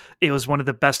good. It was one of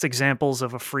the best examples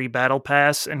of a free battle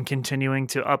pass and continuing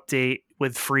to update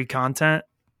with free content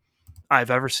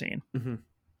I've ever seen. Mm-hmm.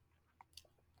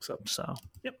 So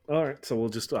Yep. All right. So we'll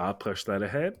just push that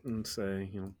ahead and say,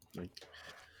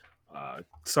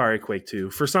 sorry, Quake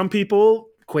 2. For some people,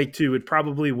 Quake 2 would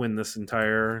probably win this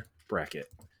entire bracket.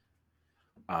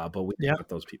 But we Yeah. got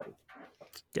those people.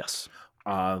 yes.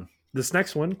 This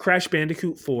next one, Crash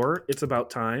Bandicoot 4, It's About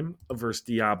Time versus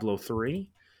Diablo 3.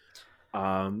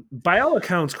 By all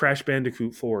accounts, Crash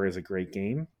Bandicoot 4 is a great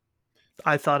game.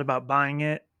 I thought about buying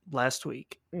it last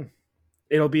week.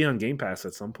 It'll be on Game Pass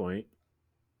at some point.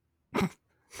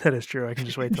 That is true. I can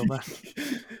just wait till then.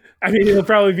 I mean, it'll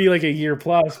probably be like a year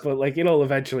plus, but like it'll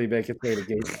eventually make its way to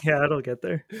Game Pass. Yeah, it'll get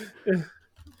there.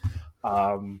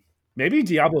 Maybe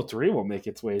Diablo 3 will make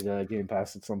its way to Game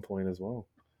Pass at some point as well.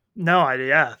 No,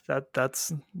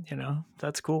 that's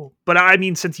that's cool. But I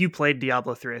mean, since you played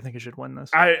Diablo 3, I think it should win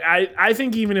this. I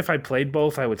think even if I played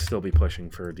both, I would still be pushing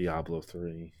for Diablo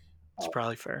 3. It's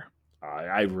probably fair.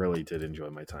 I really did enjoy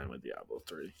my time with Diablo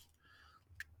 3.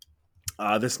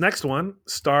 This next one,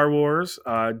 Star Wars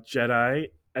Jedi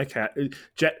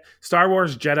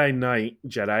Knight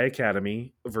Jedi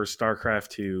Academy versus StarCraft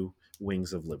 2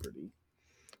 Wings of Liberty.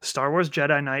 Star Wars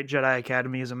Jedi Knight Jedi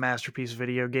Academy is a masterpiece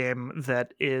video game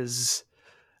that is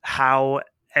how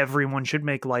everyone should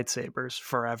make lightsabers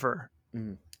forever.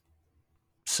 Mm.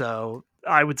 So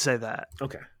I would say that.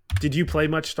 Okay. Did you play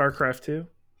much StarCraft 2?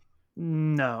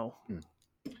 No.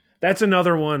 That's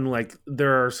another one, like,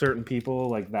 there are certain people,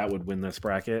 like, that would win this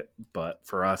bracket, but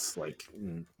for us, like...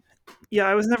 Yeah,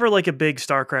 I was never, like, a big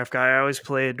StarCraft guy. I always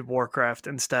played Warcraft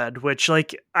instead, which,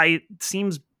 like,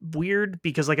 seems weird,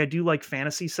 because, like, I do like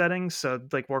fantasy settings, so,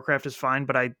 like, Warcraft is fine,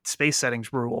 but space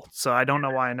settings rule, so I don't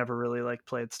know why I never really, like,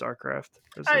 played StarCraft.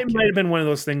 It might have been one of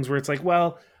those things where it's like,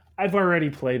 well, I've already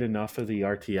played enough of the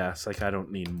RTS, like, I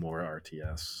don't need more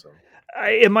RTS, so...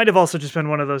 It might have also just been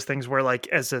one of those things where, like,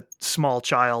 as a small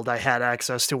child, I had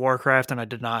access to Warcraft and I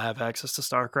did not have access to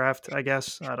StarCraft, I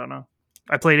guess. I don't know.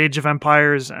 I played Age of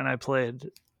Empires and I played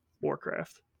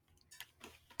Warcraft.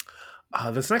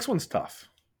 This next one's tough.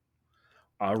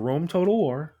 Rome Total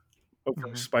War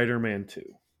over Spider-Man 2.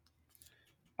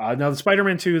 Now, the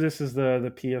Spider-Man 2, this is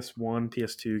the PS1,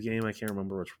 PS2 game. I can't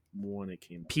remember which one it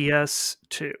came.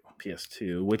 PS2.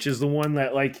 PS2, which is the one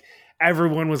that, like...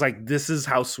 Everyone was like, this is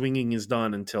how swinging is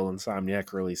done until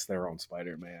Insomniac released their own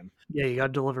Spider-Man. Yeah, you got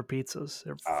to deliver pizzas.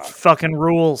 They're fucking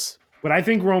rules. But I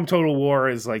think Rome Total War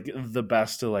is like the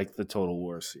best of like the Total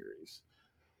War series.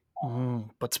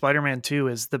 But Spider-Man 2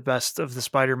 is the best of the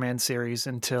Spider-Man series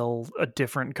until a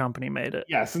different company made it.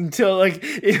 Yes, until like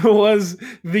it was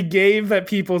the game that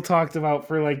people talked about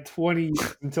for like 20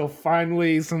 years until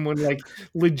finally someone like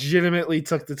legitimately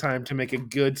took the time to make a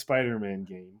good Spider-Man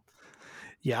game.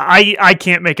 Yeah, I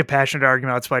can't make a passionate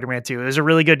argument about Spider-Man 2. It was a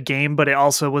really good game, but it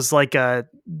also was like a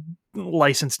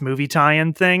licensed movie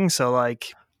tie-in thing. So,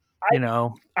 like, I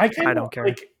don't care.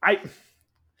 Like, I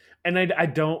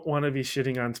don't want to be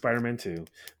shitting on Spider-Man 2,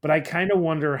 but I kind of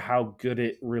wonder how good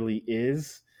it really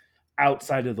is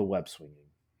outside of the web swinging.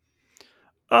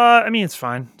 I mean, it's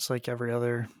fine. It's like every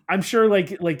other. I'm sure,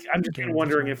 like I'm just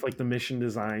wondering if like the mission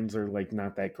designs are like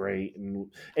not that great,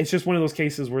 and it's just one of those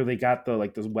cases where they got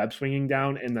the web swinging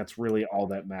down, and that's really all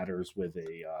that matters with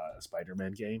a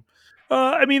Spider-Man game.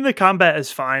 I mean, the combat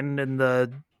is fine, and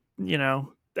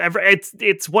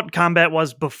it's what combat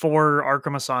was before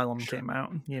Arkham Asylum came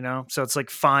out. So it's like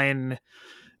fine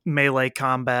melee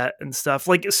combat and stuff.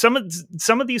 Like some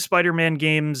of these Spider-Man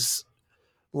games,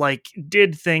 like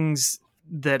did things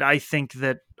that I think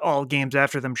that all games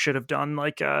after them should have done.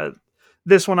 Like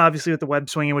this one, obviously with the web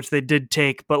swinging, which they did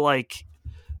take, but like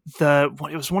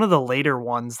it was one of the later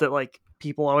ones that like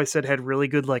people always said had really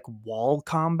good like wall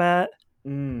combat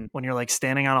when you're like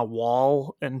standing on a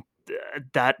wall, and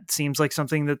that seems like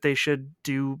something that they should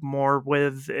do more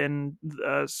with in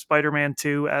a Spider-Man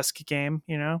 2-esque game,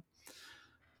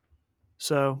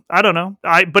 So I don't know.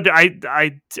 I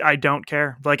don't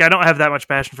care. Like, I don't have that much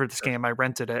passion for this game. I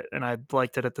rented it and I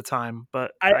liked it at the time,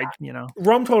 but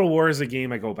Rome Total War is a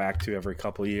game I go back to every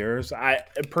couple of years. I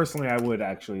personally, I would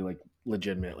actually like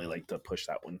legitimately like to push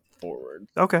that one forward.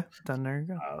 Okay, then there you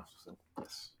go.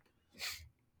 Yes.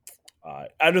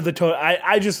 Out of the total,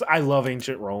 I love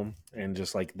Ancient Rome, and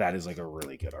just like that is like a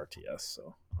really good RTS.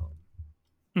 So,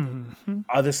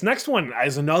 this next one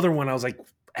is another one. I was like,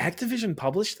 Activision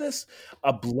published this?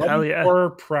 A Bloody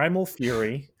War Primal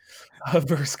Fury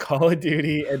versus Call of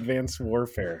Duty Advanced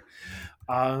Warfare.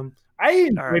 I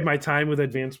enjoyed my time with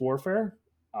Advanced Warfare,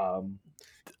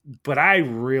 but I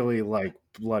really like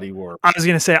Bloody War. I was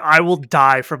going to say, I will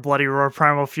die for Bloody Roar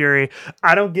Primal Fury.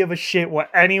 I don't give a shit what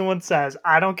anyone says.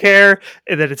 I don't care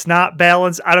that it's not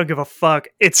balanced. I don't give a fuck.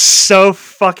 It's so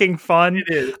fucking fun.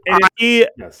 It is.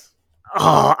 Yes.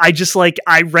 Oh,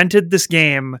 I rented this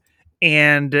game,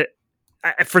 and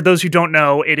for those who don't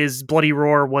know, it is Bloody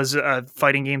Roar was a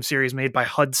fighting game series made by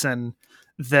Hudson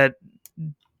that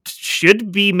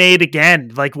should be made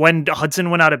again. Like when Hudson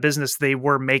went out of business, they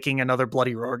were making another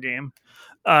Bloody Roar game.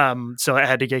 So it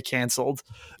had to get canceled.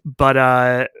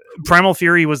 But Primal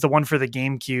Fury was the one for the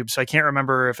GameCube, so I can't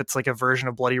remember if it's like a version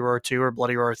of Bloody Roar 2 or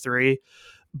Bloody Roar 3.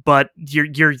 But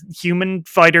you're human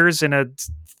fighters in a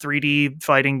 3D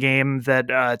fighting game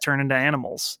that turn into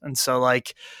animals. And so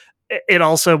like it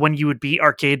also, when you would beat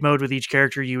arcade mode with each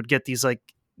character, you would get these like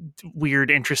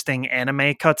weird, interesting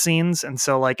anime cutscenes. And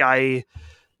so like I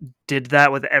did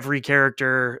that with every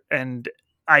character, and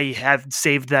I have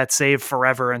saved that save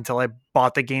forever until I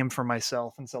bought the game for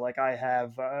myself. And so like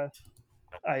I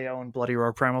own Bloody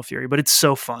Roar Primal Fury, but it's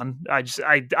so fun.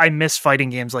 I miss fighting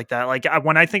games like that. Like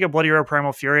when I think of Bloody Roar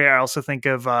Primal Fury, I also think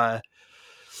of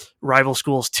Rival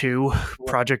Schools 2,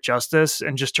 Project Justice,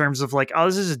 and just terms of like, oh,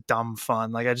 this is dumb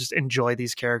fun. Like I just enjoy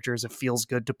these characters. It feels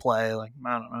good to play. Like,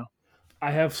 I don't know. I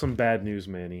have some bad news,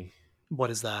 Manny. What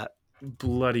is that?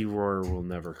 Bloody Roar will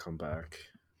never come back.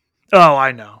 Oh,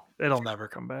 I know. It'll never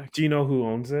come back. Do you know who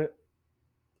owns it?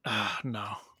 No.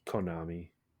 Konami.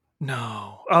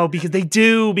 No. Oh, because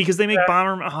they make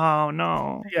Bomber. Oh,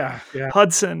 no. Yeah.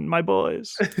 Hudson, my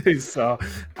boys. So,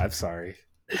 I'm sorry.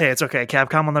 Hey, it's okay.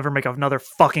 Capcom will never make another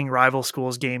fucking Rival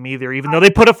Schools game either, even though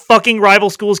they put a fucking Rival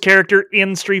Schools character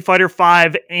in Street Fighter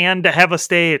V and have a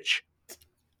stage.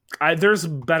 There's a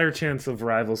better chance of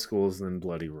Rival Schools than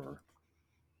Bloody Roar.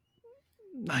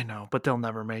 I know, but they'll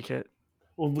never make it.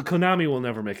 Well, Konami will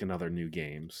never make another new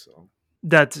game, so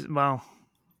that's, well,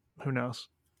 who knows?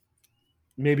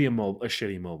 Maybe a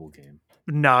shitty mobile game.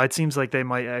 No, it seems like they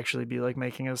might actually be like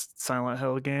making a Silent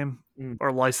Hill game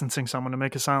or licensing someone to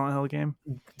make a Silent Hill game.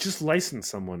 Just license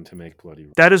someone to make Bloody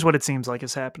Roar. That is what it seems like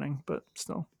is happening, but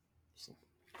still.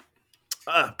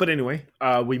 But anyway,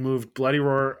 we moved Bloody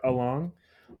Roar along.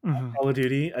 Call of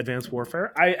Duty Advanced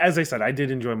Warfare. As I said, I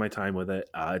did enjoy my time with it.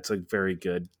 It's a very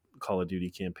good Call of Duty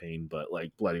campaign, but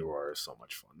like Bloody Roar is so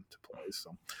much fun to play.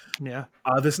 So yeah.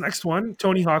 This next one,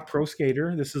 Tony Hawk Pro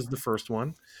Skater. This is the first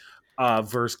one.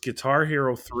 Versus Guitar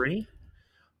Hero 3.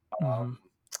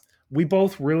 We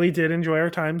both really did enjoy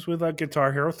our times with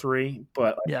Guitar Hero 3,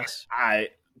 but yes,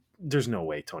 there's no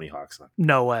way Tony Hawk's not.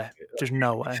 No way. There's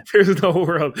no way. There's no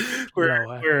world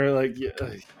where like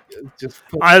just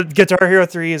Guitar Hero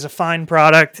 3 is a fine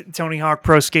product. Tony Hawk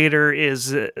Pro Skater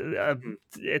is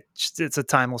it's a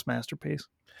timeless masterpiece.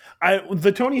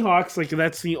 The Tony Hawk's, like,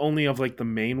 that's the only of like the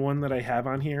main one that I have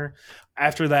on here.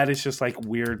 After that, it's just like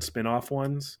weird spin-off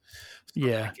ones. So,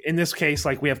 yeah. Like, in this case,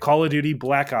 like we have Call of Duty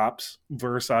Black Ops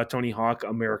versus Tony Hawk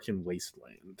American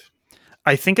Wasteland.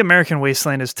 I think American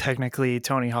Wasteland is technically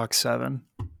Tony Hawk 7.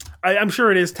 I'm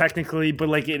sure it is technically, but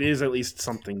like it is at least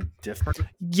something different.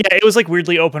 Yeah, it was like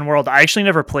weirdly open world. I actually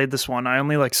never played this one. I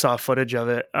only like saw footage of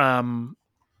it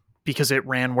because it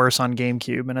ran worse on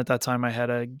GameCube, and at that time I had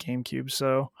a GameCube.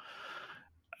 So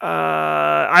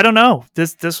I don't know.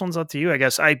 This one's up to you, I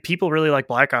guess. People really like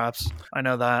Black Ops. I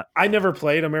know that. I never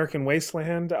played American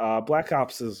Wasteland. Black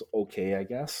Ops is okay, I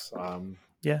guess.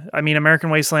 Yeah, I mean, American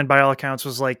Wasteland, by all accounts,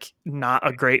 was like not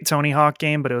a great Tony Hawk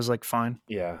game, but it was like fine.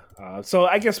 Yeah, so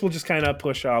I guess we'll just kind of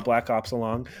push Black Ops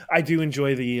along. I do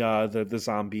enjoy the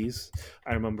zombies.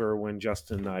 I remember when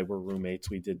Justin and I were roommates,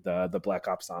 we did the Black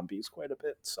Ops zombies quite a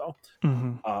bit. So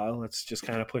let's just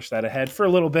kind of push that ahead for a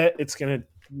little bit. It's gonna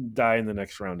die in the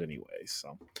next round anyway.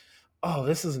 So,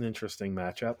 this is an interesting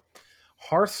matchup: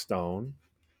 Hearthstone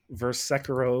versus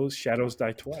Sekiro's Shadows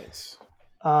Die Twice.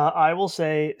 I will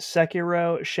say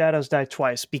Sekiro Shadows Die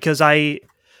Twice because I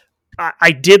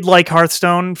did like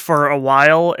Hearthstone for a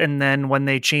while, and then when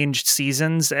they changed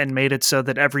seasons and made it so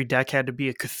that every deck had to be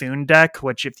a Cthulhu deck,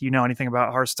 which if you know anything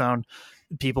about Hearthstone,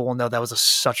 people will know that was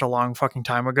such a long fucking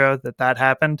time ago that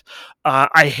happened.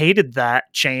 I hated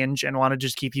that change and want to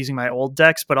just keep using my old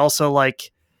decks, but also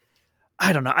like,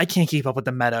 I don't know, I can't keep up with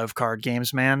the meta of card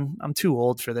games, man. I'm too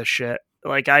old for this shit.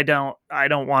 Like I don't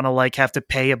want to like have to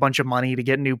pay a bunch of money to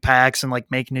get new packs and like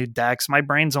make new decks. My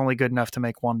brain's only good enough to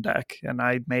make one deck, and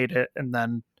I made it, and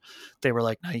then they were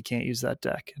like, "No, you can't use that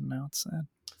deck," and now it's sad.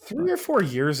 3 or 4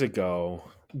 years ago,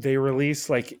 they released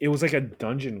like it was like a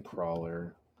dungeon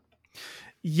crawler.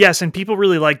 Yes, and people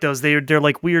really like those. They're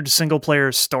like weird single player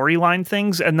storyline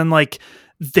things, and then like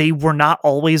they were not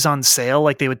always on sale.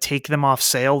 Like they would take them off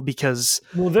sale because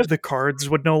the cards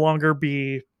would no longer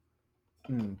be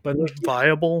but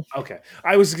viable. Okay,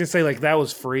 I was gonna say like that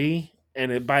was free,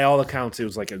 And by all accounts, it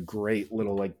was like a great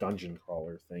little like dungeon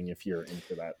crawler thing if you're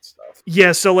into that stuff.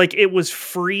 Yeah, so like it was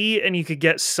free and you could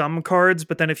get some cards,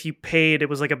 but then if you paid, it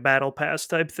was like a battle pass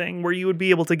type thing where you would be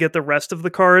able to get the rest of the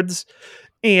cards.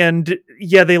 And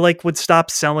yeah, they like would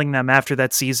stop selling them after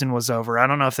that season was over. I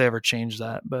don't know if they ever changed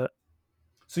that, but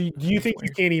So do you think you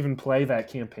can't even play that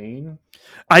campaign?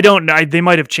 I don't know. They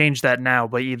might have changed that now,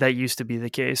 but that used to be the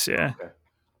case. Yeah. Okay.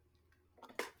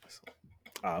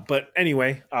 But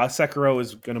anyway, Sekiro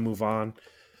is going to move on.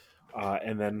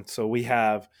 And then so we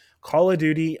have Call of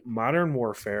Duty Modern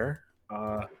Warfare.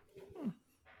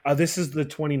 This is the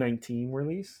 2019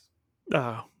 release.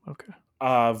 Oh, okay.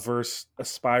 Versus a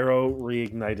Spyro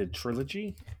Reignited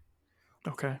Trilogy.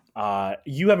 Okay.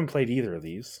 You haven't played either of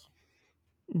these.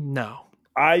 No.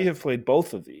 I have played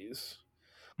both of these.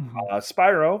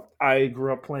 Spyro, I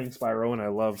grew up playing Spyro, and I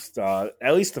loved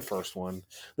at least the first one.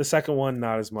 The second one,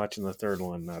 not as much, and the third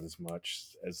one, not as much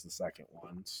as the second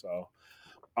one. So,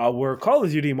 where Call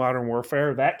of Duty Modern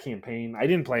Warfare, that campaign, I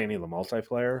didn't play any of the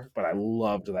multiplayer, but I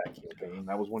loved that campaign.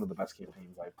 That was one of the best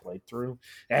campaigns I played through.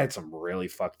 It had some really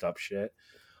fucked up shit.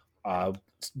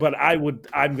 But I'm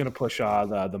going to push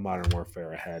the Modern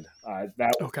Warfare ahead.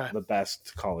 That was the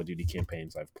best Call of Duty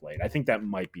campaigns I've played. I think that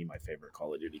might be my favorite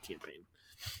Call of Duty campaign.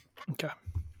 Okay.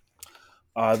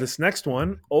 This next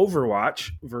one,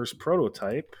 Overwatch versus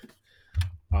Prototype.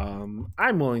 I'm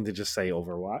willing to just say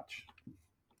Overwatch.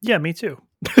 Yeah, me too.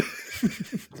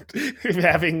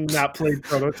 Having not played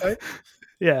Prototype.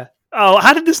 Yeah. Oh,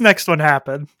 how did this next one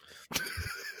happen?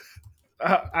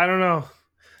 I don't know.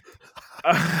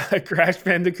 Crash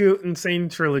Bandicoot Insane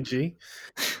Trilogy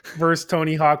versus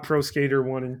Tony Hawk Pro Skater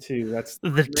 1 and 2. That's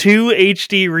the 2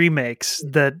 HD remakes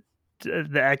that the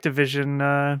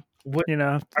Activision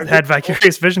had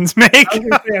Vicarious Visions make.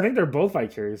 I think they're both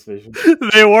Vicarious Visions.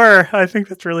 They were. I think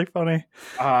that's really funny.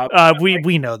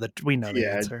 We know the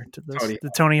answer to this.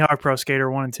 The Tony Hawk Pro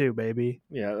Skater 1 and 2, baby.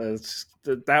 Yeah, that's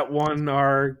that one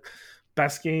our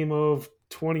best game of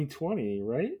 2020,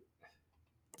 right?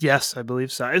 Yes, I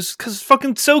believe so. It's because it's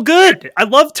fucking so good. I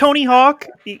love Tony Hawk.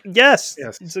 Yes,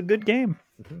 it's a good game.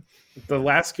 Mm-hmm. The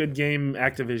last good game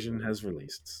Activision has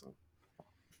released. So.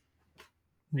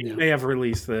 Yeah. They have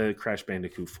released the Crash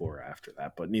Bandicoot 4 after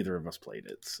that, but neither of us played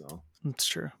it. So that's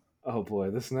true. Oh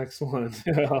boy, this next one.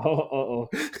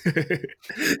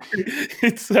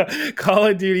 It's Call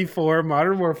of Duty 4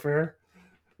 Modern Warfare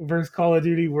versus Call of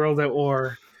Duty World at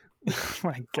War. Oh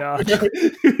my god.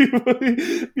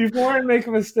 Before I make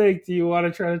a mistake, do you want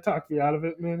to try to talk me out of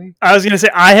it, Manny? I was going to say,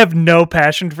 I have no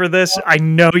passion for this. I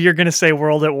know you're going to say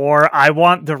World at War. I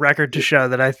want the record to show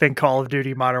that I think Call of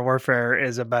Duty Modern Warfare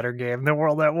is a better game than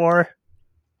World at War.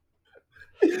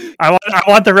 I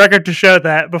want the record to show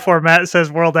that before Matt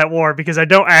says World at War, because I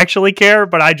don't actually care,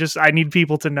 but I need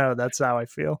people to know that's how I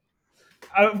feel.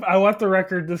 I want the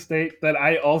record to state that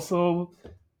I also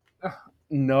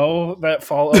know that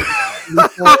Fallout is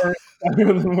better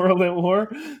than World at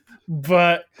War,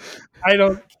 but I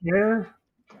don't care.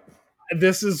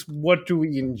 This is what do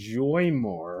we enjoy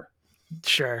more?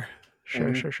 Sure. For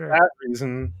that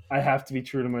reason, I have to be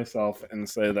true to myself and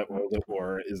say that World at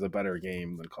War is a better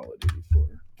game than Call of Duty 4.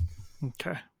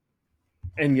 Okay.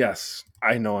 And yes,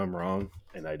 I know I'm wrong,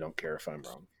 and I don't care if I'm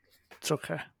wrong. It's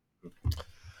okay.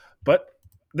 But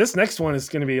this next one is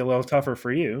going to be a little tougher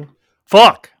for you.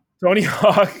 Fuck. Tony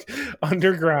Hawk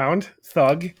Underground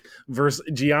Thug versus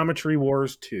Geometry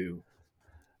Wars 2.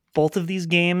 Both of these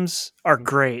games are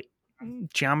great.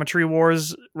 Geometry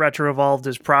Wars Retro Evolved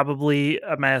is probably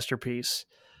a masterpiece.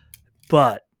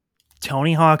 But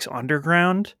Tony Hawk's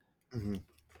Underground,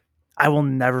 I will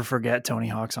never forget Tony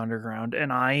Hawk's Underground.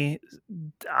 And I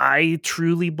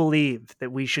truly believe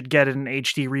that we should get an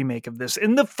HD remake of this.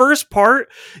 In the first part,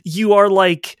 you are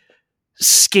like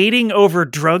skating over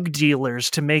drug dealers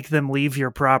to make them leave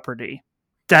your property.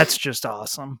 That's just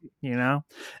awesome, you know?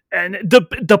 And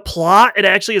the plot, it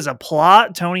actually is a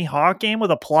plot, Tony Hawk game with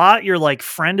a plot. Your like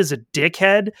friend is a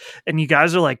dickhead and you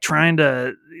guys are like trying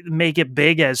to make it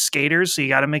big as skaters. So you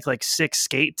got to make like 6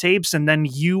 skate tapes and then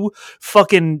you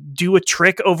fucking do a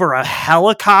trick over a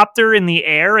helicopter in the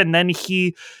air and then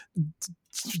he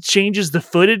changes the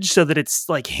footage so that it's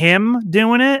like him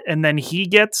doing it and then he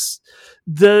gets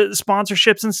the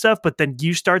sponsorships and stuff, but then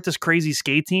you start this crazy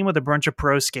skate team with a bunch of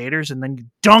pro skaters and then you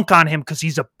dunk on him because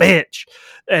he's a bitch.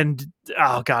 And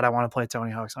oh god, I want to play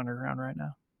Tony Hawk's Underground right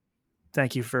now.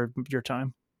 Thank you for your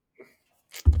time.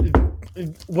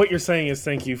 What you're saying is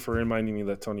thank you for reminding me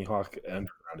that Tony Hawk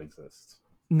Underground exists.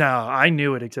 No, I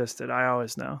knew it existed. I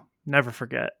always know. Never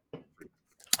forget.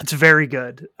 It's very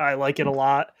good. I like it a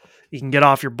lot. You can get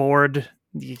off your board.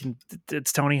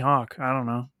 It's Tony Hawk. I don't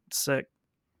know. It's sick.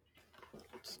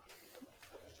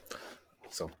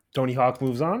 So Tony Hawk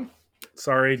moves on.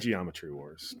 Sorry, Geometry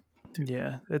Wars.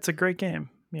 Yeah, it's a great game.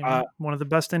 You know, Uh, one of the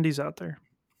best indies out there.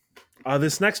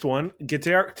 This next one,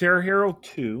 Guitar Hero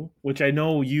 2, which I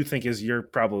know you think is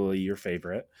probably your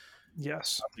favorite.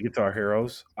 Yes. The Guitar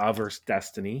Heroes versus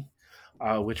Destiny,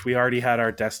 which we already had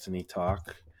our Destiny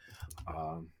talk.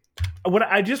 What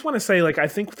I just want to say, like, I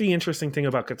think the interesting thing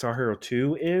about Guitar Hero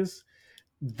 2 is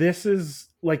this is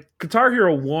like Guitar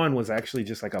Hero 1 was actually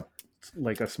just like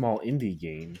a small indie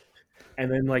game.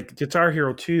 And then like Guitar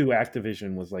Hero 2,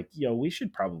 Activision was like, yo, we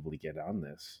should probably get on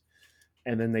this.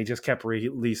 And then they just kept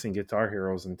releasing Guitar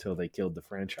Heroes until they killed the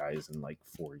franchise in like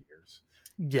 4 years.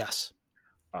 Yes.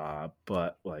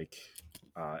 But like,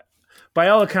 by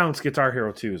all accounts, Guitar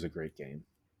Hero 2 is a great game.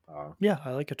 Yeah,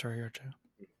 I like Guitar Hero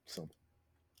 2. So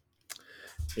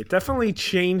it definitely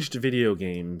changed video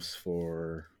games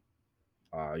for,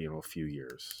 a few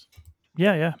years.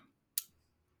 Yeah.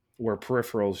 Where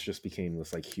peripherals just became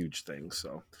this like huge thing.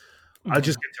 So Yeah.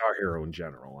 just Guitar Hero in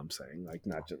general, I'm saying, like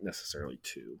not just necessarily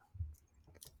 2.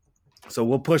 So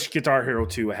we'll push Guitar Hero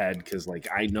 2 ahead because, like,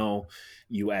 I know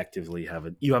you actively have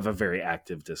a very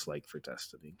active dislike for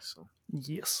Destiny. So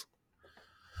yes.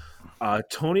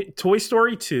 Toy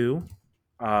Story 2,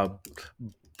 Buzz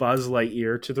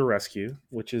Lightyear to the Rescue,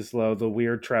 which is the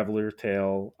weird Traveler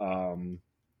Tale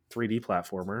 3D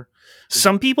platformer.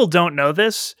 Some people don't know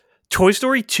this. Toy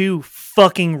Story 2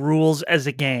 fucking rules as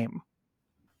a game.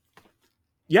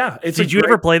 Yeah, did you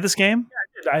ever play this game?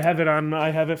 Yeah, I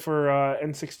have it for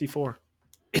N64.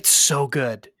 It's so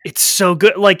good. It's so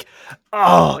good. Like,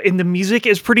 and the music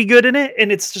is pretty good in it. And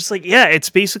it's just like, yeah, it's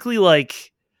basically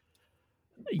like,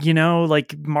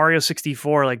 like Mario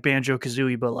 64, like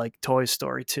Banjo-Kazooie, but like Toy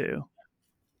Story 2.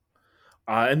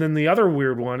 And then the other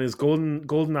weird one is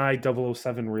GoldenEye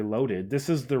 007 Reloaded. This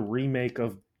is the remake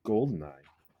of GoldenEye.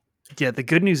 Yeah, the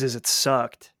good news is it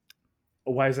sucked.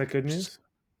 Why is that good news?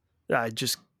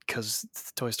 Just because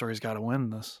Toy Story's got to win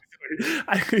this.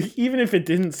 Even if it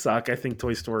didn't suck, I think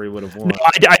Toy Story would have won. No,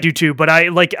 I do too, but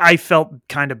I felt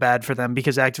kind of bad for them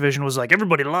because Activision was like,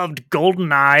 everybody loved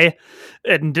GoldenEye,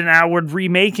 and now we're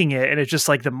remaking it, and it's just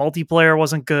like the multiplayer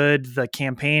wasn't good, the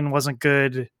campaign wasn't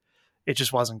good. It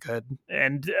just wasn't good.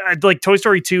 And like Toy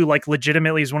Story 2, like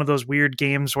legitimately is one of those weird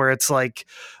games where it's like,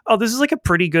 oh, this is like a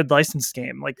pretty good licensed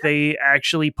game. Like they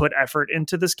actually put effort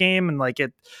into this game, and like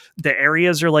the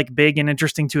areas are like big and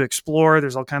interesting to explore.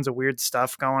 There's all kinds of weird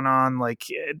stuff going on. Like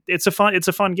it's a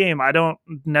fun game. I don't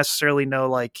necessarily know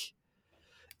like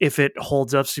if it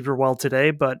holds up super well today,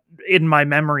 but in my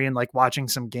memory and like watching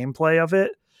some gameplay of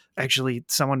it, actually,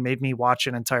 someone made me watch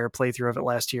an entire playthrough of it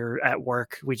last year at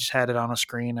work. We just had it on a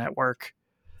screen at work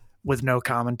with no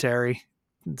commentary.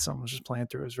 And someone was just playing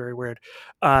through. It was very weird.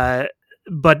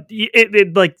 But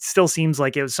it like still seems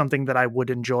like it was something that I would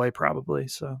enjoy probably.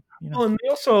 So, Well, and they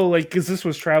also like, because this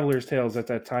was Traveler's Tales at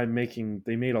that time,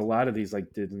 they made a lot of these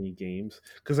like Disney games.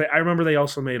 Because I remember they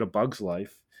also made A Bug's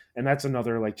Life, and that's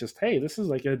another like just, hey, this is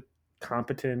like a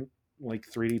competent like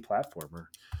 3D platformer.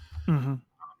 Mm-hmm.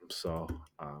 So,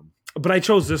 but I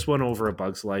chose this one over A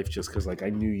Bug's Life just because, like, I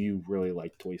knew you really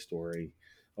liked Toy Story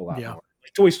a lot more.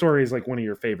 Like, Toy Story is like one of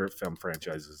your favorite film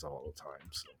franchises of all the time.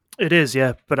 So. It is,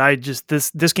 yeah. But I just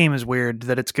this game is weird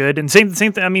that it's good, and same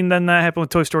thing. I mean, then that happened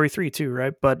with Toy Story 3 too,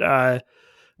 right? But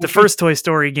the first Toy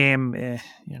Story game,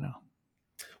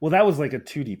 Well, that was like a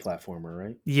 2D platformer,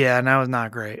 right? Yeah, and that was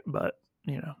not great, but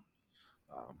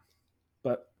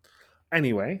But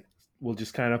anyway. We'll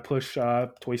just kind of push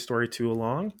Toy Story 2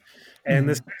 along. And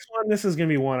this next one, this is going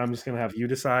to be one I'm just going to have you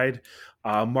decide.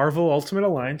 Marvel Ultimate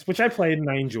Alliance, which I played and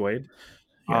I enjoyed.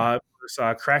 Yeah.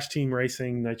 Crash Team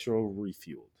Racing Nitro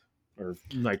Refueled. Or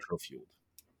Nitro Fueled.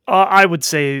 I would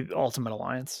say Ultimate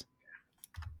Alliance.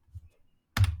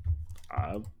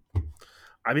 I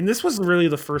mean, this was really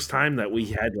the first time that we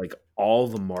had like all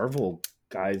the Marvel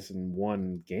guys in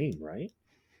one game, right?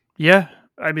 Yeah.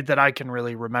 I mean, that I can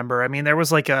really remember. I mean, there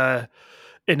was like an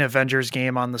Avengers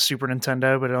game on the Super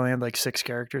Nintendo, but it only had like 6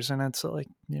 characters in it. So like,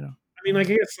 I mean, like,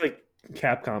 I guess like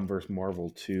Capcom versus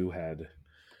Marvel 2 had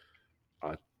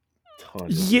a ton.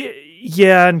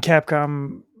 Yeah, and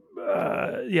Capcom,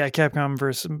 Capcom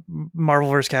versus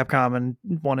Marvel versus Capcom and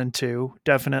 1 and 2,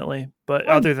 definitely. But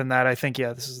other than that, I think,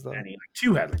 this is the...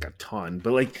 2 had like a ton,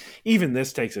 but like even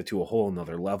this takes it to a whole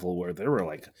nother level where there were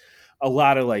like a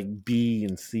lot of like B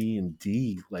and C and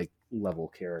D like level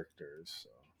characters. So.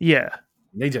 Yeah.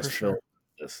 They just filled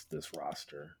this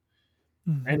roster.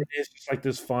 Mm-hmm. And it is just like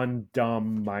this fun,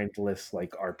 dumb, mindless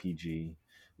like RPG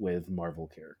with Marvel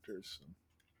characters.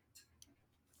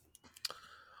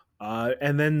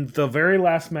 And then the very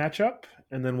last matchup,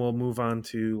 and then we'll move on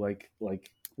to like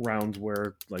rounds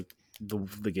where like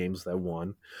the games that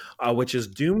won, which is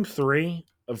Doom 3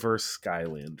 versus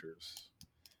Skylanders.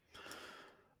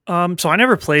 So I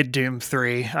never played Doom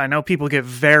 3. I know people get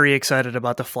very excited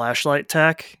about the flashlight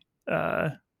tech.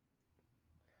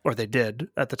 Or they did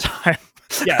at the time.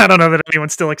 Yeah. I don't know that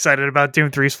anyone's still excited about Doom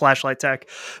 3's flashlight tech.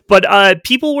 But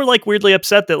people were like weirdly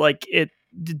upset that like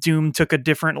Doom took a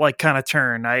different like kind of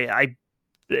turn. I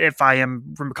if I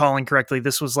am recalling correctly,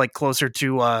 this was like closer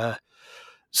to a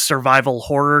survival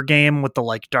horror game with the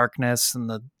like darkness and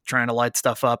the trying to light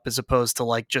stuff up as opposed to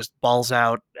like just balls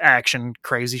out action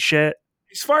crazy shit.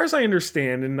 As far as I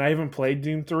understand, and I haven't played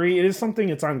Doom 3, it is something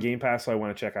it's on Game Pass, so I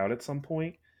want to check out at some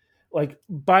point. Like,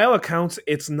 by all accounts,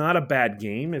 it's not a bad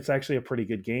game. It's actually a pretty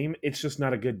good game. It's just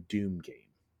not a good Doom game.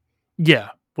 Yeah,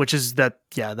 which is that.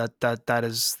 Yeah, that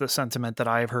is the sentiment that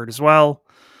I have heard as well.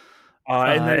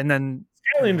 And then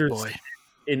Skylanders,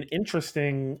 an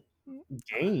interesting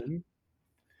game.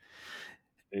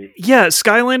 Yeah,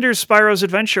 Skylanders Spyro's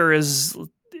Adventure is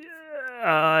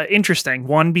interesting.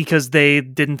 One, because they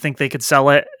didn't think they could sell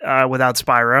it without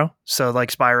Spyro. So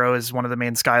like Spyro is one of the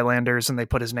main Skylanders and they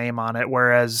put his name on it.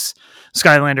 Whereas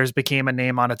Skylanders became a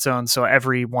name on its own. So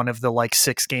every one of the like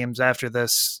 6 games after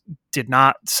this did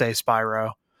not say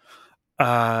Spyro.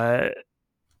 Yeah,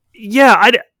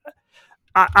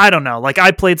 I don't know. Like I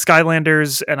played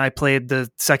Skylanders and I played the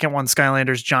second one,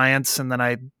 Skylanders Giants. And then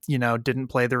I, didn't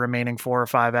play the remaining 4 or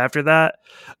 5 after that.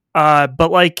 But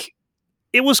like,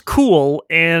 it was cool,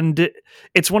 and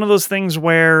it's one of those things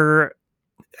where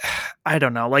I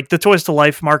don't know, like the Toys to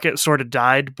Life market sort of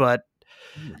died, but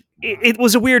it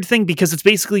was a weird thing because it's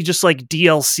basically just like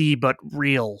DLC but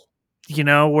real,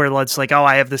 where it's like, oh,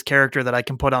 I have this character that I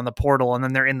can put on the portal and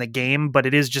then they're in the game, but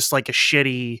it is just like a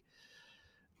shitty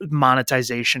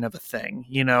monetization of a thing,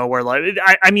 where like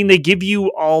I mean they give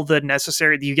you all the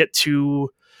necessary, you get 2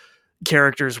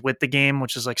 characters with the game,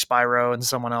 which is like Spyro and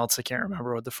someone else, I can't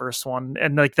remember what the first one,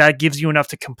 and like that gives you enough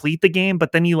to complete the game,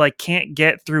 but then you like can't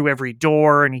get through every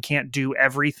door and you can't do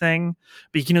everything,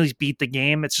 but you can at least beat the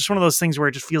game. It's just one of those things where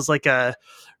it just feels like a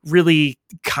really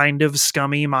kind of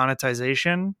scummy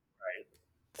monetization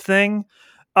thing,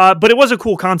 but it was a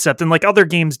cool concept and like other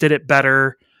games did it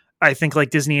better. I think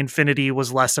like Disney Infinity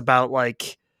was less about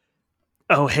like,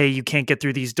 oh, hey, you can't get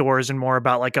through these doors, and more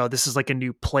about like, oh, this is like a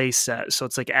new play set. So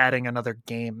it's like adding another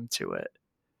game to it.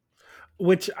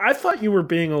 Which I thought you were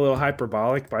being a little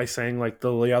hyperbolic by saying like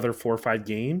the other 4 or 5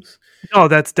 games. Oh,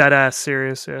 that's dead ass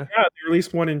serious. Yeah. Yeah, they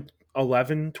released one in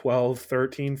 11, 12,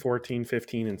 13, 14,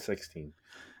 15, and 16.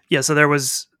 Yeah, so there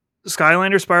was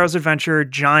Skylanders, Spyro's Adventure,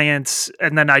 Giants,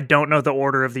 and then I don't know the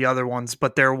order of the other ones,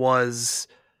 but there was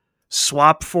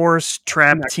Swap Force,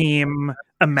 Trap Team,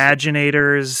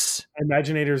 Imaginators.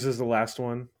 Imaginators is the last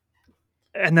one.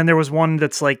 And then there was one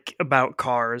that's like about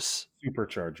cars.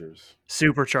 Superchargers.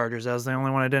 That was the only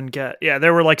one I didn't get. Yeah,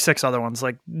 there were like 6 other ones.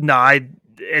 Like, no,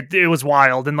 it was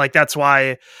wild. And like, that's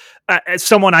why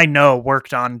someone I know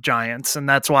worked on Giants. And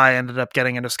that's why I ended up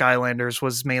getting into Skylanders,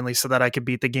 was mainly so that I could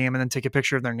beat the game and then take a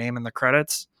picture of their name in the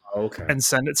credits. Okay. And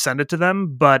send it to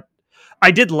them. But I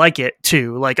did like it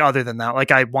too. Like other than that, like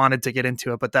I wanted to get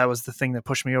into it, but that was the thing that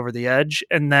pushed me over the edge.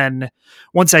 And then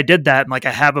once I did that, and like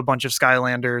I have a bunch of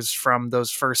Skylanders from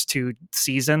those first 2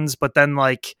 seasons, but then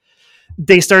like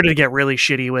they started to get really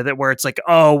shitty with it, where it's like,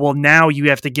 oh, well, now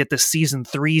you have to get the season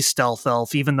 3 Stealth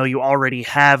Elf, even though you already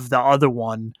have the other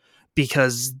one,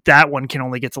 because that one can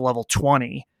only get to level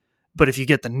 20. But if you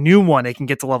get the new one, it can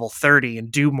get to level 30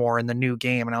 and do more in the new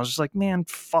game. And I was just like, man,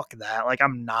 fuck that. Like,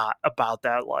 I'm not about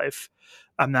that life.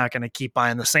 I'm not going to keep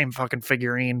buying the same fucking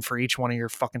figurine for each one of your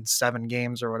fucking 7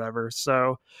 games or whatever.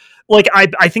 So, like,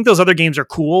 I think those other games are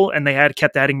cool, and they had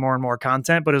kept adding more and more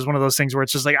content, but it was one of those things where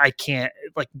it's just like, I can't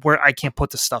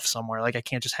put the stuff somewhere. Like, I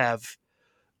can't just have,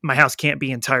 my house can't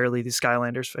be entirely the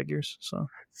Skylanders figures. So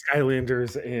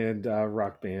Skylanders and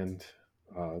Rock Band.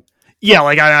 Yeah,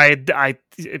 like I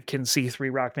can see 3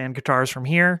 Rock Band guitars from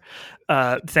here.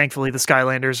 Thankfully, the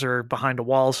Skylanders are behind a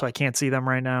wall, so I can't see them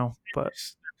right now. But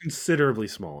they're considerably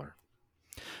smaller.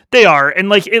 They are, and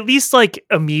like at least like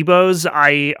amiibos,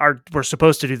 we're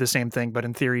supposed to do the same thing, but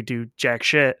in theory, do jack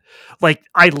shit. Like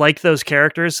I like those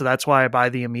characters, so that's why I buy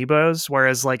the amiibos.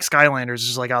 Whereas like Skylanders is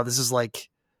just like, oh, this is like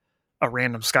a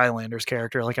random Skylanders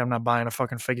character. Like I'm not buying a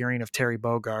fucking figurine of Terry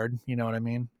Bogard. You know what I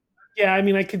mean? Yeah, I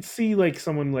mean, I could see like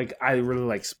someone like, I really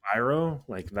like Spyro,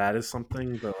 like that is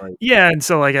something, but like, yeah, and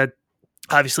so like I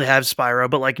obviously have Spyro,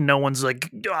 but like no one's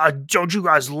like, don't you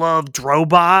guys love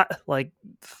Drobot? Like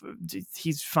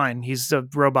he's fine. He's a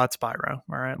robot Spyro.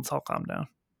 All right, let's all calm down.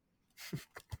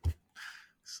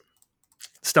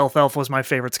 Stealth Elf was my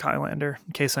favorite Skylander,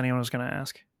 in case anyone was going to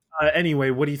ask. Anyway,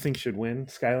 what do you think should win?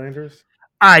 Skylanders?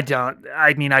 I don't.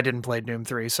 I mean, I didn't play Doom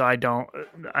 3, so I don't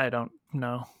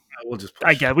know. We'll just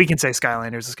I push. get. We can say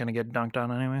Skylanders is going to get dunked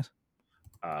on anyways.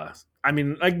 I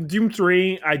mean, like Doom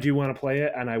 3, I do want to play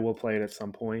it, and I will play it at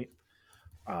some point.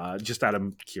 Just out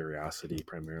of curiosity,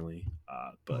 primarily.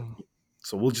 But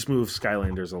so we'll just move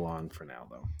Skylanders along for now,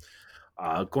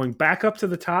 though. Going back up to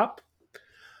the top,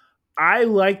 I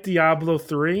like Diablo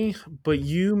 3, but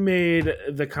you made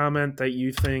the comment that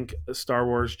you think Star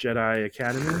Wars Jedi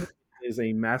Academy is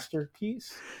a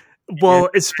masterpiece. Well,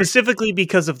 it's specifically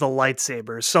because of the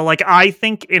lightsabers. So, like, I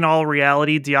think in all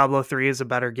reality, Diablo 3 is a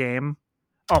better game,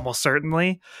 almost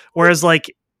certainly. Whereas,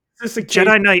 like,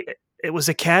 Jedi Knight, it was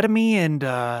Academy and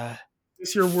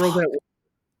is your world at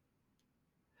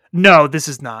no, this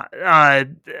is not.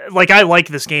 Like, I like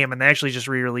this game, and they actually just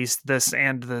re-released this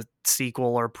and the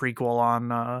sequel or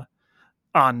prequel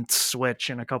on Switch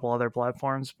and a couple other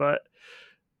platforms, but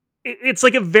it's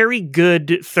like a very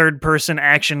good third-person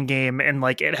action game, and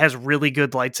like it has really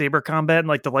good lightsaber combat, and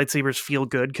like the lightsabers feel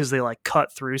good because they like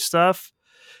cut through stuff,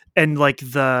 and like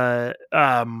the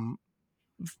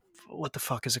what the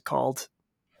fuck is it called?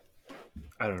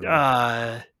 I don't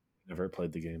know. Never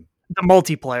played the game. The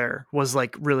multiplayer was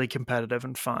like really competitive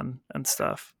and fun and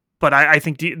stuff. But I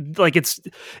think like it's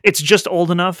just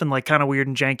old enough and like kind of weird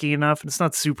and janky enough, and it's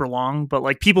not super long. But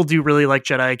like people do really like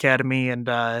Jedi Academy, and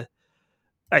I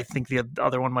think the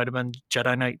other one might have been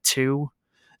Jedi Knight 2.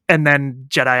 And then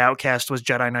Jedi Outcast was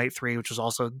Jedi Knight 3, which was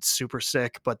also super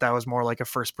sick, but that was more like a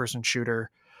first-person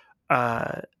shooter.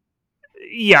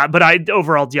 Yeah, but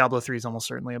overall, Diablo 3 is almost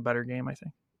certainly a better game, I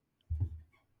think.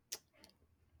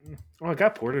 Oh, it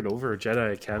got ported over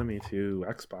Jedi Academy to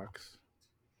Xbox.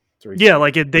 Yeah,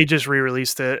 like they just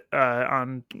re-released it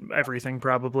on everything,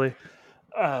 probably.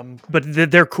 But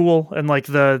they're cool, and like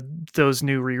those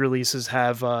new re-releases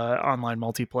have online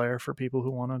multiplayer for people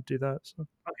who want to do that. So.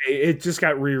 Okay, it just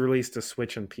got re-released to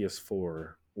Switch and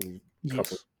PS4.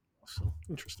 Yes. So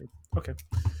interesting. Okay.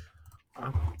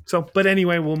 But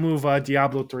anyway, we'll move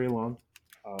Diablo 3 along.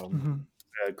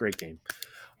 Great game.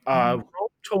 Rome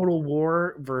Total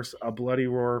War versus A Bloody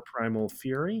Roar Primal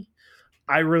Fury.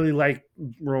 I really like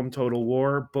Rome Total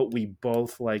War, but we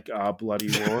both like Bloody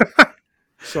Roar.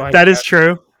 So that is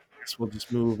true. We'll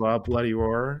just move Bloody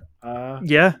Roar.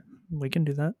 Yeah, we can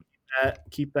do that.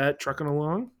 Keep that trucking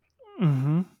along.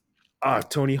 Mm-hmm.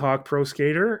 Tony Hawk Pro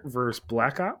Skater versus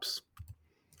Black Ops.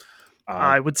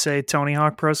 I would say Tony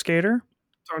Hawk Pro Skater.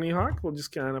 Tony Hawk. We'll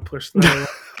just kind of push that.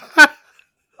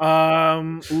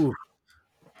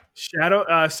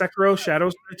 Sekiro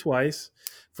Shadows Die Twice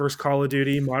versus Call of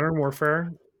Duty Modern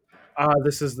Warfare.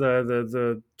 This is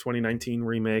the 2019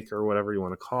 remake or whatever you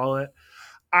want to call it.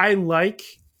 I like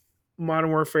Modern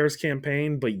Warfare's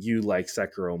campaign, but you like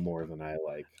Sekiro more than I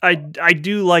like. I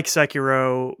do like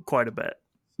Sekiro quite a bit,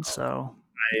 so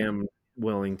I am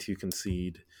willing to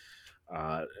concede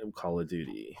Call of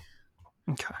Duty.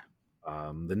 Okay.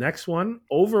 The next one,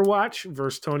 Overwatch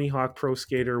versus Tony Hawk Pro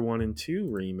Skater 1 and 2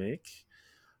 remake.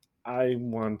 I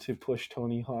want to push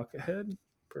Tony Hawk ahead.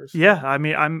 Personally. Yeah, I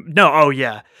mean,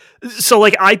 yeah. So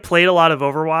like I played a lot of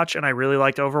Overwatch, and I really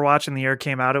liked Overwatch, and the year it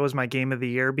came out, it was my game of the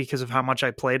year because of how much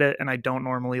I played it, and I don't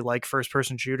normally like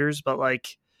first-person shooters, but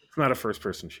like... It's not a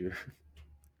first-person shooter.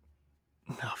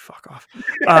 No, fuck off.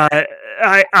 I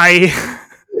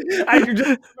just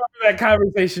remember that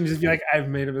conversation, just be like, I've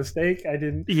made a mistake. I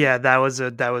didn't. Yeah, that was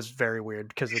very weird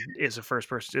because it is a first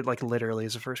person. It like literally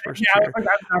is a first person. Yeah, I'm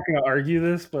not going to argue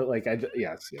this, but like,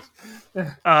 yes.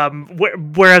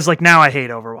 Whereas like now I hate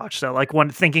Overwatch. So like when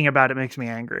thinking about it makes me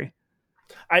angry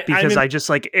because I just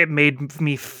like it made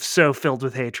me so filled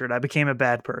with hatred. I became a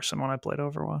bad person when I played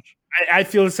Overwatch. I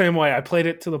feel the same way. I played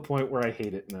it to the point where I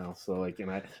hate it now. So like, and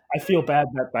I feel bad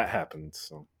that happened.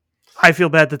 So. I feel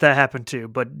bad that happened too,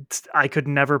 but I could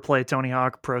never play Tony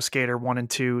Hawk Pro Skater 1 and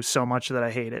 2 so much that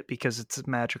I hate it because it's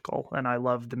magical and I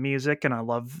love the music and I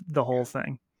love the whole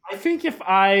thing. I think if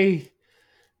I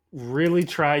really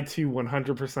tried to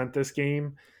 100% this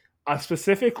game,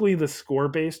 specifically the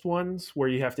score-based ones where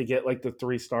you have to get like the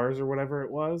 3 stars or whatever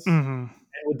it was, and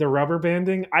with the rubber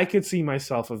banding, I could see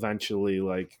myself eventually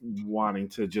like wanting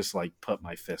to just like put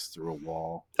my fist through a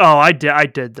wall. Oh, I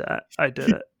did that. I did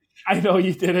it. I know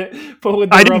you did it, but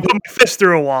with I didn't put my fist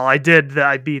through a wall. I did that.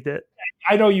 I beat it.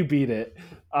 I know you beat it.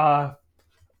 And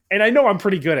I know I'm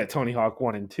pretty good at Tony Hawk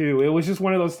 1 and 2. It was just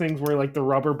one of those things where like the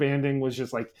rubber banding was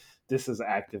just like, this is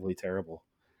actively terrible.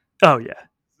 Oh yeah.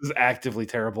 This is actively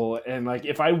terrible. And like,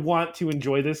 if I want to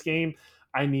enjoy this game,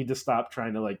 I need to stop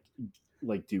trying to like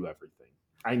do everything.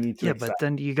 I need to. Yeah, but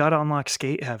then you got to unlock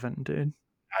Skate Heaven, dude.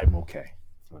 I'm okay.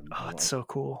 Oh, it's so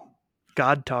cool.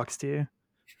 God talks to you.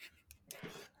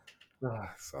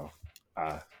 So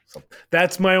So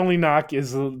that's my only knock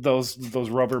is those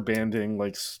rubber banding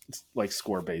like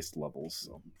score based levels.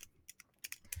 So.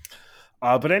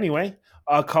 But anyway,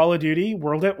 Call of Duty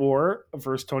World at War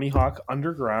versus Tony Hawk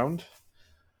Underground.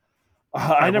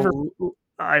 I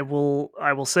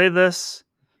will say this.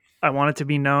 I want it to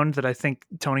be known that I think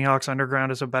Tony Hawk's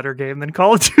Underground is a better game than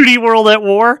Call of Duty World at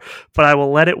War, but I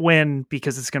will let it win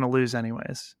because it's going to lose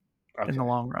anyways in the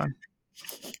long run.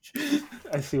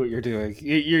 I see what you're doing.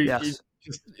 You're just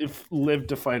live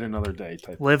to fight another day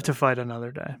type. Live to fight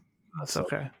another day. That's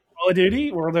okay. Call of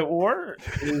Duty World at War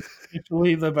is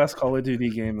actually the best Call of Duty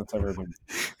game that's ever been.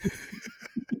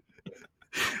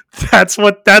 That's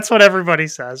what everybody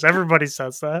says. Everybody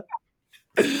says that.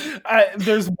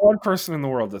 There's one person in the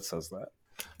world that says that.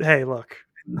 Hey, look,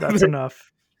 that's enough.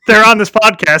 They're on this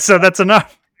podcast, so that's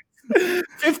enough.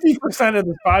 50% of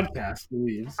the podcast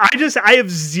believes. I have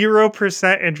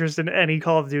 0% interest in any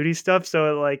Call of Duty stuff,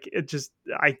 so like it just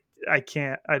I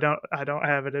can't. I don't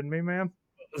have it in me, man.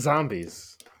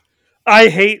 Zombies. I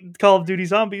hate Call of Duty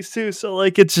Zombies too, so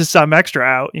like it's just I'm extra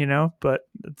out, but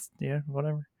it's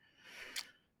whatever.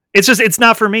 It's just it's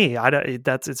not for me.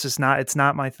 It's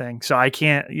not my thing. So I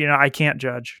can't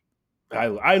judge.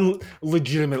 I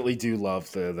legitimately do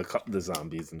love the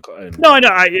zombies and no, I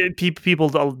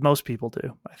know most people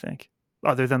do, I think,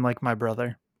 other than like my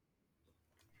brother.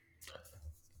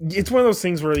 It's one of those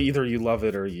things where either you love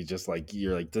it or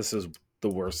you're like this is the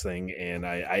worst thing, and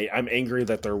I'm angry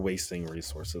that they're wasting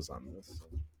resources on this.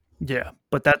 Yeah,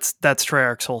 but that's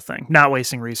Treyarch's whole thing. Not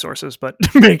wasting resources, but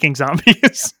making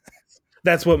zombies.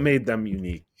 That's what made them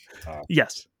unique.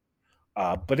 Yes.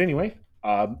 But anyway,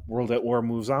 World at War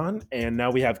moves on, and now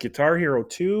we have Guitar Hero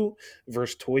 2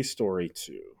 versus Toy Story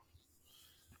 2.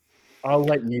 I'll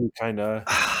let you kind of...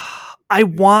 I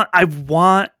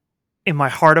want, in my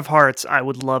heart of hearts, I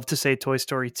would love to say Toy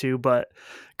Story 2, but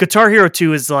Guitar Hero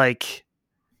 2 is like...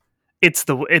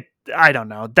 I don't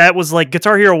know. That was like...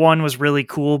 Guitar Hero 1 was really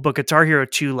cool, but Guitar Hero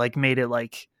 2 like made it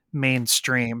like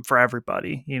mainstream for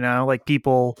everybody, Like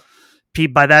people...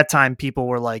 By that time, people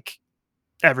were like,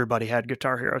 everybody had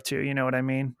Guitar Hero 2. You know what I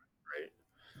mean? Right.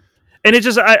 And it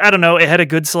just, I don't know. It had a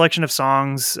good selection of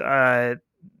songs.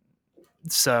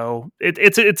 So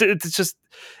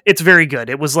it's very good.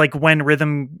 It was like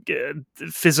when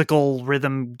physical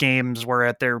rhythm games were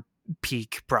at their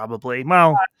peak, probably.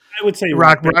 Well, I would say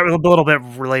Rock Band, a little bit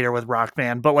later with Rock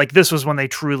Band, but like this was when they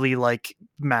truly like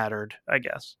mattered, I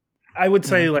guess. I would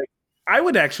say I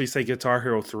would actually say Guitar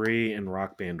Hero 3 and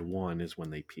Rock Band 1 is when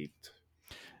they peaked.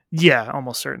 Yeah,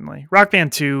 almost certainly. Rock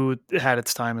Band 2 had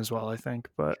its time as well, I think,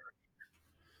 but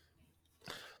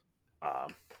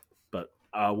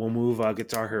we'll move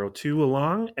Guitar Hero 2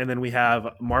 along, and then we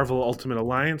have Marvel Ultimate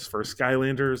Alliance for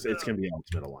Skylanders. It's going to be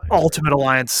Ultimate Alliance. Ultimate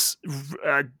Alliance,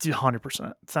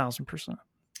 100%, 1,000%.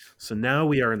 So now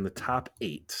we are in the top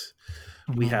 8.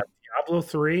 Mm-hmm. We have Diablo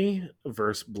 3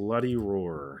 versus Bloody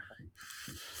Roar.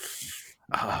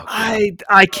 Oh,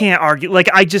 I can't argue. Like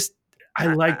I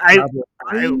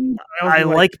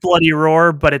like Bloody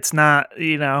Roar, but it's not.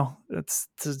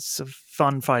 It's a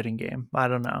fun fighting game. I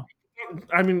don't know.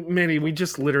 I mean, Manny, we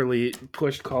just literally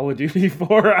pushed Call of Duty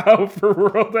 4 out for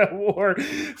World at War,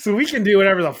 so we can do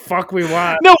whatever the fuck we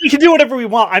want. No, we can do whatever we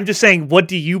want. I'm just saying, what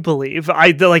do you believe?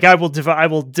 I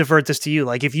will divert this to you.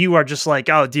 Like, if you are just like,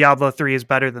 oh, Diablo 3 is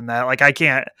better than that, like, I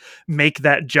can't make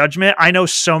that judgment. I know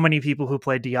so many people who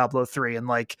play Diablo 3 and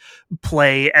like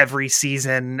play every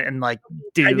season and like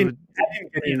do. I didn't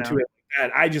get into it like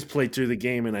that. I just played through the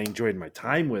game and I enjoyed my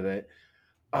time with it.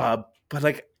 But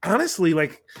like, honestly,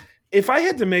 like, if I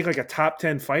had to make like a top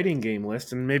 10 fighting game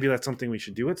list, and maybe that's something we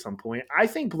should do at some point, I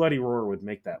think Bloody Roar would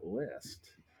make that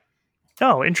list.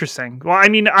 Oh, interesting. Well, I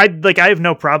mean, I have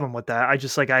no problem with that. I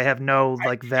just like, I have no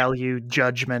like value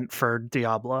judgment for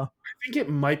Diablo. I think it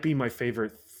might be my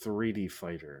favorite 3D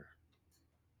fighter.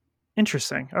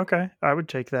 Interesting. Okay. I would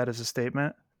take that as a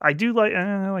statement. I do like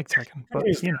Tekken, but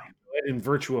and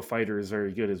Virtua Fighter is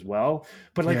very good as well.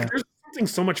 But like, there's something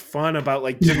so much fun about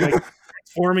like just like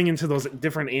forming into those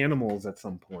different animals at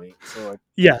some point. So like,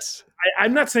 yes,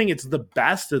 I'm not saying it's the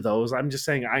best of those. I'm just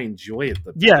saying I enjoy it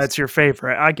the best. Yeah, it's your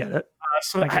favorite. I get it.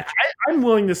 So I'm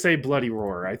willing to say Bloody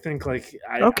Roar. I think like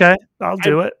I'll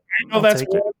do it. I know that's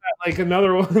one that, like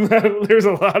another one that there's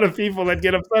a lot of people that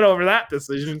get upset over that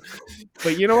decision.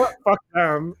 But you know what? Fuck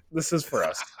them. This is for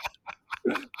us.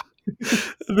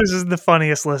 This is the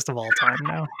funniest list of all time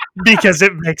now because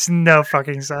it makes no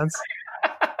fucking sense.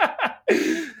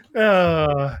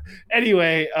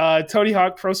 Anyway, Tony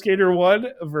Hawk Pro Skater 1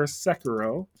 versus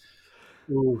Sekiro.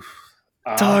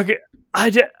 Dog,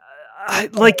 I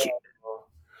like.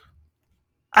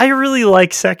 I really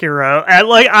like Sekiro.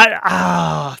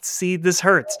 See, this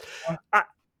hurts. I,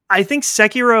 I think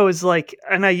Sekiro is like,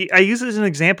 and I use it as an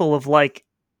example of like,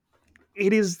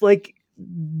 it is like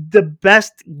the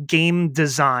best game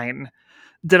design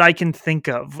that I can think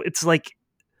of. It's like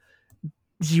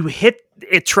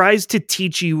it tries to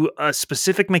teach you a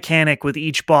specific mechanic with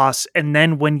each boss, and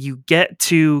then when you get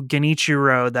to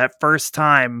Genichiro that first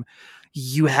time,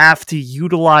 you have to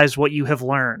utilize what you have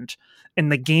learned,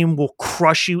 and the game will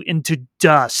crush you into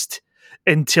dust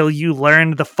until you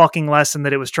learn the fucking lesson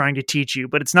that it was trying to teach you.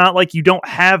 But it's not like you don't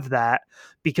have that,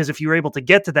 because if you were able to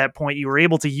get to that point, you were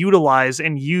able to utilize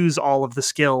and use all of the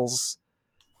skills.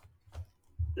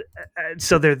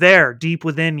 So they're there deep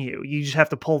within you. You just have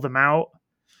to pull them out.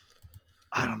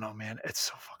 I don't know, man. It's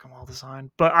so fucking well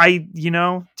designed. But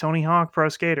Tony Hawk Pro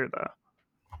Skater, though.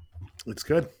 It's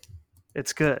good.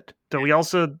 It's good. So we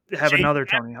also have another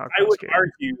Tony Hawk Pro Skater. I would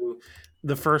argue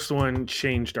the first one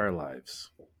changed our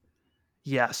lives.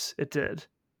 Yes, it did.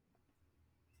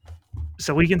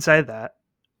 So we can say that.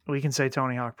 We can say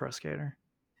Tony Hawk Pro Skater.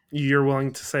 You're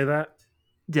willing to say that?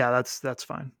 Yeah, that's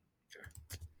fine.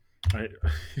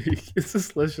 Is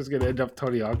this list just going to end up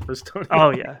Tony Hawk versus Tony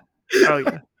Hawk? Yeah. Oh,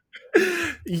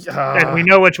 yeah. And we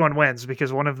know which one wins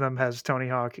because one of them has Tony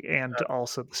Hawk and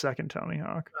also the second Tony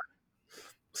Hawk.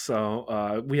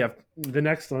 So we have the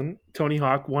next one, Tony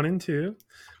Hawk 1 and 2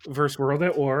 versus World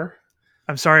at War.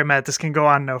 I'm sorry, Matt. This can go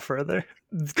on no further.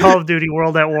 Call of Duty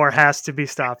World at War has to be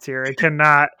stopped here. It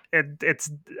cannot.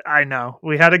 It's. I know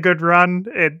we had a good run.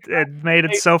 It made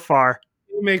it so far.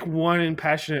 You make one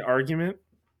impassionate argument.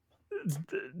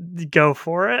 Go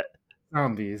for it.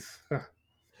 Zombies.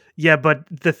 Yeah, but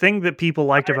the thing that people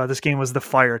liked about this game was the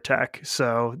fire tech.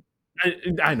 So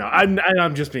I know.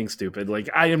 I'm just being stupid. Like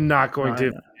I am not going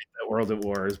to. That World at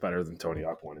War is better than Tony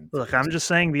Hawk 1 and 2. Look, I'm just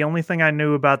saying the only thing I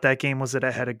knew about that game was that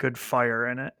it had a good fire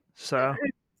in it. So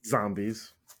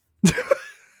zombies.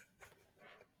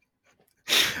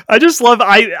 I just love.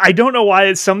 I don't know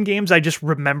why. Some games I just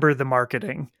remember the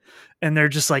marketing. And they're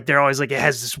just like, they're always like, it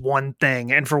has this one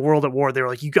thing. And for World at War, they were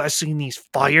like, you guys seen these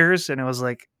fires? And it was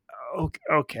like,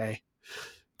 okay,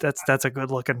 that's a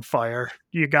good looking fire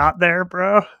you got there,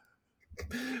 bro.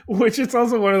 Which it's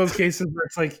also one of those cases where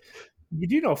it's like, you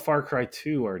do know Far Cry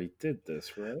 2 already did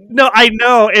this, right? No, I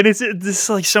know, and it's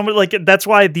like someone like that's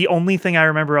why the only thing I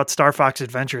remember about Star Fox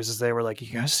Adventures is they were like, you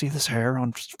guys see this hair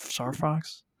on Star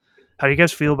Fox? How do you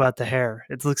guys feel about the hair?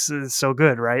 It looks so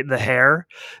good, right? The hair,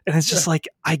 and it's just like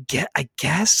I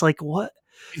guess, like what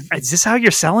is this? How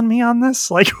you're selling me on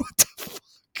this? Like what the fuck?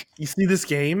 You see this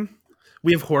game?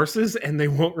 We have horses and they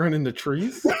won't run into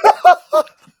trees.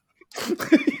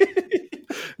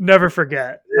 Never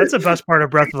forget. That's the best part of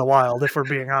Breath of the Wild, if we're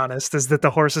being honest, is that the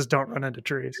horses don't run into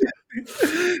trees.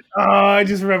 Oh, I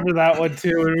just remember that one too.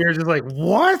 And we were just like,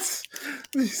 what?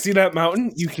 You see that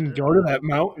mountain? You can go to that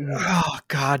mountain. Oh,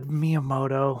 God.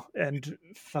 Miyamoto and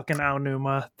fucking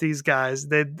Aonuma. These guys,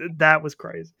 that was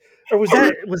crazy. Or was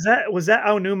that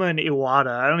Aonuma and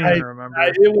Iwata? I don't even remember.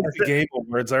 It was the Game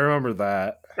Awards. I remember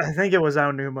that. I think it was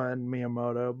Aonuma and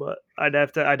Miyamoto, but I'd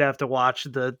have to watch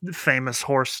the famous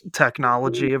horse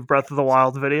technology of Breath of the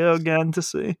Wild video again to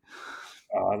see.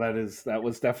 That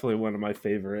was definitely one of my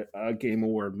favorite Game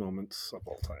Award moments of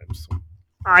all time. So.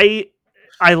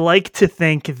 I like to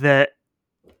think that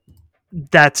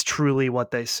that's truly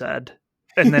what they said.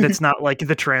 And that it's not like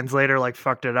the translator like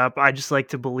fucked it up. I just like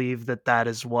to believe that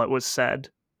is what was said.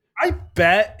 I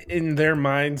bet in their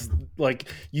minds, like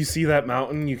you see that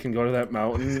mountain, you can go to that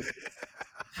mountain.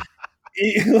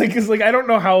 It's like I don't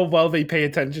know how well they pay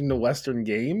attention to Western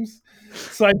games,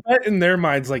 so I bet in their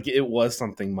minds, like it was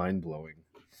something mind blowing.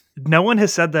 No one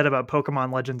has said that about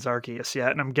Pokemon Legends Arceus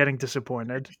yet, and I'm getting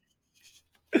disappointed.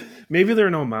 Maybe there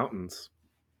are no mountains.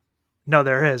 No,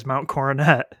 there is Mount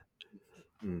Coronet.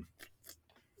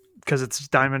 Because it's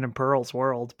Diamond and Pearl's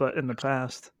world, but in the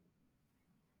past.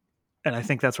 And I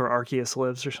think that's where Arceus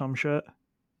lives or some shit.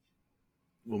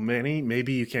 Well, Manny,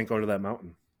 maybe you can't go to that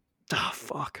mountain. Oh,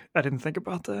 fuck. I didn't think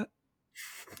about that.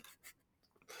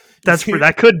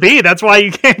 That could be. That's why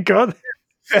you can't go there.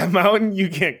 That mountain, you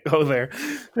can't go there.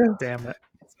 Damn it.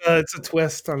 It's a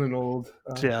twist on an old...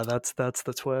 yeah, that's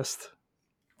the twist.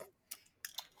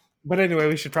 But anyway,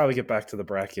 we should probably get back to the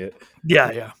bracket.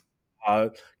 Yeah.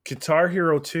 Guitar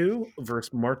Hero 2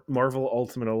 versus Marvel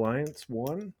Ultimate Alliance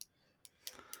 1.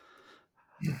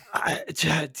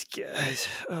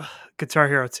 Guitar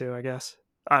Hero 2, I guess.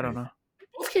 I don't know.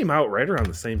 Both came out right around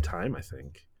the same time, I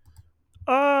think.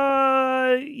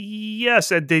 Yes,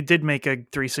 they did make a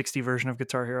 360 version of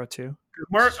Guitar Hero 2.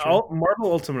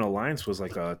 Marvel Ultimate Alliance was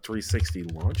like a 360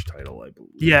 launch title, I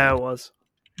believe. Yeah, it was.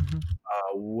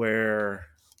 Where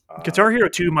Guitar Hero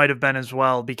 2 might have been as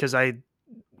well, because I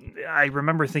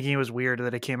remember thinking it was weird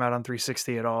that it came out on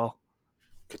 360 at all.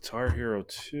 Guitar Hero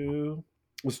 2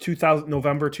 was 2000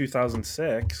 November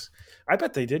 2006. I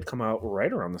bet they did come out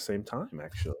right around the same time,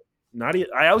 actually.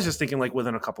 I was just thinking like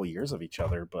within a couple years of each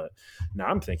other, but now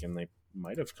I'm thinking they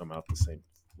might have come out the same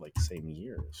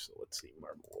year. So let's see,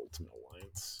 Marvel Ultimate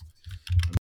Alliance.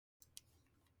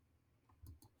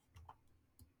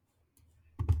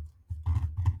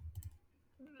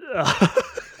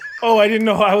 Oh, I didn't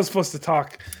know I was supposed to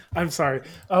talk. I'm sorry.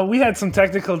 We had some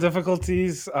technical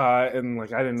difficulties, and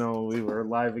like I didn't know we were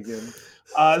live again.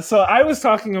 So I was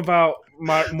talking about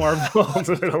Marvel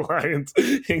Ultimate Alliance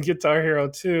and Guitar Hero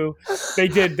 2.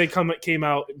 They came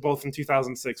out both in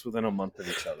 2006 within a month of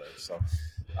each other. So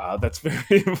that's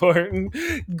very important.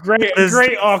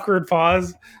 Great awkward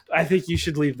pause. I think you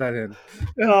should leave that in.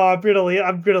 Oh, I'm gonna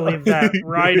leave that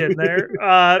right in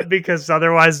there, because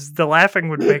otherwise the laughing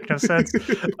would make no sense.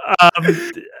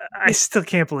 I still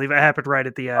can't believe it happened right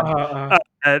at the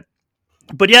end.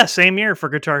 But yeah, same year for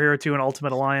Guitar Hero 2 and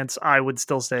Ultimate Alliance. I would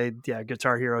still say, yeah,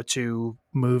 Guitar Hero 2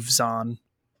 moves on.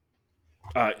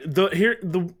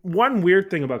 The one weird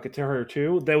thing about Guitar Hero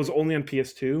 2 that was only on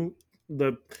PS2.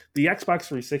 The Xbox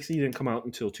 360 didn't come out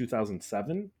until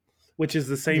 2007, which is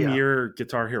the same year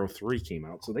Guitar Hero 3 came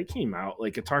out. So they came out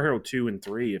like Guitar Hero 2 and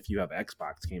 3, if you have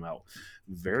Xbox, came out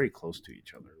very close to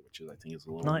each other, which I think is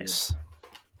a little nice.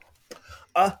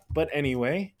 Weird. But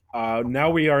anyway, now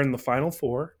we are in the final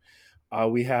four.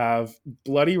 We have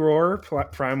Bloody Roar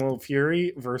Primal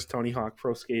Fury versus Tony Hawk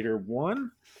Pro Skater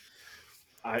 1.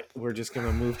 We're just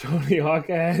gonna move Tony Hawk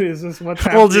ahead. Is this what's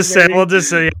happening? We'll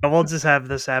just have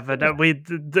this happen.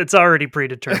 It's already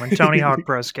predetermined. Tony Hawk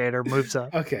Pro Skater moves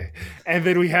up. Okay, and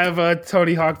then we have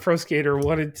Tony Hawk Pro Skater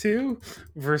 1 and 2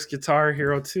 versus Guitar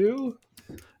Hero 2.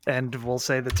 And we'll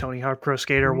say the Tony Hawk Pro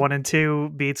Skater 1 and 2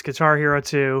 beats Guitar Hero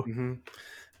 2. Mm-hmm.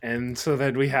 And so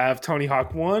then we have Tony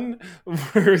Hawk 1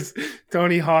 versus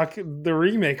Tony Hawk, the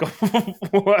remake of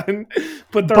 1.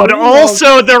 But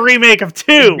also the remake of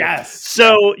 2. Yes.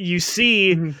 So you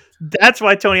see, that's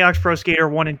why Tony Hawk's Pro Skater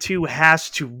 1 and 2 has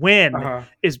to win,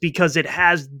 is because it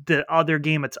has the other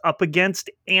game it's up against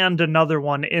and another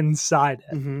one inside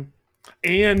it. Mm-hmm.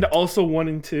 And also 1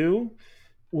 and 2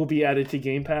 will be added to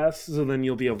Game Pass, so then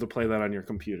you'll be able to play that on your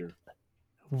computer.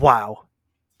 Wow.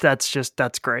 That's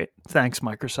great. Thanks,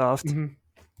 Microsoft. Mm-hmm.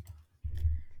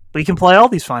 We can play all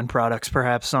these fine products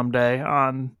perhaps someday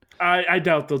on... I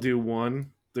doubt they'll do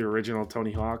the original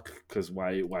Tony Hawk, because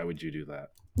why would you do that?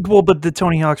 Well, but the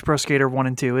Tony Hawk's Pro Skater 1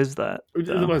 and 2 is that.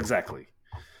 Well, exactly.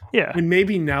 Yeah. And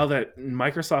maybe now that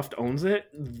Microsoft owns it,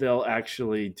 they'll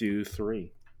actually do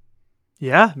 3.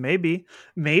 Yeah, maybe.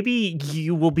 Maybe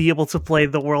you will be able to play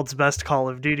the world's best Call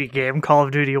of Duty game, Call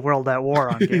of Duty World at War,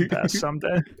 on Game Pass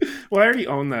someday. Well, I already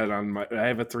own that I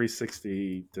have a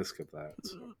 360 disc of that.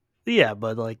 So. Yeah,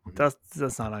 but like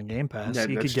that's not on Game Pass.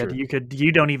 Yeah,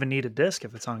 you don't even need a disc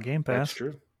if it's on Game Pass. That's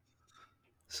true.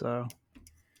 So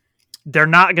they're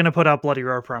not going to put out Bloody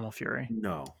Roar Primal Fury.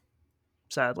 No.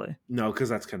 Sadly. No, because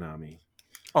that's Konami.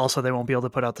 Also, they won't be able to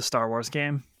put out the Star Wars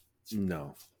game.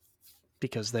 No.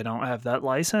 Because they don't have that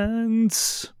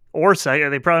license. Or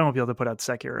they probably won't be able to put out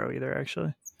Sekiro either,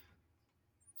 actually.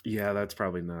 Yeah, that's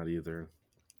probably not either.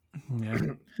 Yeah,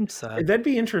 it's sad. That'd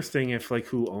be interesting if, like,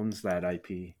 who owns that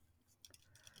IP?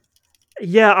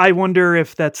 Yeah, I wonder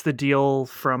if that's the deal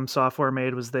From Software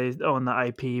made, was they own the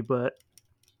IP, but,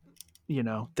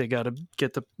 they got to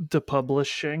get the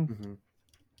publishing. Mm-hmm.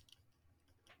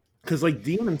 Because, like,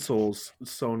 Demon Souls,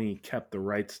 Sony kept the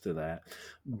rights to that.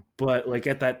 But, like,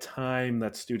 at that time,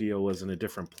 that studio was in a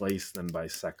different place than by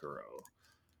Sekiro.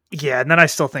 Yeah, and then I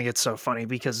still think it's so funny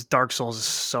because Dark Souls is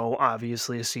so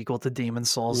obviously a sequel to Demon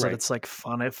Souls that it's, like,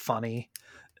 funny.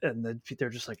 And then they're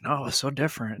just like, no, it's so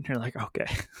different. And you're like, okay.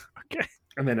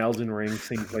 And then Elden Ring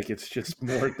seems like it's just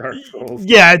more Dark Souls.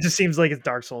 Yeah, it just seems like it's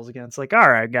Dark Souls again. It's like, all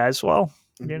right, guys, well...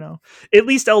 at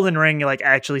least Elden Ring like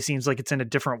actually seems like it's in a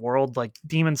different world. Like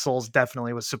Demon Souls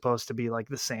definitely was supposed to be like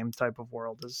the same type of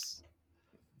world as,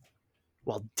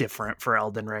 well, different for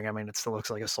Elden Ring. I mean, it still looks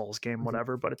like a Souls game,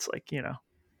 whatever, but it's like,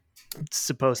 it's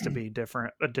supposed to be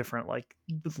a different like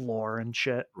lore and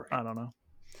shit. Right. I don't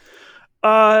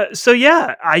know. So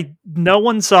yeah, no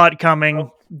one saw it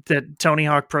coming that Tony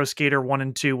Hawk Pro Skater 1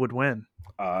 and 2 would win.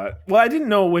 Well, I didn't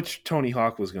know which Tony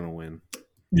Hawk was going to win.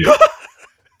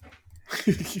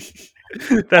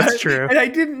 That's true. And I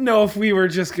didn't know if we were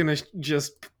just gonna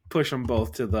push them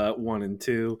both to the 1 and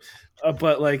 2,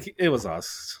 but like it was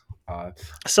us.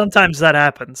 Sometimes that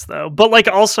happens though, but like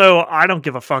also I don't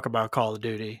give a fuck about Call of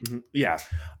Duty. Yeah,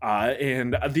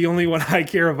 and the only one I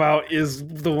care about is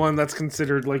the one that's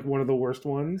considered like one of the worst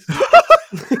ones.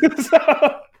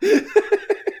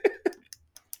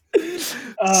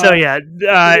 So yeah,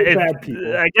 bad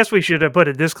people. I guess we should have put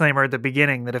a disclaimer at the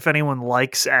beginning that if anyone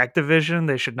likes Activision,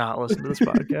 they should not listen to this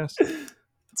podcast.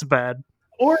 It's bad.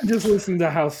 Or just listen to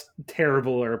how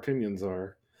terrible our opinions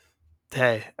are.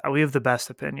 Hey, we have the best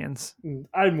opinions.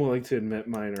 I'm willing to admit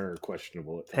mine are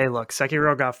questionable. At times. Hey, look,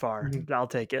 Sekiro got far. I'll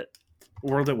take it.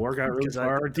 World at War got really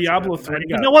far. Diablo 3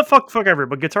 You know what? Fuck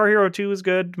everybody. Guitar Hero 2 is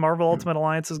good. Marvel Ultimate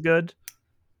Alliance is good.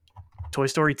 Toy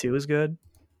Story 2 is good.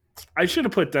 I should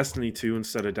have put Destiny 2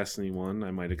 instead of Destiny 1.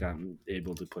 I might have gotten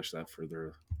able to push that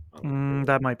further.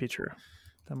 That might be true.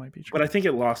 But I think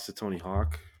it lost to Tony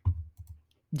Hawk.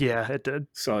 Yeah, it did.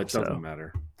 So it doesn't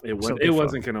matter. It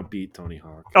wasn't going to beat Tony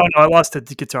Hawk. Oh, no, I lost to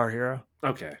Guitar Hero.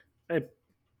 Okay.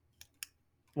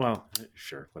 Well,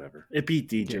 sure, whatever. It beat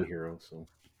DJ Hero, so.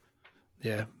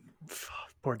 Yeah.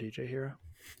 Poor DJ Hero.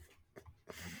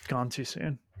 Gone too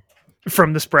soon.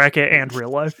 From this bracket and real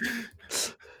life.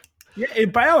 Yeah,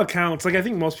 by all accounts, like I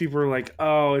think most people are like,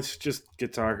 "Oh, it's just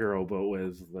Guitar Hero, but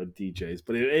with the DJs."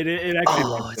 But it actually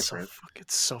looks different.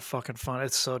 It's so fucking fun.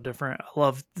 It's so different. I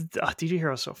love DJ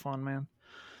Hero. So fun, man.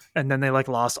 And then they like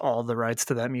lost all the rights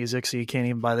to that music, so you can't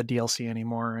even buy the DLC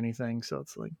anymore or anything. So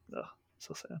it's like,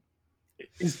 so sad.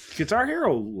 Is Guitar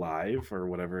Hero Live or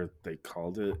whatever they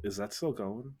called it? Is that still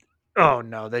going? Oh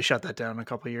no, they shut that down a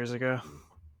couple years ago.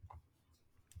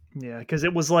 Yeah, because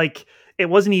it was like it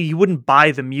wasn't you wouldn't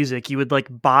buy the music, you would like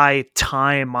buy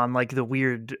time on like the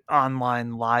weird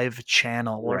online live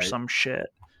channel or some shit.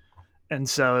 And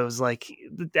so it was like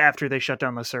after they shut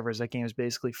down the servers, that game is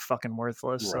basically fucking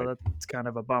worthless. Right. So that's kind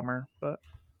of a bummer. But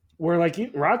where like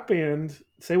Rock Band,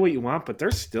 say what you want, but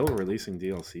they're still releasing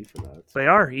DLC for that. They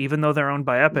are, even though they're owned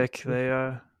by Epic,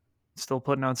 they still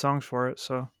putting out songs for it.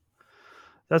 So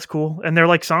that's cool. And they're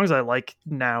like songs I like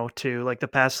now too. Like the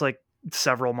past like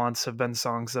several months have been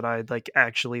songs that I like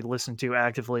actually listen to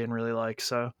actively and really like.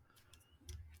 So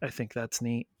I think that's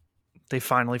neat. They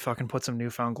finally fucking put some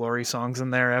Newfound Glory songs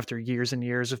in there after years and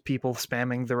years of people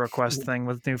spamming the request thing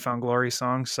with Newfound Glory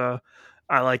songs. So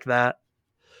I like that.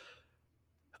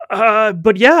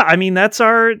 But yeah, I mean, that's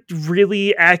our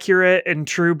really accurate and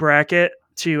true bracket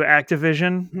to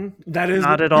Activision. Mm-hmm. That is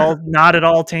not at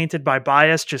all tainted by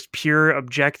bias, just pure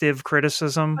objective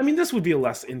criticism. I mean, this would be a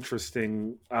less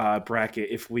interesting bracket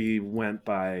if we went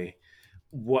by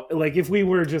if we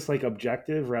were just like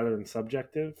objective rather than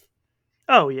subjective.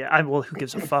 Oh yeah, well, who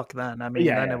gives a fuck then? I mean,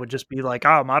 it would just be like,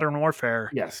 Modern Warfare.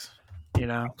 Yes,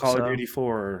 Call of Duty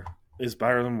 4 is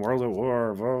better than World at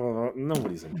War. Blah, blah, blah.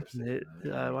 Nobody's interested.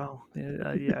 No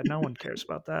one cares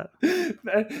about that.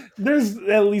 There's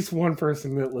at least one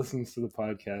person that listens to the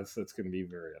podcast that's going to be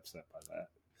very upset by that,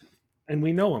 and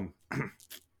we know him.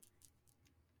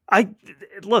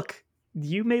 Look.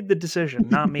 You made the decision,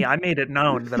 not me. I made it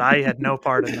known that I had no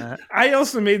part in that. I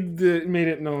also made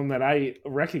it known that I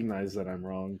recognize that I'm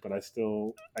wrong, but I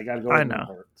got to go. I know.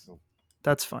 Heart, so.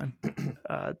 That's fine.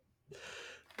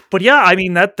 But yeah, I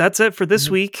mean that's it for this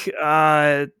week.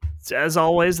 As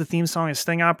always, the theme song is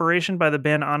Sting Operation by the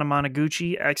band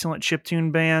Anamanaguchi. Excellent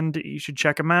chiptune band. You should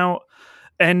check them out.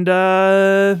 And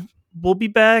we'll be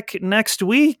back next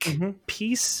week.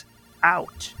 Peace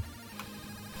out.